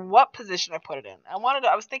matter what position I put it in. I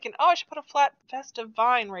was thinking, oh, I should put a flat festive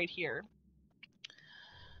vine right here.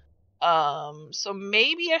 So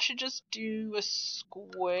maybe I should just do a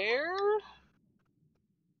square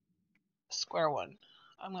one.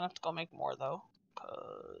 I'm gonna have to go make more though,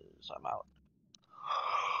 cause I'm out.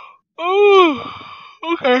 Oh,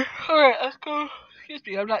 okay. Alright, let's go. Excuse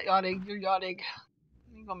me, I'm not yawning. You're yawning.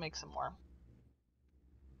 Let me go make some more.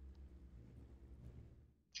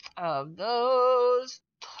 Of those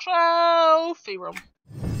trophy room.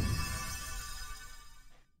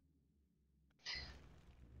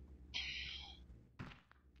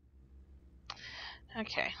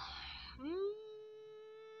 Okay.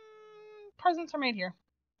 Presents are made here.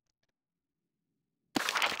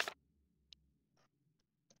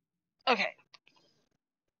 Okay.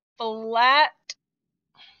 Flat.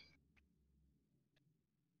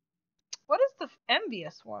 What is the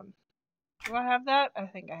envious one? Do I have that? I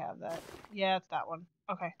think I have that. Yeah, it's that one.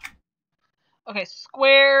 Okay. Okay,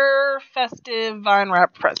 square, festive, vine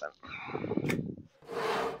wrap present.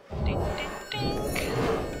 Ding, ding, ding.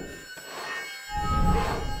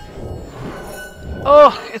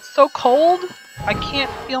 Oh, it's so cold. I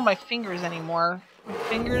can't feel my fingers anymore. My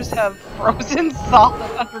fingers have frozen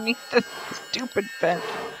solid underneath this stupid vent.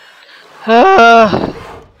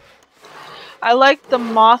 I like the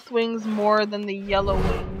moth wings more than the yellow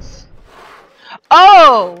wings.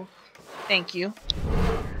 Oh! Thank you.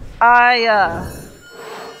 I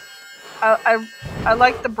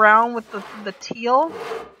like the brown with the teal.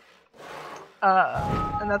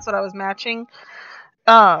 And that's what I was matching.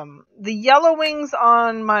 The yellow wings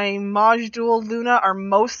on my Maj Dual Luna are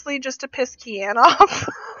mostly just to piss Kian off.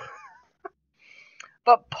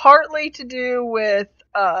 But partly to do with,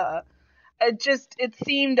 it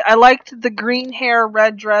seemed, I liked the green hair,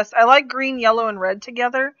 red dress. I like green, yellow, and red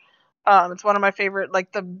together. It's one of my favorite,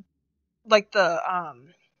 like the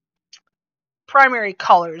primary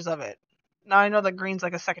colors of it. Now I know that green's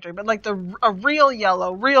like a secondary, but like a real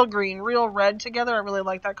yellow, real green, real red together, I really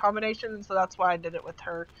like that combination, and so that's why I did it with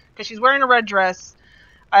her. Because she's wearing a red dress.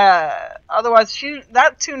 Otherwise,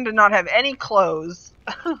 that tune did not have any clothes.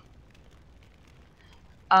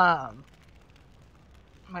 My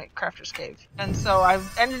crafter's cave. And so I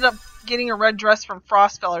ended up getting a red dress from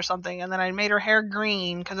Frostfell or something, and then I made her hair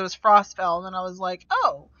green because it was Frostfell, and then I was like,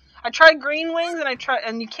 oh. I tried green wings,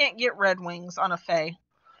 and you can't get red wings on a fae.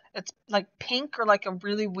 It's like pink or like a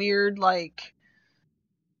really weird, like,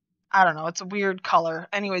 I don't know, it's a weird color.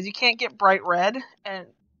 Anyways, you can't get bright red, and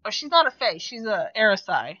she's not a fae, she's a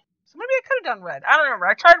Erisai. So maybe I could have done red. I don't remember.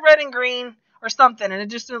 I tried red and green or something, and it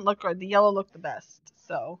just didn't look good. The yellow looked the best,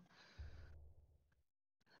 so.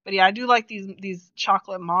 But yeah, I do like these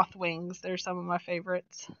chocolate moth wings. They're some of my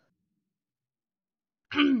favorites.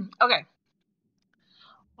 Okay.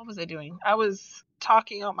 What was I doing? I was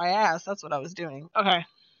talking out my ass. That's what I was doing. Okay.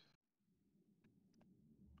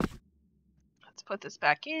 Let's put this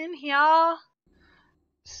back in here.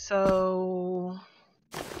 So,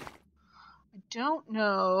 I don't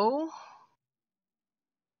know.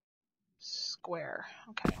 Square.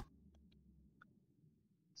 Okay.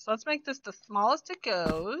 So let's make this the smallest it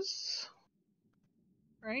goes.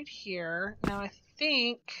 Right here. Now I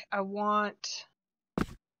think I want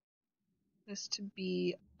this to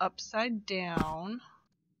be upside down.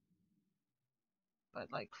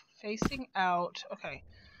 But like facing out. Okay.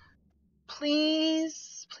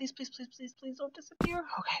 Please, please, please, please, please, please don't disappear.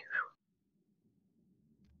 Okay.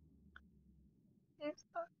 It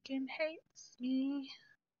fucking hates me.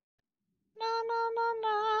 No, no, no,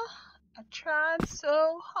 no. I tried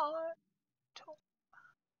so hard to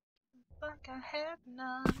like I had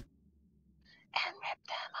none and ripped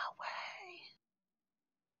them away.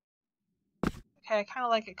 Okay, I kind of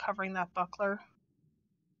like it covering that buckler.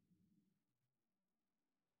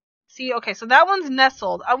 See, okay, so that one's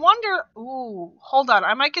nestled. I wonder, ooh, hold on.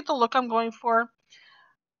 I might get the look I'm going for.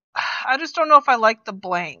 I just don't know if I like the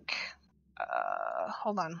blank.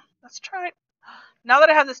 Hold on. Let's try it. Now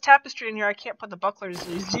that I have this tapestry in here, I can't put the bucklers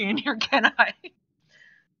easy in here, can I?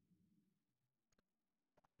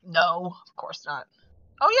 No, of course not.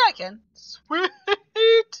 Oh yeah, I can.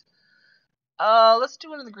 Sweet! Let's do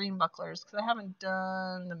one of the green bucklers, because I haven't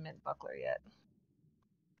done the mint buckler yet.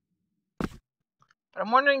 But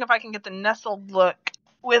I'm wondering if I can get the nestled look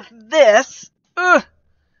with this. Ugh.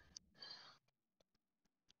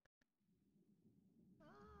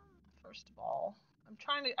 First of all, I'm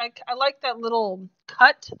trying to, I like that little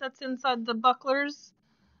cut that's inside the bucklers.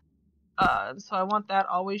 So I want that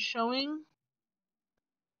always showing.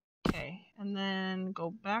 Okay, and then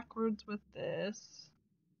go backwards with this.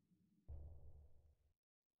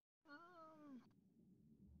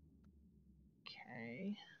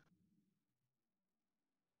 Okay.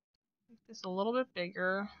 Make this a little bit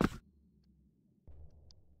bigger.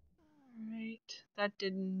 Alright. That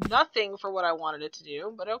did nothing for what I wanted it to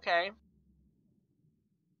do, but okay.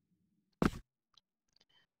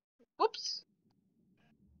 Whoops.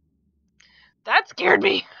 That scared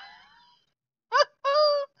me.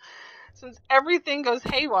 Since everything goes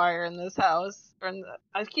haywire in this house, or in the,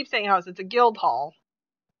 I keep saying house, it's a guild hall.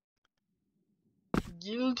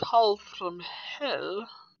 Guild hall from hell.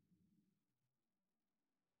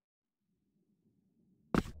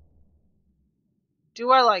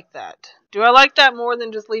 Do I like that? Do I like that more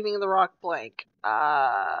than just leaving the rock blank?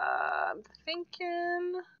 I'm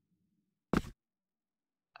thinking I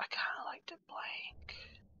kind of liked it blank.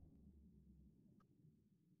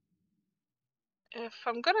 If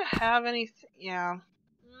I'm gonna have anything, yeah.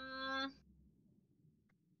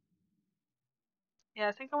 Yeah,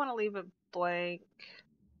 I think I want to leave it blank.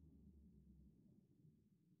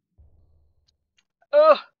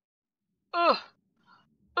 Ugh! Ugh!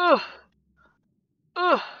 Ugh!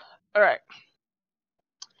 Ugh! Alright.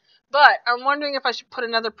 But I'm wondering if I should put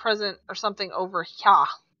another present or something over here.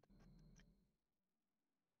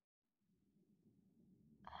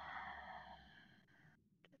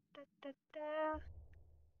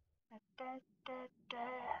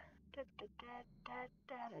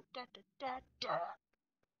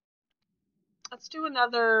 Let's do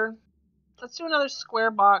another square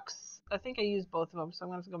box. I think I used both of them, so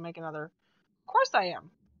I'm going to go make another. Of course I am.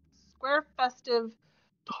 Square festive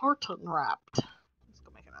tartan wrapped. Let's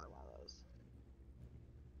go make another one of those.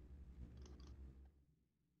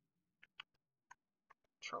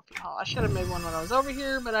 Trophy haul. I should have made one when I was over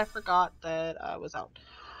here, but I forgot that I was out.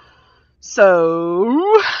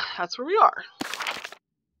 So that's where we are.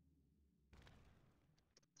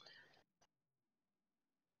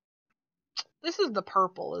 This is the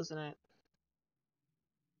purple, isn't it?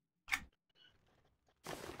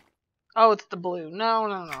 Oh, it's the blue. No.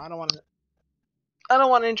 I don't want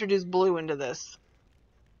to introduce blue into this.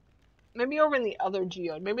 Maybe over in the other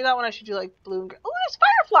geode. Maybe that one I should do like blue and green. Oh, there's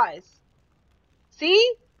fireflies.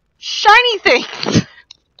 See? Shiny things.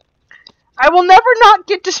 I will never not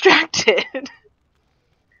get distracted.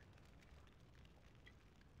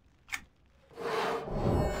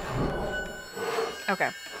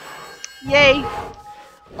 Okay. Yay.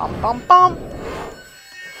 Bum bum bum.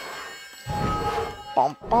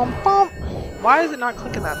 Bum bum bum. Why is it not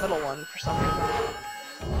clicking that middle one for some reason?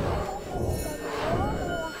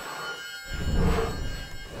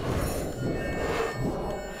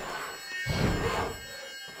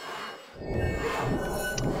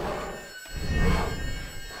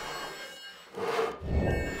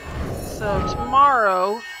 So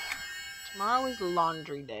tomorrow is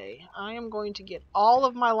laundry day. I am going to get all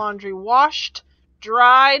of my laundry washed,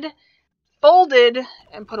 dried, folded,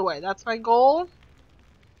 and put away. That's my goal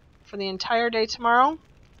for the entire day tomorrow.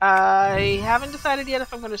 I haven't decided yet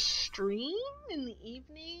if I'm going to stream in the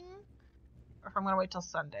evening or if I'm going to wait till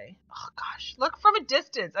Sunday. Oh gosh, look from a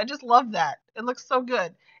distance. I just love that. It looks so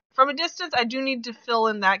good. From a distance, I do need to fill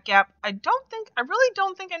in that gap. I really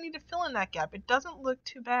don't think I need to fill in that gap. It doesn't look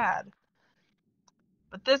too bad.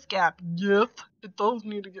 But this gap, yes, it does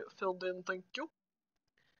need to get filled in, thank you.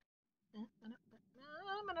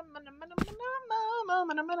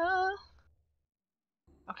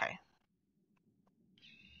 Okay.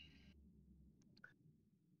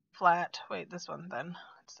 Flat. Wait, this one then.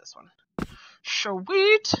 It's this one.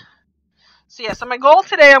 Sweet. So yeah, so my goal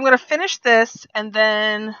today, I'm going to finish this, and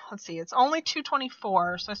then, let's see, it's only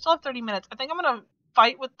 2:24, so I still have 30 minutes. I think I'm going to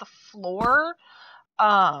fight with the floor.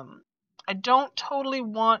 I don't totally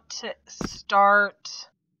want to start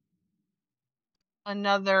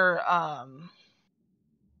another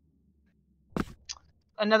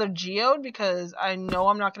geode because I know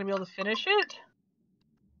I'm not going to be able to finish it.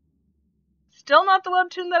 Still not the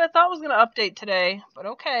webtoon that I thought was going to update today, but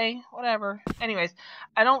okay, whatever. Anyways,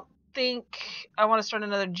 I don't think I want to start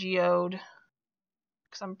another geode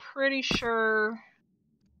because I'm pretty sure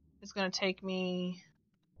it's going to take me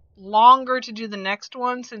longer to do the next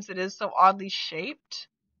one since it is so oddly shaped.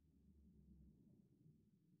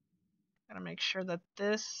 Gotta make sure that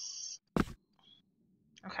this...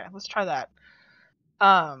 Okay, let's try that.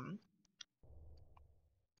 But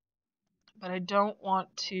I don't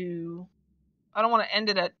want to end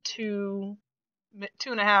it at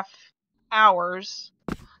 2.5 hours.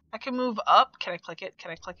 I can move up. Can I click it?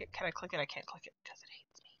 Can I click it? Can I click it? I can't click it because it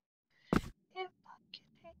hates me. It fucking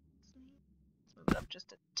hates me. Let's move it up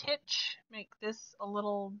just a titch. Make this a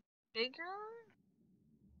little bigger.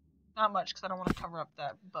 Not much because I don't want to cover up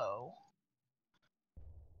that bow.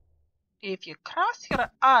 If you cross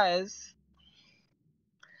your eyes.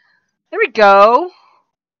 There we go.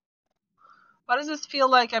 Why does this feel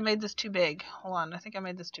like I made this too big? Hold on, I think I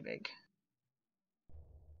made this too big.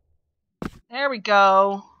 There we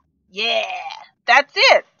go. Yeah, that's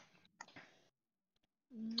it.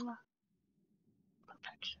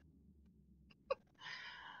 Perfection.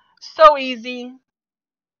 So easy.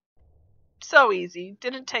 So easy.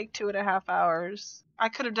 Didn't take 2.5 hours. I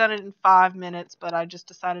could have done it in 5 minutes, but I just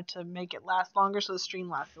decided to make it last longer so the stream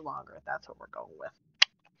lasted longer. That's what we're going with.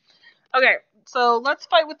 Okay, so let's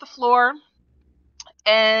fight with the floor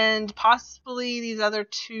and possibly these other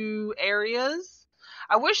 2 areas.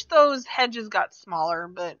 I wish those hedges got smaller,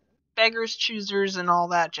 but beggars, choosers, and all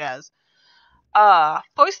that jazz.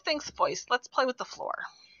 Foist thinks foist. Let's play with the floor.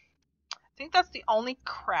 I think that's the only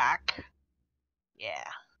crack. Yeah.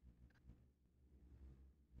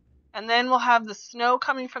 And then we'll have the snow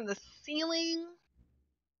coming from the ceiling.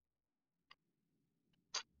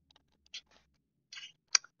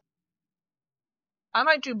 I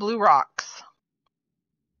might do blue rocks.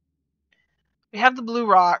 We have the blue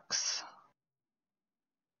rocks.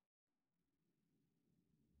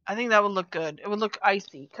 I think that would look good. It would look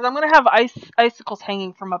icy. Because I'm going to have icicles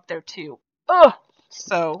hanging from up there too. Ugh!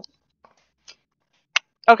 So.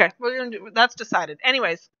 Okay, we're gonna do, that's decided.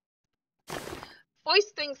 Anyways.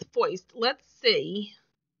 Foist things foist. Let's see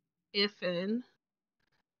if in...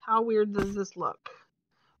 How weird does this look?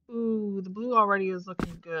 Ooh, the blue already is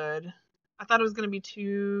looking good. I thought it was going to be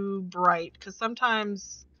too bright. Because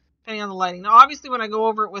sometimes, depending on the lighting. Now, obviously, when I go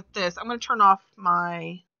over it with this, I'm going to turn off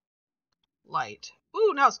my light.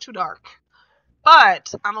 Ooh, now it's too dark.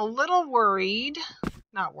 But I'm a little worried.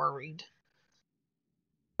 Not worried.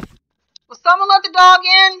 Will someone let the dog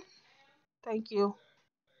in? Thank you.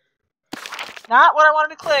 Not what I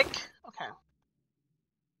wanted to click. Okay.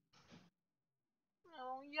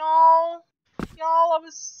 Oh, y'all. Y'all, I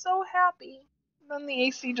was so happy. Then the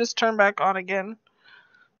AC just turned back on again.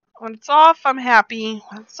 When it's off, I'm happy.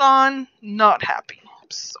 When it's on, not happy. I'm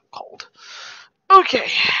so cold. Okay.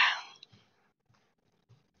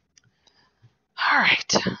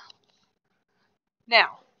 Alright.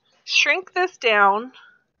 Now, shrink this down.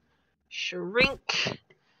 Shrink.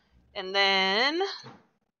 And then...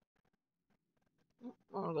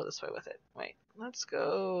 I'm going to go this way with it. Wait. Let's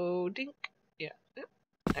go... Dink. Yeah.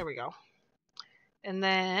 There we go. And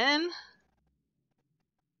then...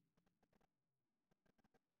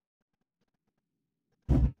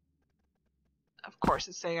 Of course,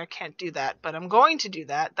 it's saying I can't do that, but I'm going to do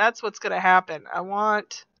that. That's what's going to happen. I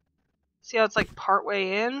want... See how it's like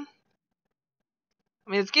partway in?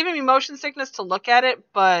 I mean, it's giving me motion sickness to look at it,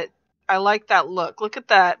 but I like that look. Look at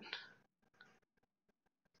that.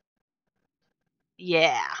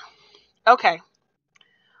 Yeah. Okay.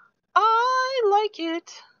 I like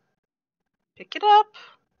it. Pick it up.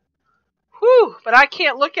 Whew. But I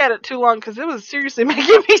can't look at it too long because it was seriously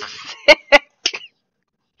making me sick.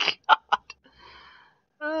 God.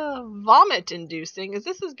 Vomit inducing. Is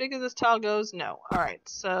this as big as this tile goes? No. Alright,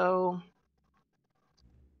 so...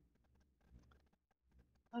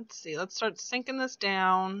 Let's see. Let's start sinking this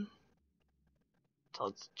down until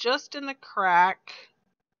it's just in the crack.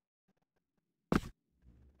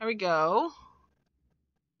 There we go.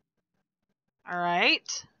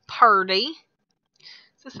 Alright. Party.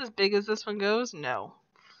 Is this as big as this one goes? No.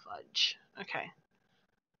 Fudge. Okay.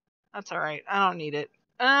 That's alright. I don't need it.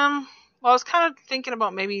 Well, I was kind of thinking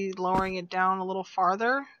about maybe lowering it down a little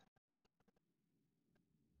farther.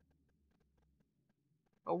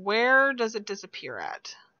 But where does it disappear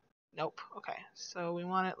at? Nope. Okay. So we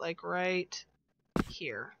want it like right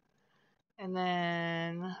here. And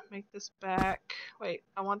then make this back. Wait,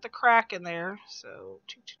 I want the crack in there. So,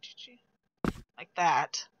 like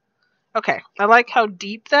that. Okay. I like how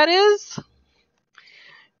deep that is.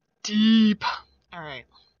 Deep. Alright.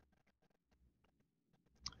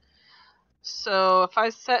 So if I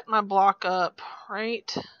set my block up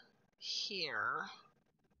right here.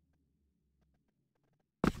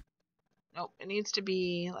 Nope, it needs to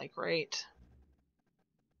be like right.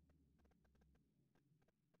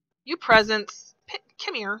 You presents.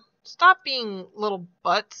 Come here. Stop being little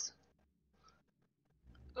butts.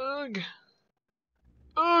 Ugh.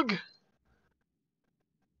 Ugh.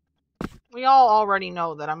 We all already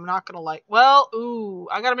know that I'm not gonna like. Well, ooh,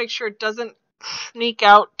 I gotta make sure it doesn't sneak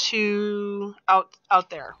out to out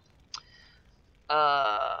there.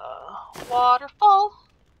 Waterfall.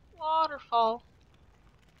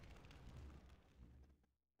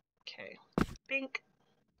 Okay, Bink.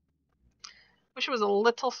 Wish it was a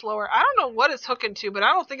little slower. I don't know what it's hooking to, but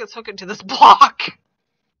I don't think it's hooking to this block.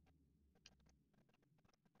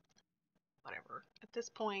 Whatever. At this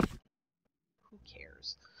point, who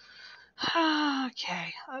cares?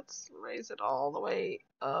 Okay, let's raise it all the way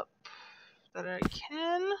up that I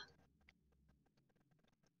can.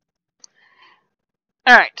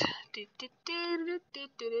 Alright.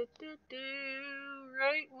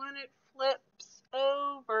 Right when it flips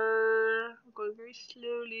over. I'm going very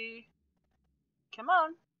slowly. Come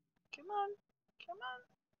on. Come on. Come on.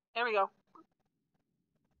 There we go.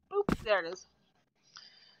 Boop. There it is.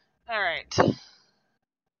 Alright.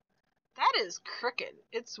 That is crooked.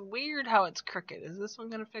 It's weird how it's crooked. Is this one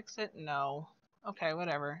going to fix it? No. Okay,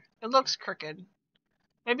 whatever. It looks crooked.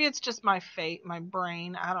 Maybe it's just my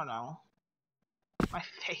brain. I don't know. My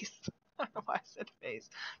face. I don't know why I said face.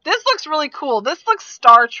 This looks really cool. This looks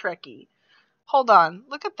Star Trek-y. Hold on.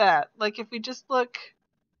 Look at that. Like, if we just look...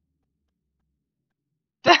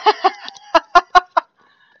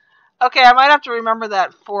 Okay, I might have to remember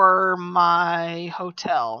that for my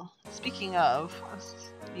hotel. Speaking of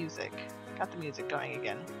music. Got the music going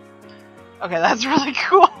again. Okay, that's really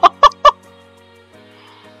cool.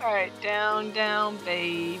 Alright, down, down,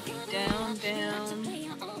 baby. Down, down.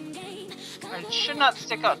 Alright, it should not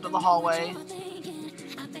stick out into the hallway.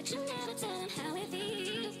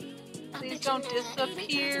 Please don't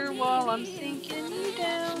disappear while I'm sinking you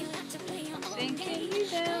down. Sinking you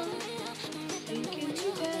down. Sinking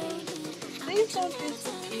you down. Please don't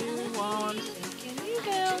disappear while I'm sinking you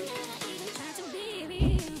down.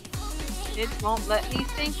 It won't let me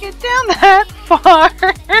sink it down that far.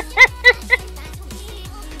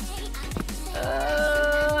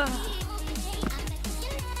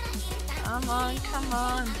 Come on, come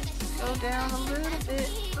on. Go down a little bit.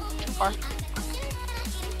 Oops, too far.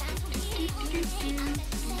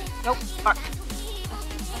 Nope, fuck.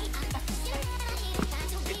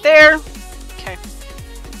 Right there. Okay.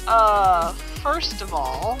 First of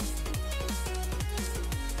all.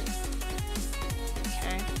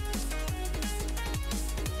 Okay.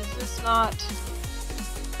 Is this not...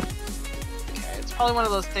 Okay, it's probably one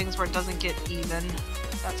of those things where it doesn't get even.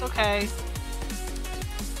 That's okay.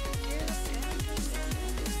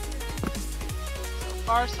 So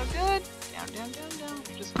far, so good. Down, down, down, down.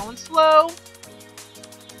 We're just going slow.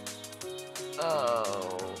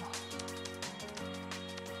 Oh.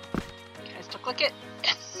 Can I still click it?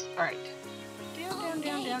 Yes. Alright. Down, down,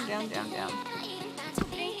 down, down, down, down, down.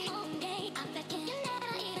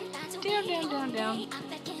 Down, down, down, down.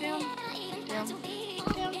 Down, down, down.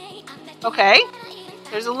 Okay.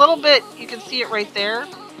 There's a little bit, you can see it right there.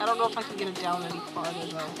 I don't know if I can get it down any farther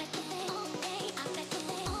though.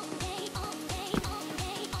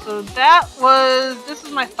 So that was, this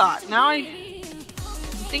is my thought. Now I'm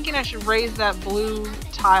thinking I should raise that blue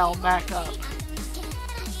tile back up.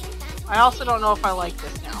 I also don't know if I like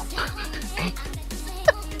this now.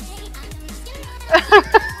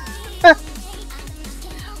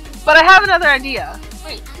 But I have another idea.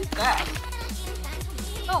 Wait, who's that?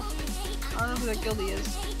 Oh, I don't know who that guildie is.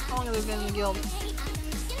 How long have they been in the guild?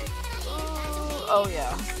 Oh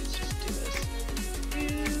yeah, let's just do this.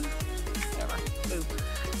 Whatever. Boop.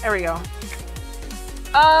 There we go.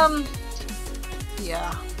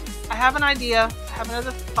 Yeah. I have an idea. I have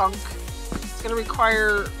another thunk. It's gonna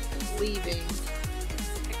require leaving.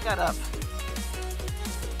 Pick that up.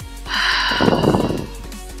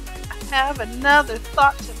 I have another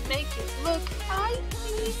thought to make it look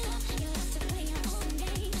icy.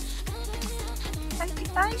 Icy,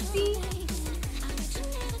 icy.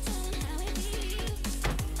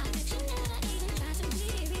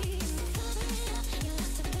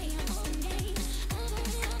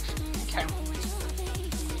 Okay.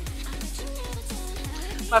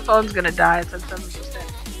 My phone's gonna die. It's at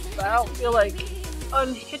 7%. But I don't feel like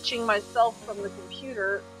unhitching myself from the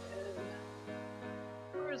computer.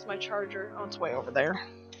 Where's my charger? Oh, it's way over there.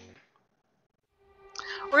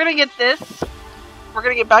 We're gonna get this. We're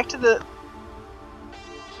gonna get back to the...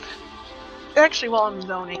 Actually, while I'm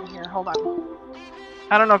zoning here, hold on.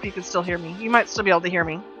 I don't know if you can still hear me. You might still be able to hear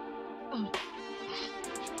me.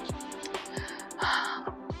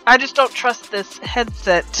 I just don't trust this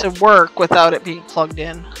headset to work without it being plugged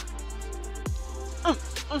in.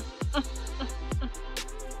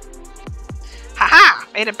 Haha!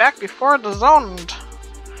 Made it back before the zoned.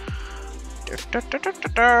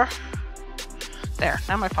 There,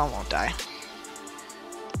 now my phone won't die.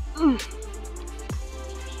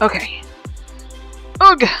 Okay.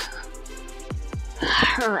 Ugh.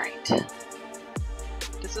 Alright.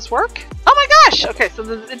 Does this work? Oh my gosh! Okay, so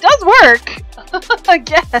it does work! I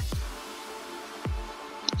guess.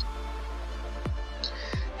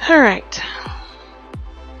 Alright.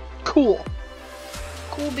 Cool.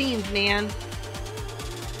 Cool beans, man.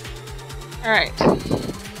 Alright.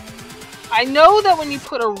 I know that when you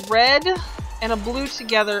put a red and a blue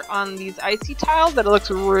together on these icy tiles that it looks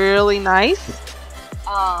really nice.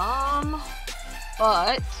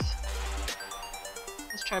 But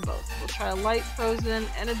let's try both. We'll try a light frozen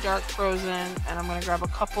and a dark frozen, and I'm gonna grab a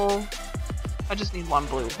couple. I just need one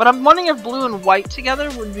blue. But I'm wondering if blue and white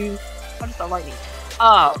together would be, what is that lightning?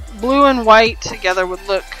 Blue and white together would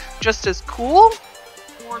look just as cool,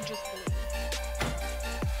 or just blue.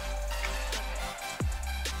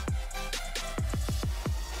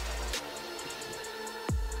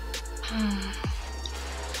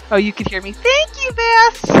 Oh, you can hear me. Thank you,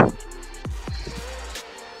 Bess!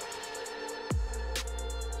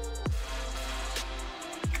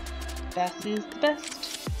 Bess is the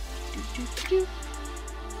best. Do, do, do, do.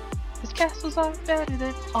 His castles are better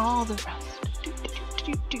than all the rest. Do, do,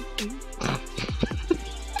 do, do, do, do.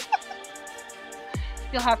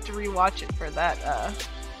 You'll have to rewatch it for that.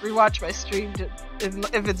 Rewatch my stream to,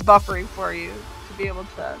 if it's buffering for you, to be able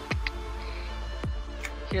to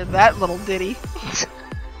hear that little ditty.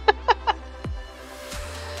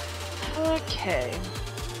 Okay.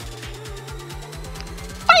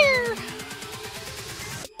 Fire!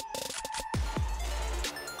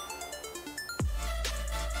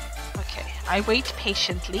 Okay, I wait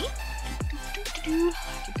patiently. I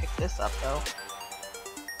can pick this up though.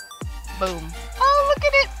 Boom. Oh, look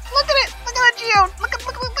at it! Look at it! Look at that geode! Look at me!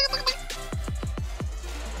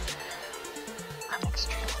 I'm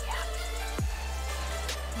extremely happy.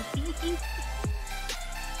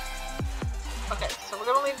 Okay, so we're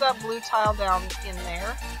gonna leave that blue tile down in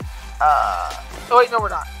there. Oh wait, no we're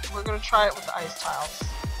not. We're gonna try it with the ice tiles.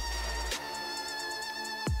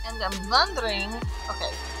 And I'm wondering,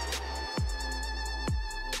 okay.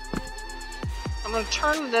 I'm gonna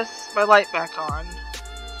turn my light back on.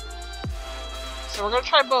 So we're gonna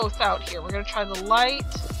try both out here. We're gonna try the light.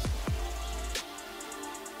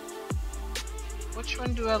 Which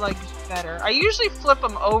one do I like better? I usually flip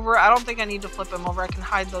them over. I don't think I need to flip them over. I can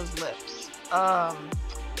hide those lips.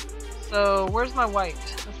 So where's my white?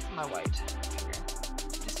 This is my white. Here.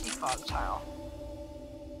 Misty fog tile.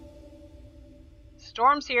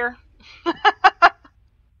 Storm's here.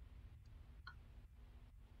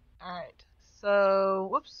 Alright. So,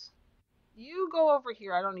 whoops. You go over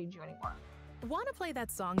here. I don't need you anymore. Want to play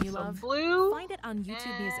that song you love? Blue. Find it on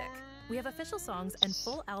YouTube Music. We have official songs and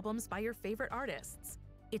full albums by your favorite artists.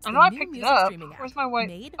 It's I know I picked it up. Where's my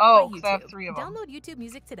white? Oh, because I have 3 of them. Download YouTube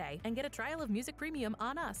Music today and get a trial of Music Premium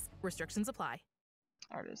on us. Restrictions apply.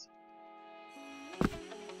 There it is.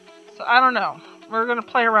 So I don't know. We're gonna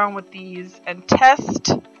play around with these and test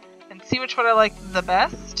and see which one I like the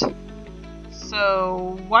best.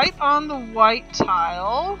 So white on the white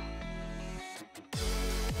tile.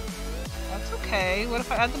 That's okay. What if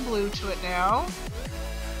I add the blue to it now?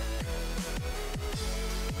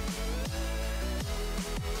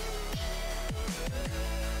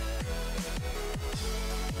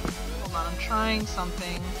 Hold on, I'm trying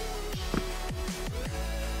something.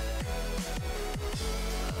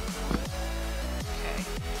 Okay.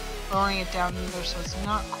 Lowering it down either so it's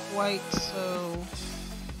not quite so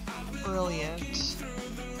brilliant.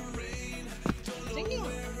 Thinking,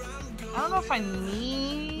 I don't know if I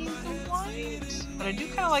need the white, but I do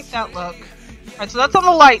kind of like that look. Alright, so that's on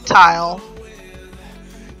the light tile.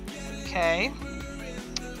 Okay.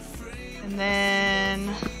 And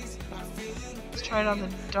then let's try it on the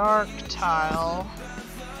dark tile.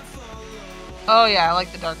 Oh yeah, I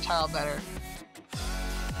like the dark tile better.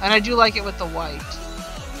 And I do like it with the white.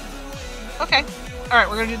 Okay. Alright,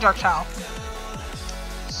 we're gonna do dark tile.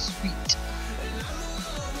 Sweet.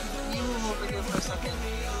 You move over here for a second. You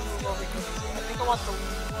move over here for a second. I think I want the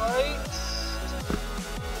white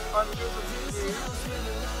under the blue.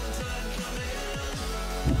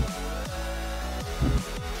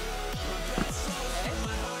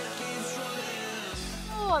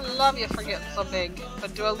 Oh, I love you for getting so big.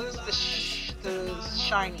 But do I lose the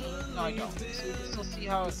shiny? No, I don't. So you can still see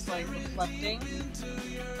how it's like reflecting.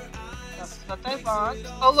 That's what I want.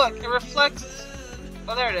 Oh look, it reflects.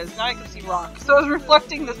 Oh, there it is. Now I can see rock. So it's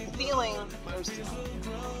reflecting the ceiling.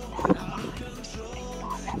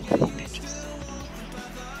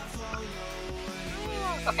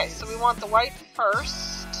 Okay, so we want the white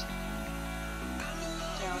first.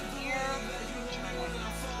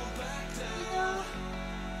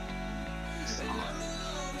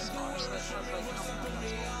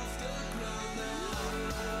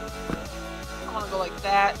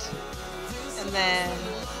 And then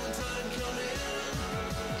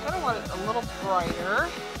kind of want it a little brighter.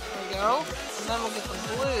 There we go. And then we'll get the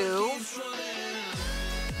blue.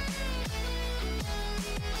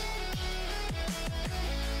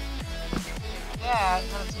 That,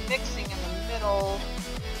 and it's mixing in the middle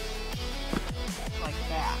like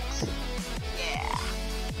that. Yeah.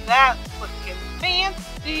 That's looking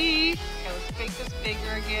fancy. Okay, let's make this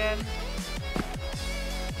bigger again.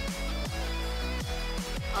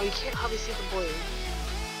 Oh, you can't hardly see the blue.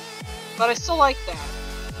 But I still like that.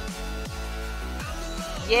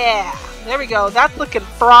 Yeah, there we go. That's looking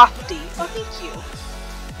frosty. Oh, thank you.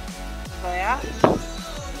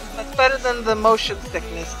 That's better than the motion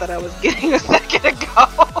sickness that I was getting a second ago.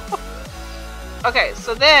 Okay,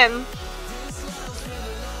 so then this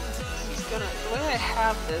is gonna, the way I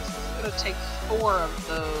have this is gonna take 4 of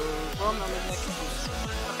those. Well, no, maybe I can do this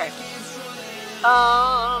one. Okay.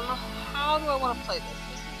 How do I want to play this?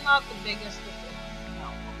 This is not the biggest of things. No.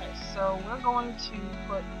 Okay, so we're going to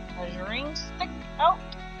put measuring stick out.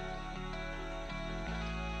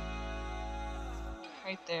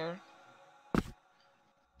 Right there.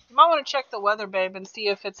 You might want to check the weather, babe, and see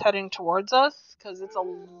if it's heading towards us, because it's a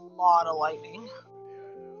lot of lightning.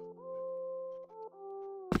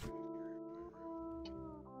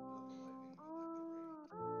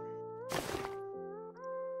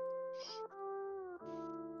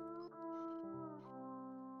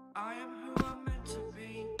 I am who I'm meant to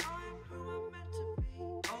be.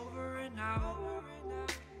 Over and out.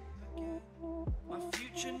 My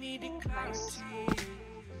future needed clarity.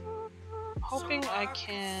 Hoping I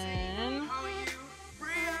can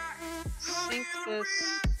sync this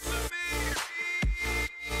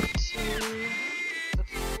to the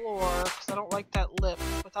floor, because I don't like that lip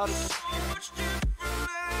without it disappearing.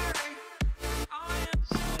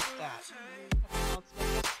 So like that. Okay, let's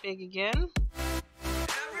make this big again.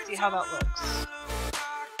 Let's see how that looks.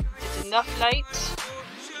 It's enough light.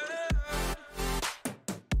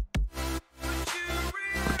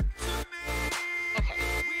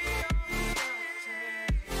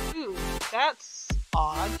 That's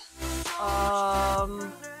odd.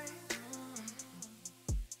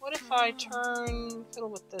 What if I fiddle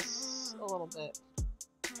with this a little bit?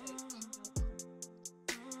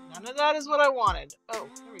 None of that is what I wanted. Oh,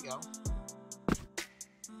 there we go.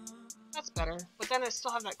 That's better. But then I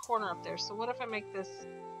still have that corner up there. So what if I make this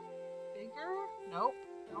bigger? Nope.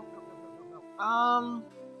 Nope.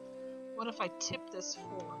 What if I tip this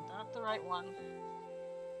forward? Not the right one.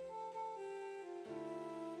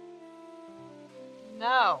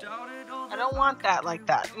 No, I don't want that like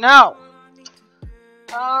that. No.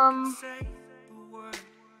 Right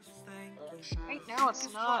now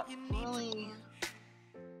it's not really.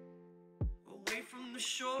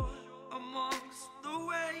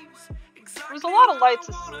 There's a lot of lights,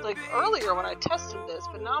 like earlier when I tested this,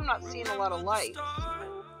 but now I'm not seeing a lot of lights.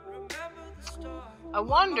 I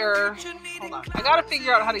wonder. Hold on. I gotta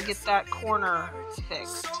figure out how to get that corner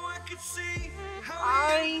fixed.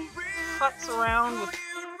 I futz around with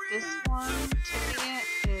this one, tipping it,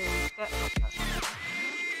 is that, oh, that's not it.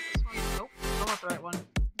 This one, nope, don't want the right one.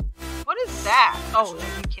 What is that? Oh, you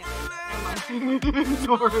can't do that, never mind.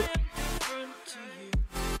 Ignore it.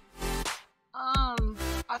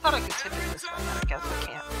 I thought I could tip it this way, but I guess I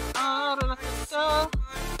can't.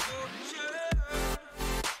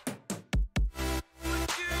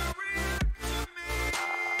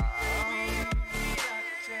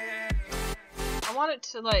 I want it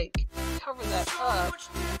to, like, cover that up,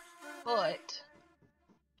 but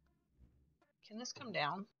can this come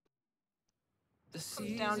down?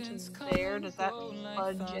 Comes down to there. Does that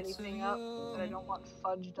fudge anything up that I don't want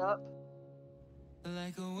fudged up?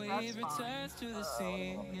 That's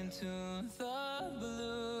fine.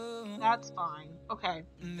 That's fine. Okay.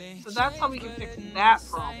 So that's how we can fix that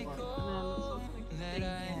problem. And then let's fix this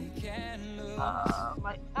thing again.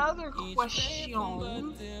 My other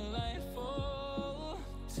question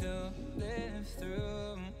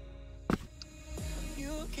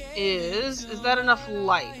is that enough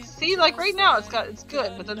light? See, like right now it's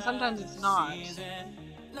good, but then sometimes it's not.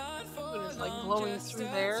 When it's like glowing through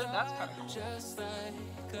there, that's kind of cool.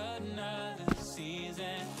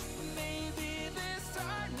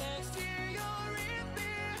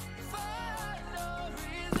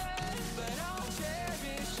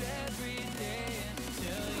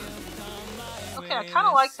 Okay, I kind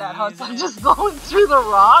of like that, how it's like just glowing through the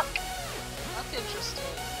rock. That's interesting.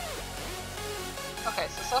 Okay,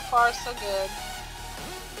 so far so good.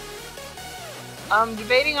 I'm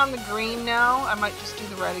debating on the green now. I might just do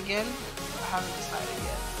the red again. I haven't decided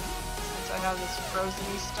yet. Since I have this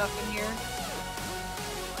frozen-y stuff in here.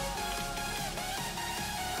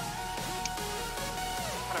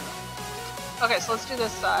 Okay, so let's do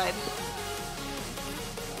this side.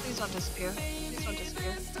 Please don't disappear. Please don't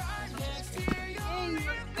disappear. Please don't disappear. Yay,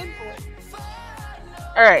 good boy.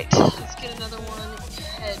 Alright, let's get another one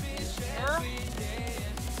head in here.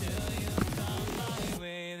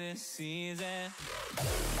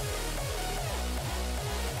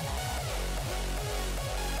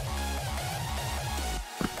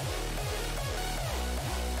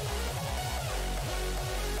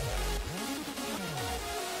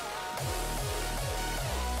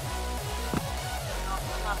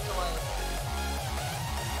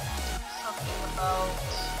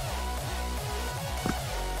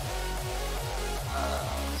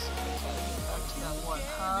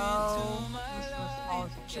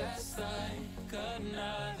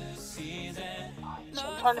 So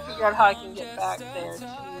I'm trying to figure out how I can get back there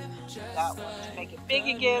to that one to make it big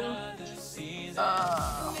again.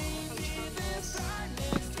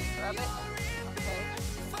 Grab it. Okay.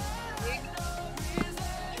 Big.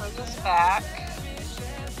 Turn this back.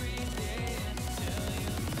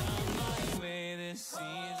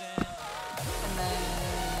 And then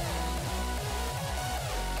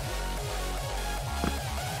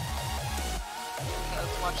okay,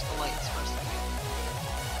 let's watch the lights for a second.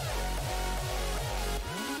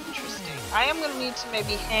 Interesting. I am going to need to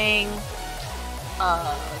maybe hang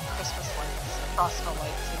Christmas lights, frostal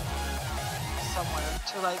lights in somewhere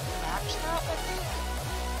to like match that, I think.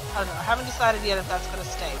 I don't know. I haven't decided yet if that's going to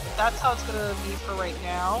stay, but that's how it's going to be for right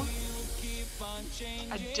now.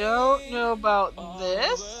 I don't know about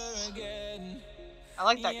this. I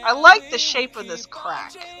like that. I like the shape of this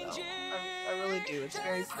crack, though. I really do. It's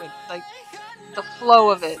very pretty. Like, the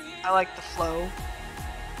flow of it. I like the flow.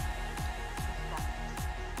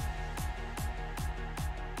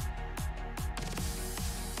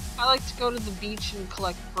 I like to go to the beach and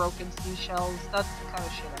collect broken seashells. That's the kind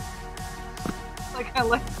of shit I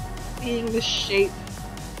like seeing the shape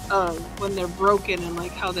of when they're broken and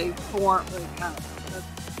like how they form. Like,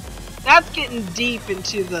 that's getting deep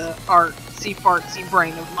into the artsy-fartsy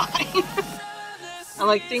brain of mine. I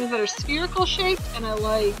like things that are spherical shaped, and I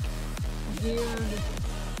like weird,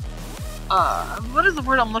 what is the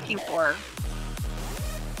word I'm looking for?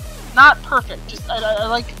 Not perfect, just, I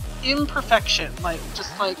like imperfection, like,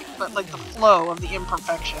 just like, but like the flow of the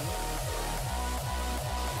imperfection.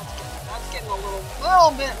 That's getting a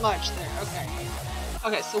little bit much there, okay.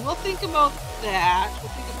 Okay, so we'll think about that,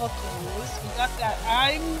 we'll think about those, we got that.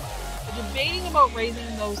 I'm debating about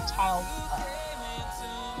raising those tiles up.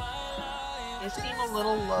 They seem a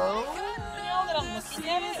little low now that I'm looking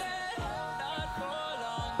at it.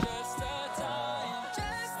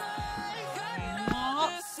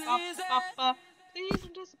 Stop. Please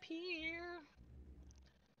don't disappear.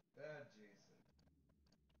 Bad, Jason.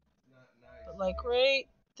 Not nice. But like right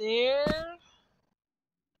there.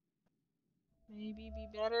 Maybe be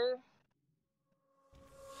better.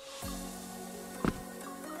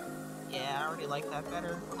 Yeah, I already like that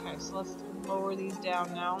better. Okay, so let's lower these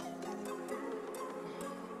down now.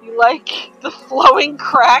 You like the flowing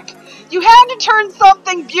crack? You had to turn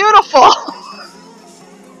something beautiful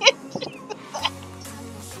into that.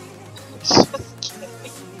 Just kidding.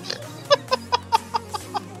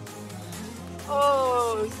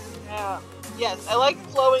 Oh, snap. Yes, I like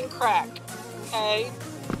flowing crack. Okay?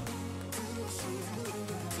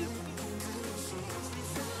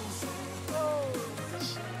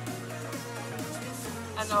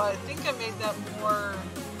 I know, I think I made that more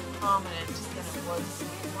prominent than it was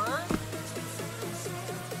before.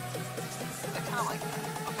 I kind of like that.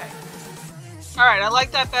 Okay. Alright, I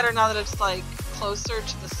like that better now that it's like closer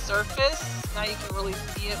to the surface. Now you can really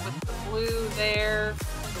see it with the blue there.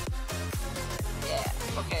 Yeah.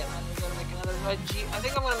 Okay, and then we're gonna make another red G. I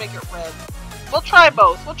think I'm gonna make it red. We'll try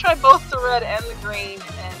both. We'll try both the red and the green,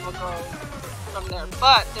 and we'll go from there.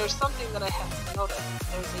 But there's something that I have to notice.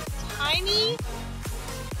 There's a tiny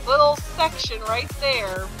little section right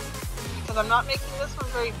there, because I'm not making this one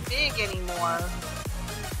very big anymore,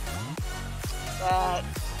 that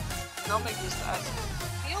don't make this. I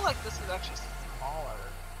feel like this is actually smaller.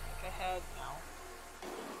 Like I had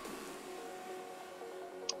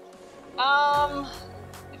now.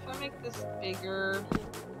 If I make this bigger,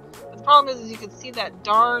 but the problem is you can see that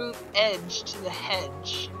darn edge to the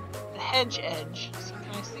hedge edge. So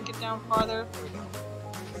can I sink it down farther? There we go.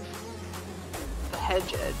 The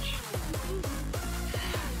hedge edge.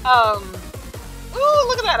 Ooh,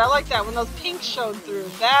 look at that! I like that when those pinks showed through.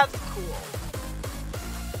 That's cool.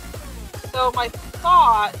 So my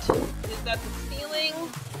thought is that the ceiling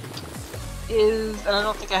is, and I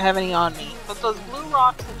don't think I have any on me, but those blue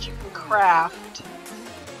rocks that you can craft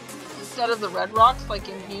instead of the red rocks, like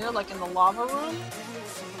in here, like in the lava room,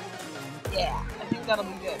 Yeah, I think that'll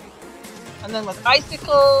be good. And then with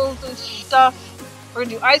icicles and stuff, we're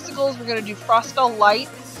gonna do icicles, we're gonna do Frostfell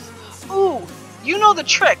lights. Ooh, you know the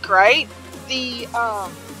trick, right? The,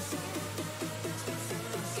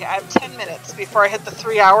 yeah, I have 10 minutes before I hit the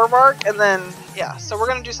 3-hour mark, and then, yeah, so we're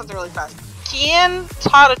gonna do something really fast. Kian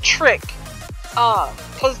taught a trick,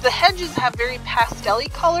 because the hedges have very pastel-y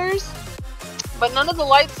colors, but none of the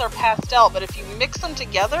lights are pastel, but if you mix them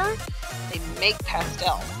together, they make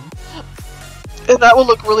pastel. And that will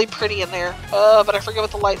look really pretty in there. But I forget what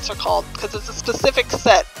the lights are called, because it's a specific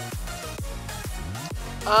set.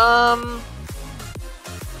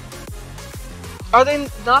 Are they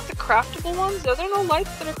not the craftable ones? Are there no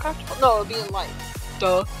lights that are craftable? No, it would be in light.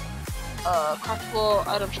 Duh. Craftable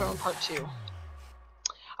item shown in part 2.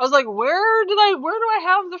 I was like, where do I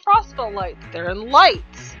have the Frostfell lights? They're in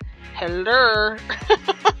lights. Hello.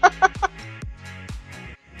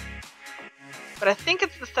 But I think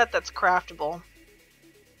it's the set that's craftable.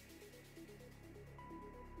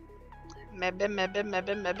 Maybe.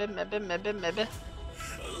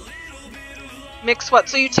 Mix what?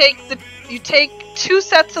 So you take 2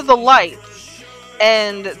 sets of the lights,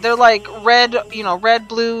 and they're like red, red,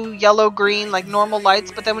 blue, yellow, green, like normal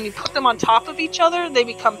lights. But then when you put them on top of each other, they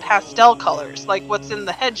become pastel colors, like what's in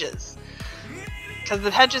the hedges. Because the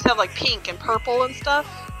hedges have like pink and purple and stuff.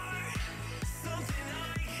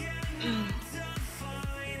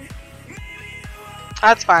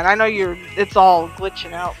 That's fine. I know it's all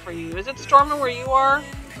glitching out for you. Is it storming where you are?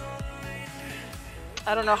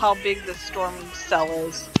 I don't know how big this storm cell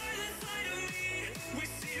is.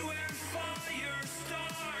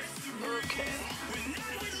 Okay.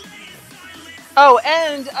 Oh,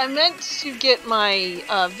 and I meant to get my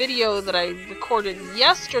video that I recorded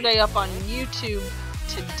yesterday up on YouTube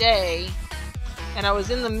today. And I was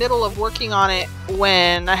in the middle of working on it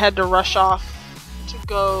when I had to rush off to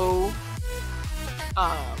go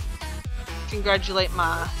congratulate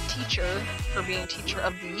my teacher for being Teacher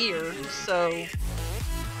of the Year. So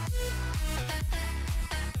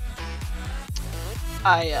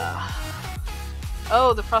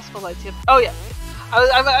oh, the Frostfell lights. Yep. Oh yeah,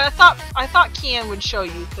 I thought Kian would show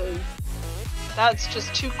you, because that's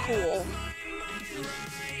just too cool.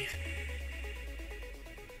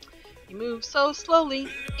 You move so slowly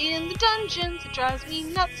in the dungeons, it drives me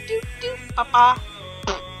nuts. Do do papa.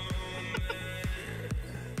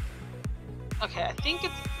 Okay, I think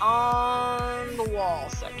it's on the wall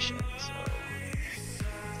section, so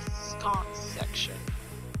sconce section.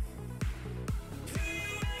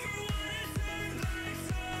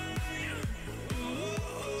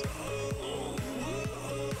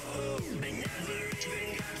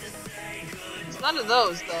 It's none of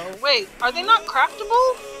those though. Wait, are they not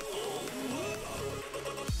craftable?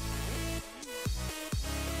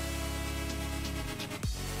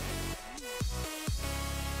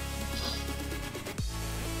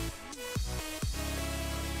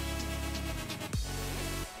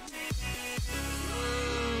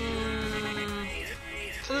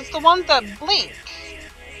 It's the ones that blink.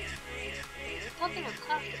 Nothing is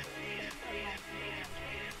craftable.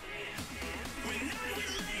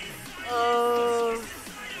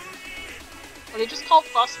 Are they just called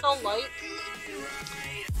Frostfell lights?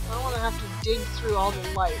 I don't want to have to dig through all the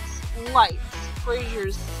lights. Lights.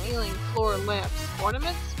 Braziers, ceiling, floor, lamps.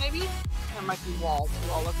 Ornaments, maybe? There might be wall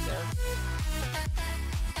too. I'll look there.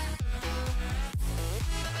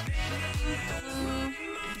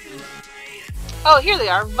 Oh, here they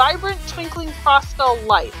are. Vibrant, twinkling Frostfell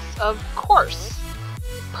lights. Of course.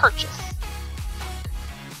 Purchase.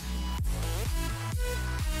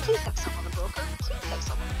 Please have someone a broker. Please have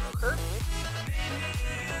someone a broker.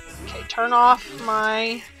 Okay, turn off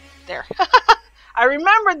my... There. I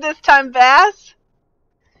remembered this time, Bass.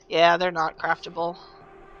 Yeah, they're not craftable.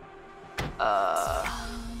 I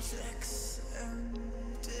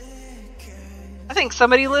think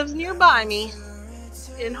somebody lives nearby me.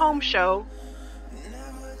 In Home Show.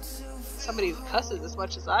 Somebody who cusses as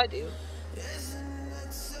much as I do.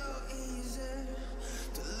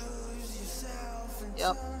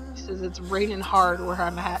 Yep. He says it's raining hard where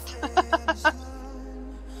I'm at.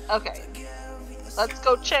 Okay. Let's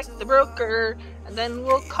go check the broker, and then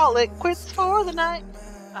we'll call it quits for the night.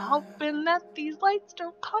 I'm hoping that these lights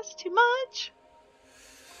don't cost too much.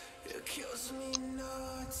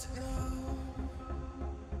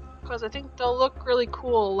 Because I think they'll look really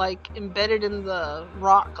cool, like embedded in the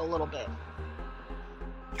rock a little bit.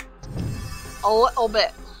 A little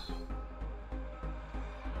bit.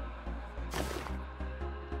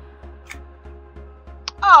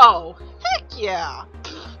 Oh, heck yeah!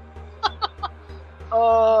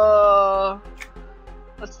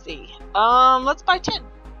 Let's see. Let's buy 10.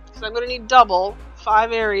 because I'm going to need double.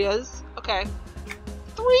 5 areas. Okay.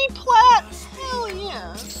 3 plat! Hell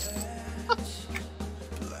yeah.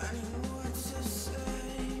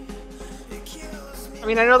 I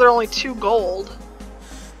mean, I know they're only 2 gold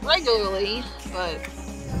regularly, but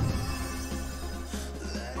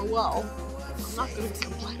oh well. I'm not going to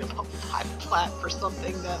complain about 5 plat for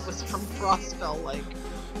something that was from Frostfell like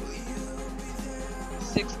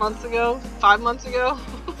 6 months ago? 5 months ago?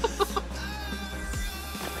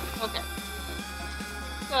 Okay.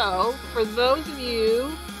 So, for those of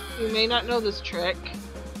you who may not know this trick,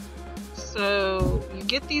 so you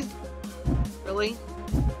get these... Really?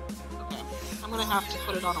 Okay. I'm gonna have to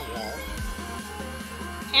put it on a wall.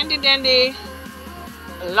 Handy dandy.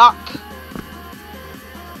 Lock.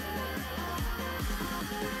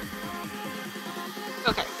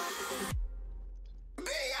 Okay.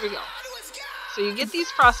 Here we go. So you get these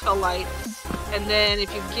Frostfell lights, and then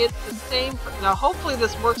if you get the same... Now hopefully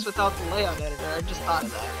this works without the layout editor, I just thought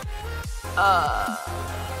of that.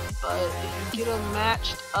 But if you get them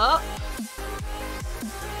matched up,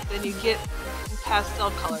 then you get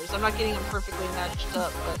pastel colors. I'm not getting them perfectly matched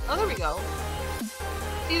up, but... Oh, there we go.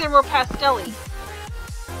 See, they're more pastel-y.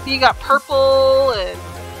 So you got purple and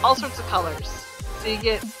all sorts of colors. So you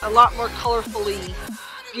get a lot more colorfully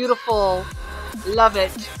beautiful. Love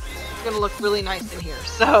it. It's gonna look really nice in here.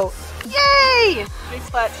 So, yay! 3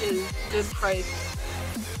 plat is good price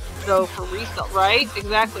though for resale, right?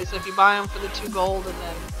 Exactly. So if you buy them for the 2 gold and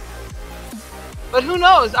then... But who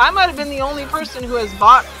knows? I might have been the only person who has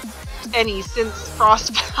bought any since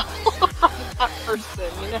Frostfell from that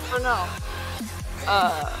person. You never know.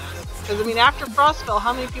 Because I mean, after Frostfell,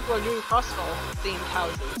 how many people are doing Frostfell themed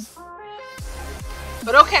houses?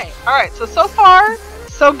 But okay, alright, so far,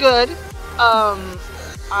 so good.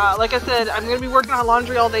 Like I said, I'm going to be working on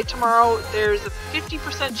laundry all day tomorrow. There's a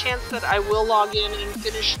 50% chance that I will log in and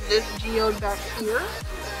finish this geode back here.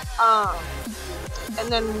 And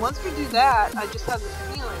then once we do that, I just have the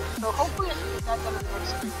ceiling. So hopefully I can get that done in the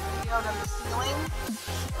next week. You know, I have the ceiling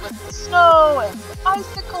with the snow and the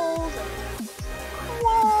icicles and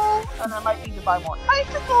cool. And I might need to buy more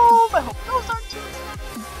icicles. I hope those aren't too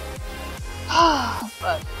expensive.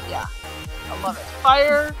 But yeah, I love it.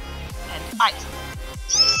 Fire and ice.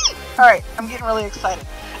 Alright, I'm getting really excited.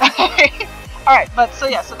 Alright, but so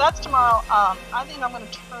yeah, so that's tomorrow. I think I'm going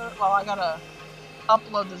to I gotta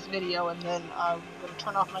upload this video and then I'm going to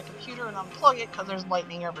turn off my computer and unplug it because there's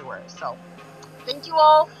lightning everywhere. So, thank you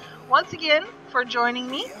all once again for joining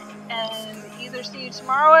me, and either see you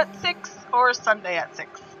tomorrow at 6 or Sunday at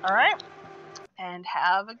 6. Alright? And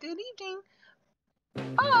have a good evening.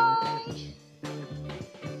 Bye!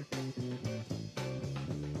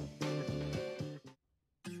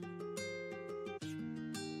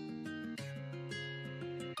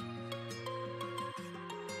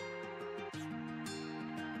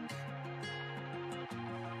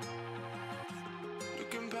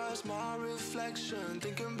 Looking past my reflection,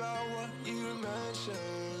 thinking about what you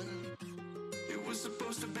mentioned. It was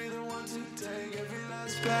supposed to be the one to take every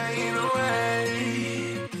last pain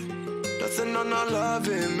away. Nothing on our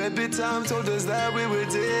loving, maybe time told us that we were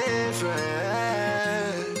different.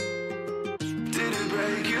 Did it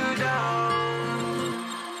break you down?